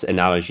Matt's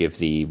analogy of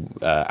the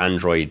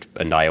Android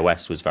and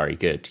iOS was very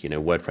good.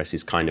 WordPress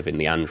is kind of in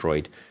the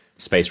Android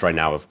space right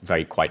now,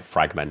 very quite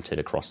fragmented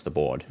across the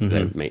board.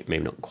 Maybe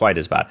not quite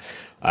as bad.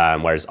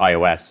 Whereas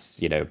iOS,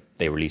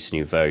 they release a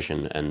new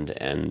version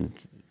and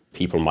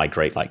people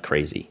migrate like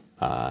crazy.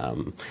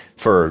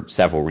 For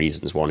several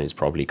reasons. One is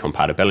probably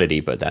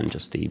compatibility, but then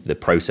just the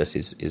process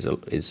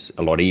is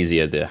a lot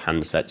easier. The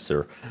handsets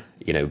are,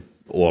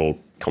 all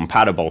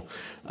compatible.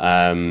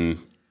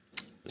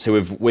 So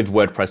with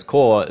WordPress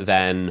core,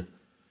 then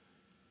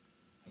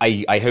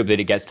I hope that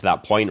it gets to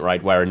that point,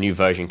 right, where a new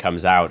version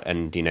comes out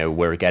and,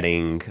 we're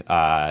getting,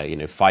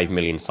 5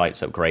 million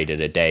sites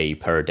upgraded a day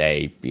per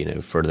day,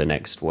 for the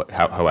next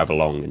however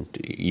long, and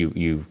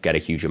you get a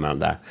huge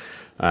amount there.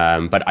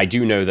 But I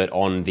do know that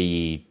on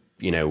the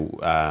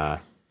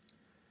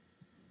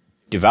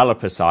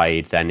developer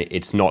side, then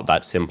it's not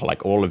that simple.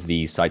 Like all of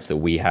the sites that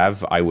we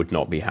have, I would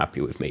not be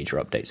happy with major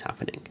updates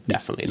happening.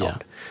 Definitely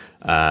not.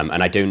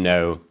 And I don't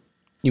know.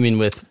 You mean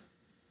with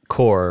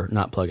core,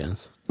 not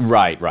plugins?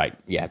 Right.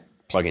 Yeah,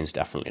 plugins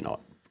definitely not.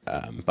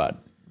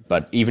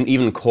 But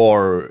even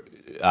core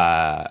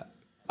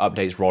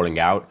updates rolling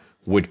out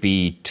would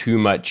be too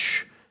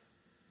much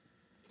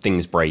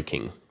things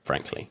breaking,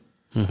 frankly.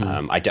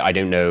 I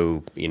don't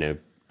know,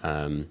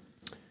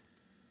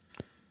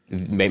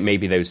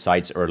 maybe those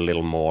sites are a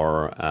little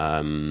more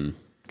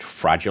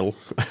fragile.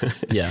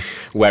 Yeah.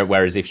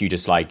 Whereas if you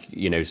just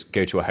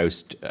go to a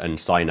host and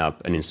sign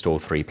up and install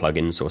 3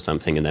 plugins or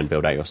something and then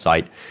build out your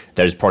site,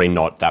 there's probably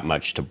not that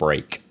much to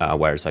break.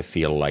 Whereas I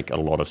feel like a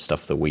lot of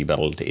stuff that we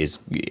build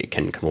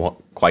can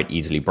quite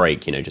easily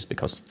break, just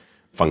because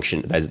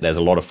there's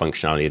a lot of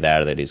functionality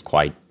there that is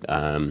quite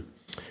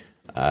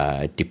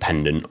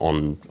dependent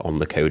on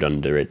the code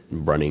under it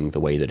running the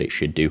way that it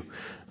should do.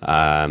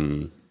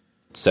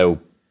 So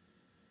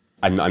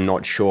I'm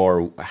not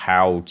sure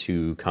how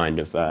to kind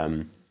of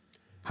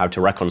how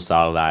to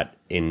reconcile that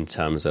in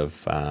terms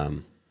of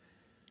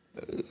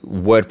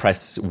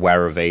WordPress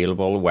where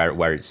available,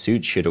 where it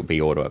suits, should it be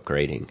auto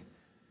upgrading?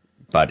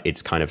 But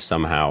it's kind of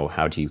somehow,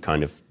 how do you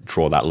kind of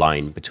draw that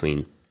line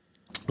between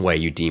where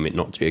you deem it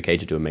not to be okay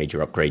to do a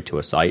major upgrade to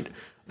a site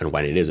and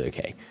when it is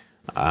okay?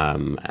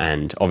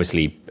 And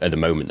obviously, at the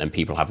moment, then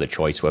people have the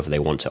choice whether they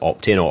want to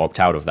opt in or opt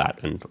out of that.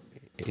 And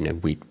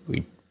we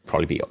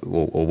probably be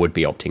or would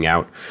be opting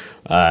out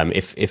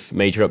if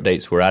major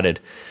updates were added.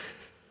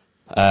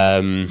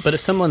 But if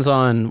someone's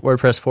on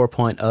WordPress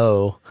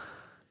 4.0,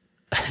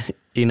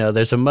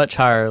 there's a much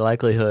higher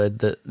likelihood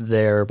that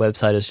their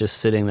website is just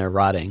sitting there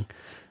rotting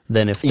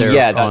than if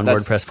they're on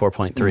WordPress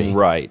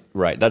 4.3.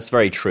 Right. That's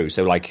very true.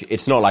 So,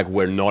 it's not like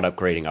we're not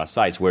upgrading our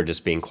sites. We're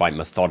just being quite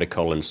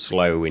methodical and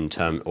slow in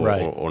term,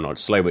 or not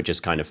slow, but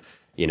just kind of,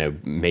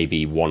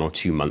 maybe 1 or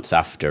 2 months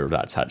after.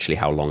 That's actually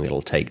how long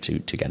it'll take to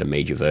get a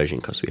major version,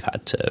 because we've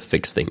had to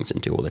fix things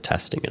and do all the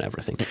testing and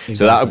everything. Exactly.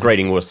 So that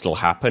upgrading will still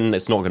happen.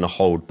 It's not going to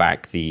hold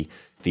back the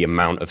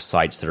amount of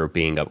sites that are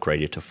being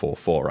upgraded to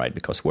 4.4, right?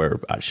 Because we're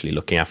actually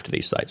looking after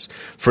these sites.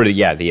 For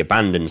the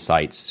abandoned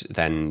sites,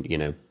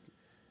 then,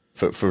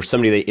 for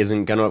somebody that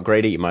isn't going to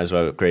upgrade it, you might as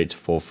well upgrade it to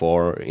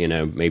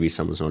 4.4. Maybe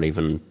someone's not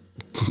even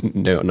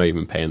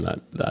paying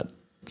that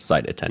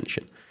site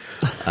attention.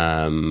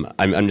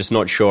 I'm just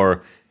not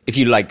sure. If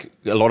you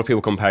a lot of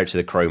people compare it to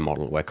the Chrome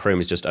model, where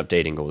Chrome is just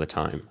updating all the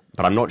time.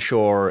 But I'm not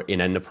sure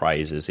in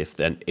enterprises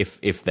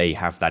if they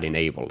have that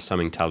enabled.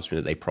 Something tells me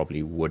that they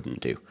probably wouldn't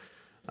do.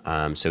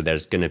 So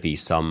there's going to be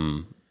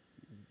some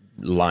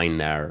line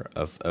there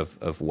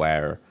of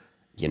where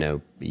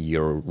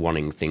you're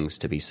wanting things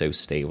to be so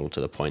stable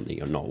to the point that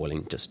you're not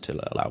willing just to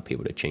allow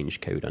people to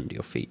change code under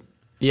your feet.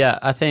 Yeah,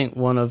 I think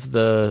one of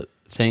the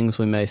things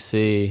we may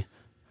see,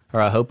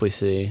 or I hope we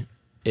see,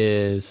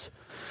 is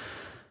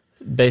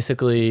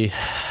basically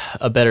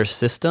a better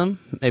system,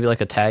 maybe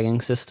like a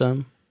tagging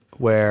system,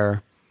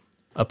 where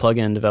a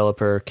plugin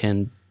developer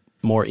can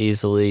more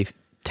easily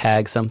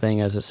tag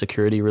something as a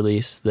security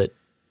release that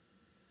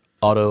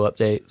auto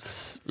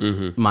updates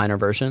minor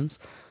versions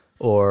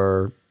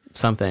or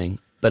something.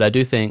 But I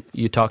do think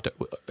you talked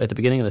at the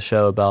beginning of the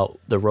show about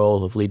the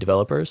role of lead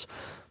developers.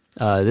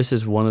 This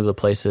is one of the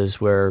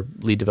places where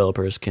lead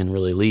developers can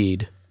really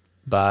lead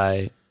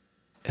by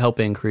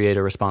helping create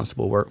a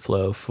responsible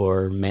workflow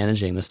for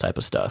managing this type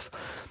of stuff,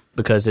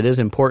 because it is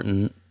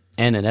important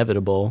and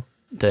inevitable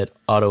that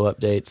auto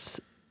updates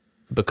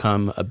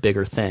become a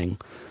bigger thing.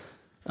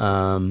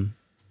 But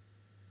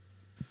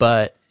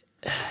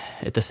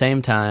at the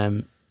same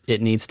time,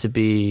 it needs to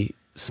be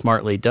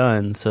smartly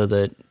done so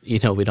that,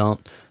 we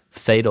don't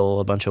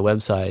fatal a bunch of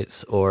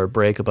websites or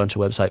break a bunch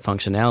of website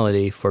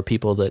functionality for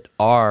people that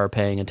are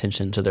paying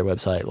attention to their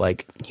website,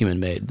 like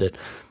HumanMade, that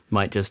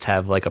might just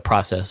have a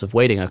process of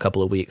waiting a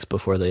couple of weeks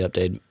before they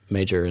update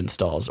major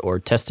installs, or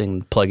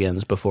testing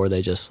plugins before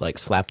they just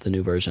slap the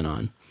new version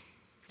on.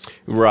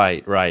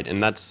 Right.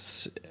 And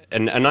that's,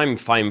 and I'm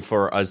fine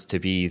for us to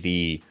be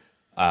the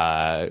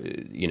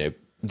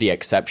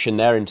exception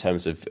there in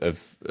terms of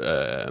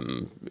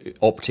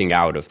opting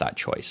out of that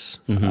choice,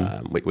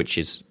 which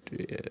is,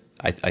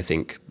 I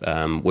think,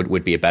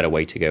 would be a better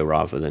way to go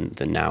rather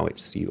than now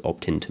it's you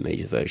opt into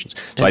major versions.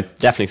 So I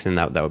definitely think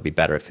that would be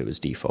better if it was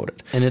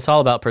defaulted. And it's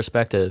all about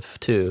perspective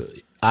too.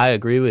 I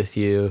agree with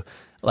you.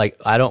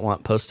 I don't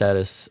want post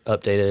status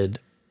updated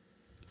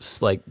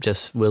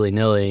just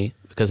willy-nilly,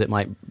 because it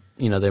might,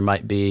 there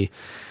might be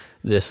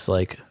this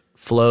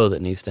flow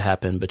that needs to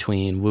happen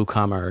between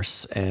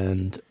WooCommerce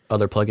and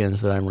other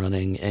plugins that I'm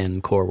running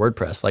in core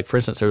WordPress. For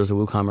instance, there was a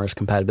WooCommerce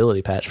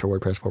compatibility patch for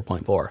WordPress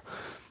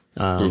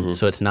 4.4.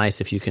 So it's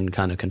nice if you can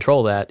kind of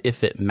control that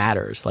if it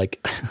matters.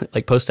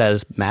 Post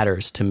status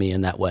matters to me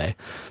in that way.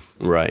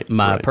 Right.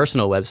 My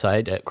personal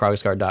website at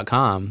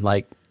krogsgard.com,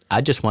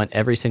 I just want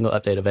every single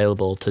update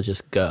available to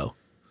just go.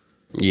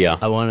 Yeah.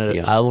 I want it.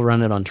 Yeah. I will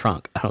run it on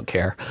trunk. I don't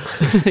care.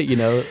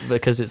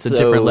 Because it's a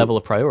different level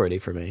of priority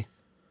for me.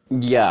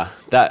 Yeah,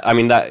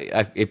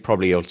 it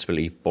probably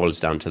ultimately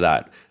boils down to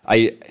that.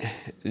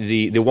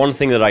 The one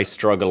thing that I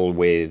struggle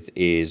with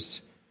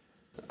is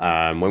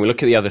when we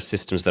look at the other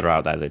systems that are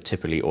out there, they're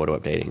typically auto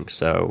updating.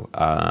 So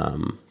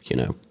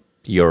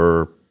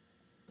your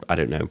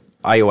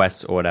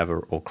iOS or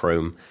whatever, or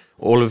Chrome,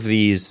 all of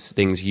these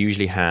things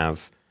usually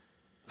have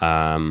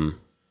they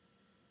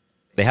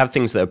have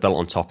things that are built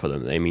on top of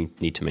them that they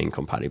need to maintain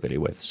compatibility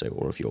with. So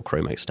all of your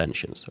Chrome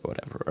extensions or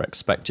whatever are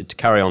expected to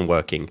carry on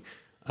working.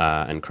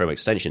 And Chrome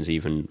extensions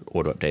even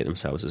auto-update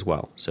themselves as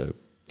well. So,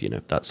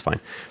 that's fine.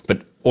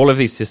 But all of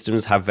these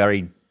systems have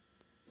very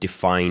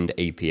defined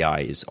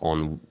APIs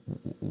on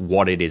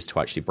what it is to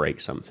actually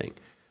break something.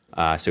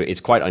 So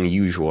it's quite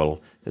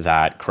unusual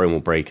that Chrome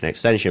will break an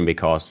extension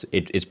because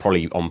it's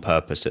probably on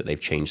purpose that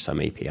they've changed some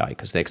API,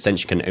 because the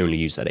extension can only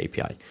use that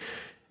API.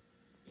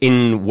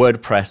 In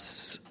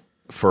WordPress,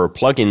 for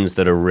plugins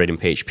that are written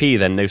in PHP,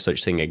 then no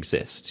such thing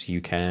exists.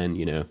 You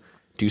can,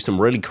 do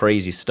some really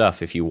crazy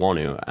stuff if you want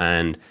to,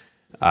 and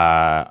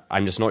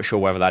I'm just not sure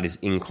whether that is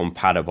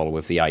incompatible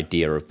with the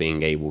idea of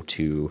being able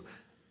to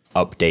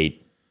update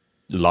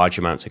large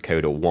amounts of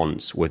code at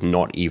once with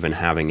not even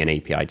having an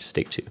API to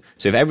stick to.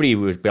 So if everybody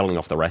was building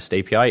off the REST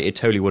API, it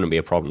totally wouldn't be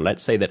a problem.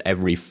 Let's say that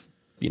every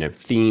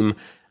theme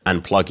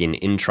and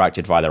plugin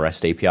interacted via the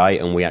REST API,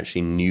 and we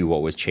actually knew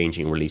what was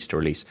changing release to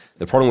release.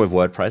 The problem with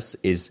WordPress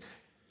is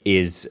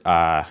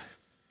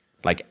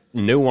like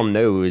no one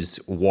knows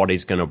what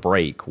is going to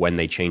break when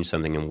they change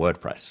something in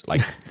WordPress.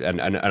 Like,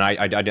 and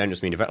I don't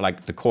just mean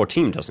like the core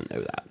team doesn't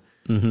know that.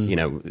 You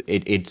know,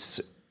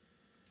 it's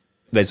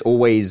there's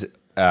always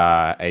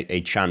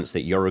a chance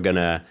that you're going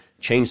to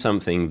change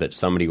something that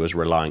somebody was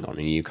relying on,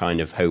 and you kind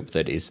of hope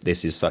that it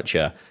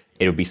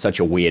would be such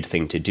a weird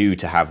thing to do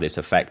to have this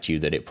affect you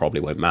that it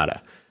probably won't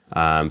matter.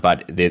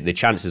 But the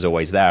chance is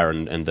always there,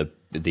 and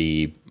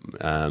the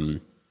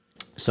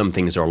some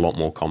things are a lot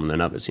more common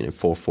than others. You know,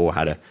 4.4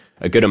 had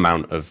a good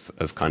amount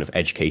of kind of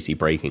edge casey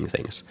breaking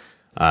things.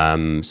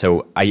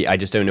 So I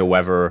just don't know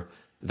whether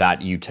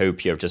that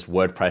utopia of just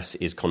WordPress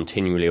is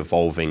continually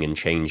evolving and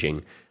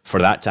changing.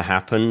 For that to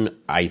happen,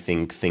 I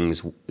think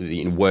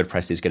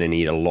WordPress is going to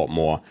need a lot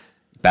more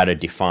better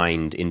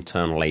defined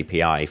internal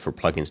API for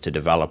plugins to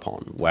develop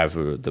on,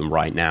 whether than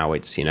right now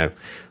it's, you know,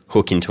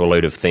 hook into a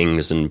load of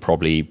things and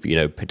probably, you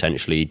know,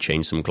 potentially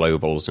change some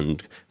globals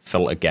and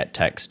filter get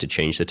text to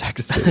change the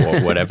text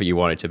to whatever you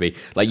want it to be.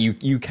 Like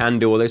you can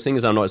do all those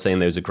things. I'm not saying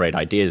those are great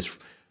ideas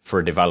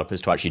for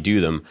developers to actually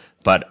do them,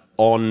 but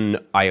on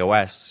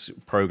iOS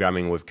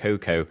programming with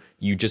Cocoa,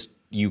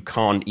 you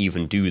can't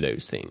even do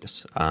those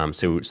things.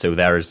 So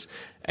there's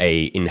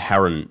a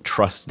inherent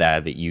trust there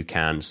that you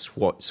can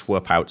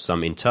swap out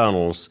some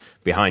internals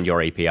behind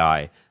your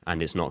API,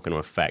 and it's not going to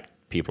affect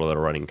people that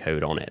are running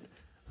code on it.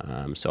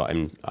 So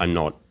I'm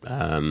not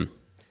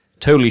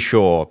totally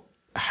sure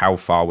how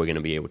far we're going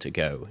to be able to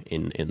go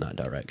in that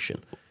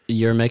direction.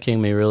 You're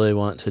making me really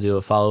want to do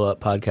a follow-up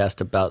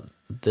podcast about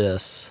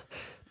this,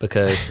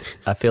 because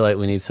I feel like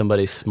we need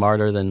somebody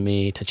smarter than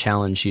me to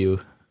challenge you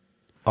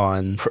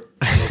on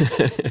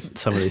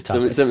some of these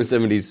topics.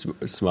 Somebody's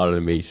smarter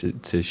than me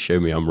to show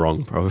me I'm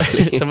wrong,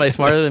 probably. Somebody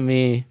smarter than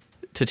me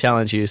to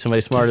challenge you.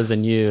 Somebody smarter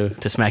than you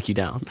to smack you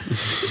down.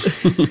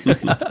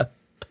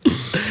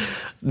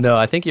 No,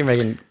 I think you're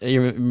making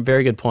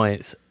very good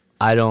points.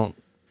 I don't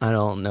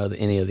know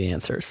any of the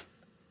answers,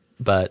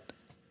 but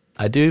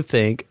I do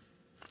think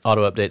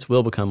auto updates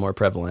will become more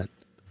prevalent,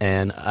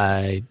 and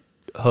I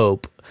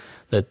hope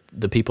that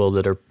the people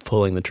that are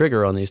pulling the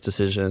trigger on these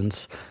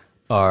decisions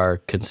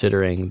are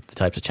considering the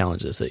types of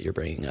challenges that you're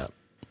bringing up.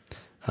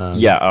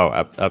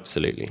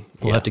 Absolutely.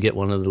 We'll have to get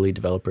one of the lead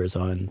developers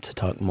on to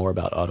talk more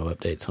about auto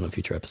updates on a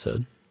future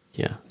episode.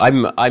 Yeah,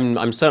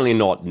 I'm certainly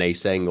not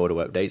naysaying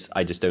auto updates.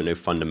 I just don't know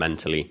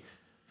fundamentally.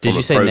 Did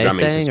you say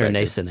naysaying or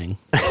naysaying?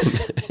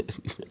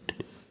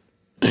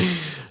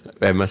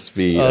 There must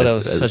be. Oh, that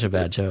was such a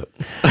bad joke.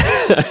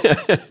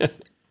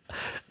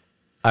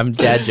 I'm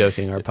dad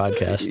joking our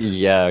podcast.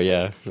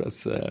 Yeah,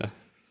 that's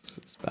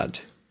it's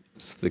bad.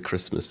 It's the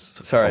Christmas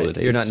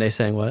holidays. You're not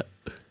naysaying what?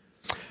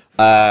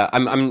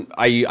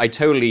 I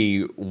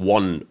totally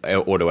want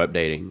auto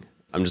updating.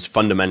 I'm just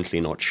fundamentally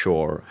not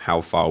sure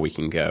how far we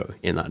can go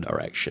in that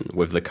direction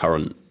with the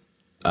current,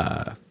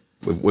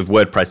 with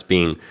WordPress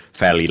being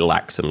fairly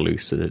lax and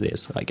loose as it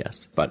is, I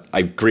guess. But I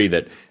agree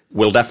that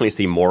we'll definitely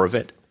see more of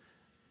it.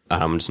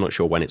 I'm just not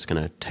sure when it's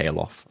going to tail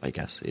off, I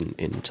guess,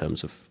 in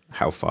terms of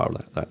how far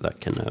that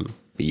can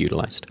be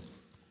utilized.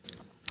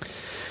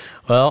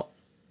 Well,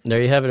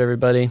 there you have it,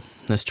 everybody.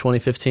 That's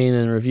 2015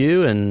 in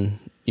review, and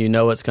you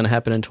know what's going to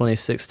happen in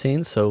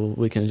 2016, so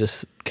we can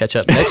just catch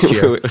up next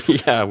year.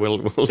 Yeah, we'll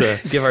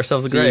give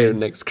ourselves a see grade you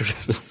next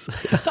Christmas.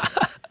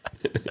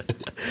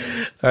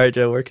 All right,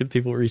 Joe, where can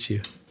people reach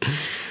you?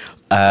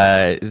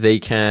 They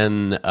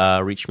can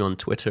reach me on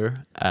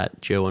Twitter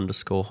at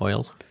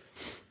Joe_Hoyle.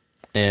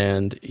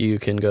 And you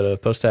can go to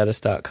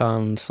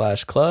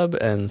poststatus.com/club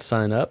and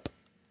sign up,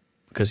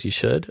 because you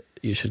should.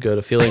 You should go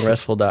to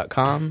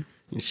feelingrestful.com.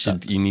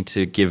 You need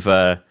to give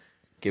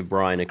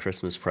Brian a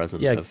Christmas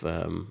present of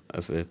a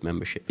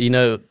membership. You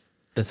know,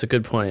 that's a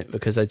good point,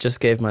 because I just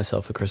gave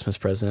myself a Christmas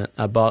present.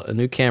 I bought a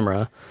new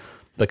camera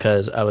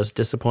because I was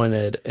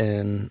disappointed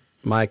in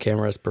my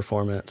camera's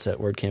performance at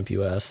WordCamp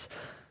US.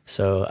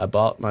 So I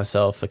bought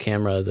myself a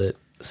camera that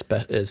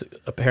is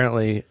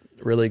apparently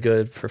really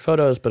good for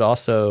photos, but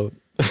also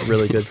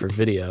really good for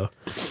video.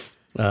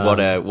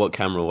 What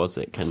camera was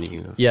it? Can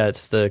you? Yeah,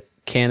 it's the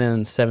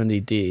Canon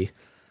 70D.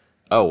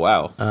 Oh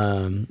wow.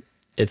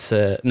 It's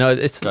a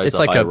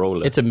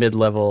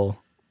mid-level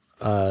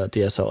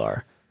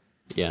DSLR.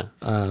 Yeah.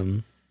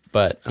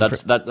 But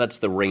that's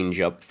the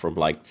range up from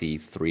like the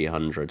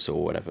 300s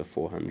or whatever,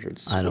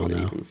 400s. I don't know.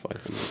 Even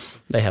 500s.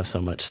 They have so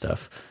much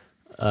stuff.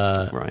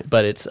 Right.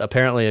 But it's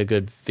apparently a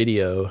good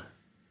video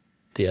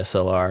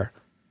DSLR,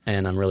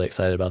 and I'm really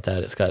excited about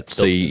that. It's got.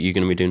 So you're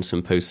going to be doing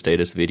some post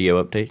status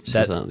video updates?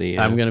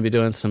 I'm going to be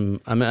doing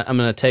some. I'm going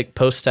to take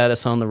post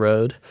status on the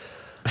road.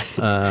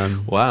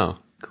 Wow,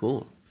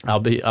 cool. I'll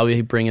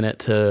be bringing it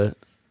to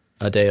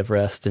a day of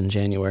rest in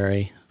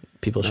January.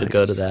 People should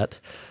go to that.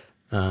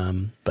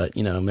 But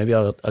you know, maybe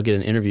I'll get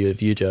an interview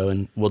of you, Joe,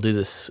 and we'll do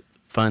this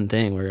fun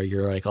thing where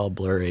you're like all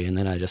blurry, and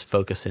then I just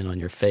focus in on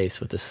your face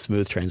with this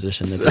smooth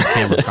transition that this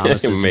camera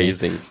promises.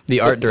 Amazing. Me.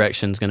 The art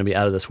direction is going to be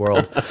out of this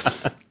world.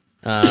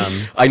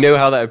 I know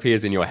how that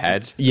appears in your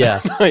head. Yeah.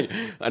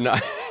 I know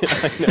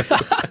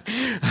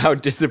how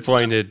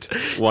disappointed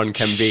one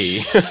can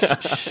be.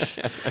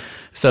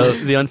 So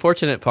the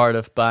unfortunate part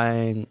of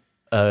buying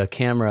a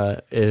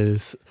camera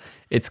is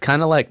it's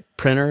kind of like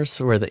printers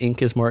where the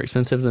ink is more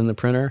expensive than the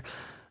printer.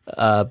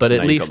 But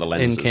at least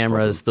in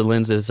cameras, the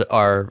lenses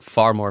are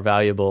far more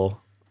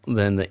valuable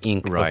than the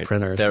ink of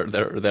printers.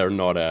 They're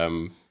not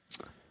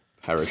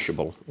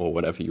perishable or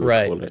whatever you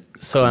would call it.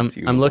 So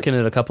I'm looking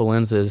at a couple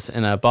lenses,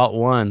 and I bought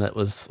one that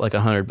was like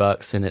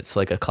 $100, and it's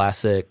like a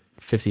classic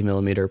 50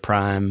 millimeter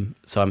prime.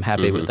 So I'm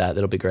happy with that.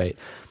 That'll be great.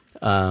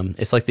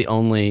 It's like the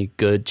only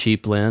good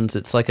cheap lens.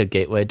 It's like a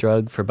gateway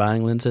drug for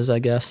buying lenses, I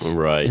guess,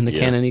 in the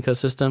Canon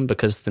ecosystem,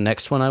 because the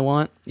next one I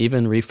want,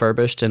 even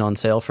refurbished and on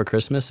sale for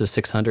Christmas, is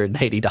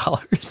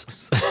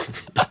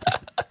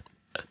 $680.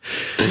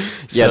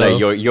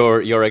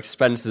 Your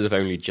expenses have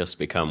only just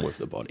become with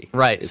the body.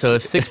 Right. So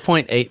if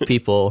 6.8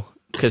 people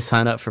could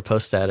sign up for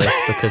Post Status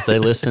because they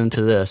listen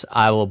to this,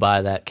 I will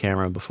buy that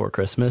camera before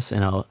Christmas,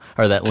 or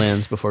that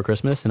lens before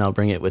Christmas, and I'll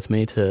bring it with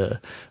me to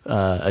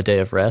a day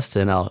of rest,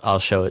 and I'll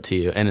show it to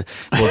you, and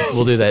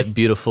we'll do that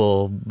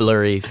beautiful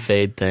blurry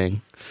fade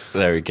thing.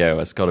 There we go.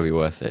 It's got to be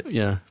worth it.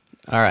 Yeah.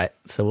 All right.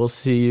 So we'll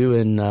see you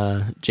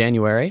in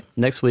January.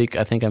 Next week,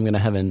 I think I'm going to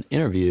have an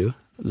interview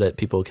that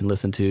people can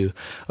listen to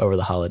over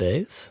the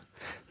holidays.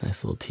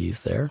 Nice little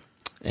tease there.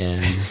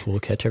 And we'll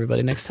catch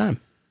everybody next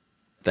time.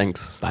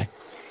 Thanks. Bye.